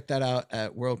Network. So check that out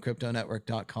at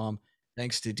worldcryptonetwork.com.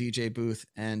 Thanks to DJ Booth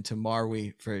and to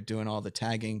Marwe for doing all the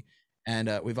tagging. And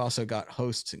we've also got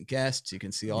hosts and guests. You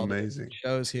can see all the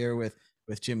shows here with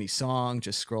Jimmy Song,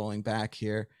 just scrolling back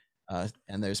here.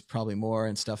 And there's probably more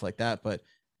and stuff like that, but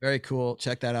very cool.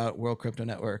 Check that out,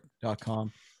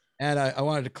 worldcryptonetwork.com. And I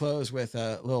wanted to close with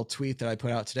a little tweet that I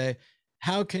put out today.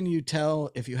 How can you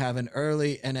tell if you have an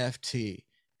early NFT?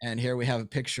 And here we have a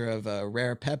picture of a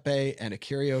rare Pepe and a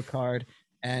Curio card.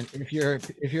 And if your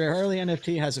early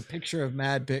NFT has a picture of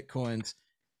Mad Bitcoins,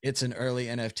 it's an early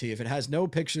NFT. If it has no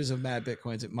pictures of Mad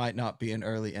Bitcoins, it might not be an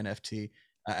early NFT.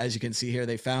 As you can see here,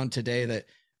 they found today that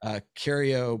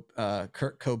Curio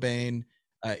Kurt Cobain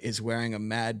is wearing a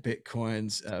Mad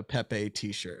Bitcoins Pepe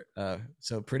t-shirt.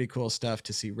 So pretty cool stuff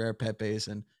to see rare Pepes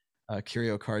and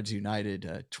Curio Cards United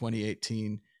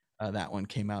 2018. That one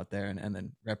came out there, and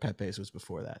then rare Pepes was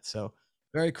before that. So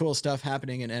very cool stuff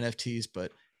happening in NFTs,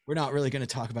 but we're not really going to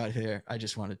talk about it here. I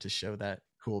just wanted to show that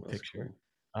cool picture.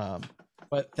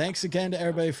 But thanks again to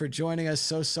everybody for joining us.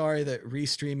 So sorry that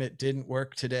Restream It didn't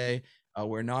work today.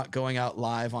 We're not going out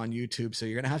live on YouTube, so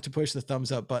you're going to have to push the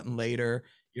thumbs up button later.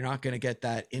 You're not going to get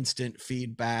that instant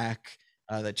feedback.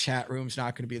 The chat room's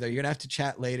not going to be there. You're going to have to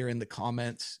chat later in the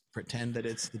comments, pretend that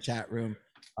it's the chat room.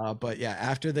 But yeah,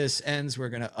 after this ends, we're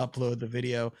going to upload the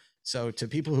video. So to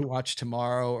people who watch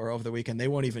tomorrow or over the weekend, they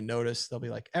won't even notice. They'll be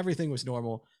like, everything was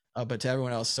normal. But to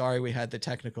everyone else, sorry we had the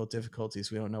technical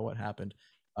difficulties. We don't know what happened.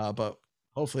 But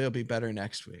hopefully it'll be better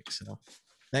next week. So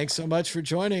thanks so much for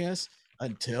joining us.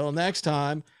 Until next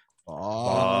time.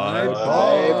 Bye.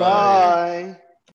 Bye.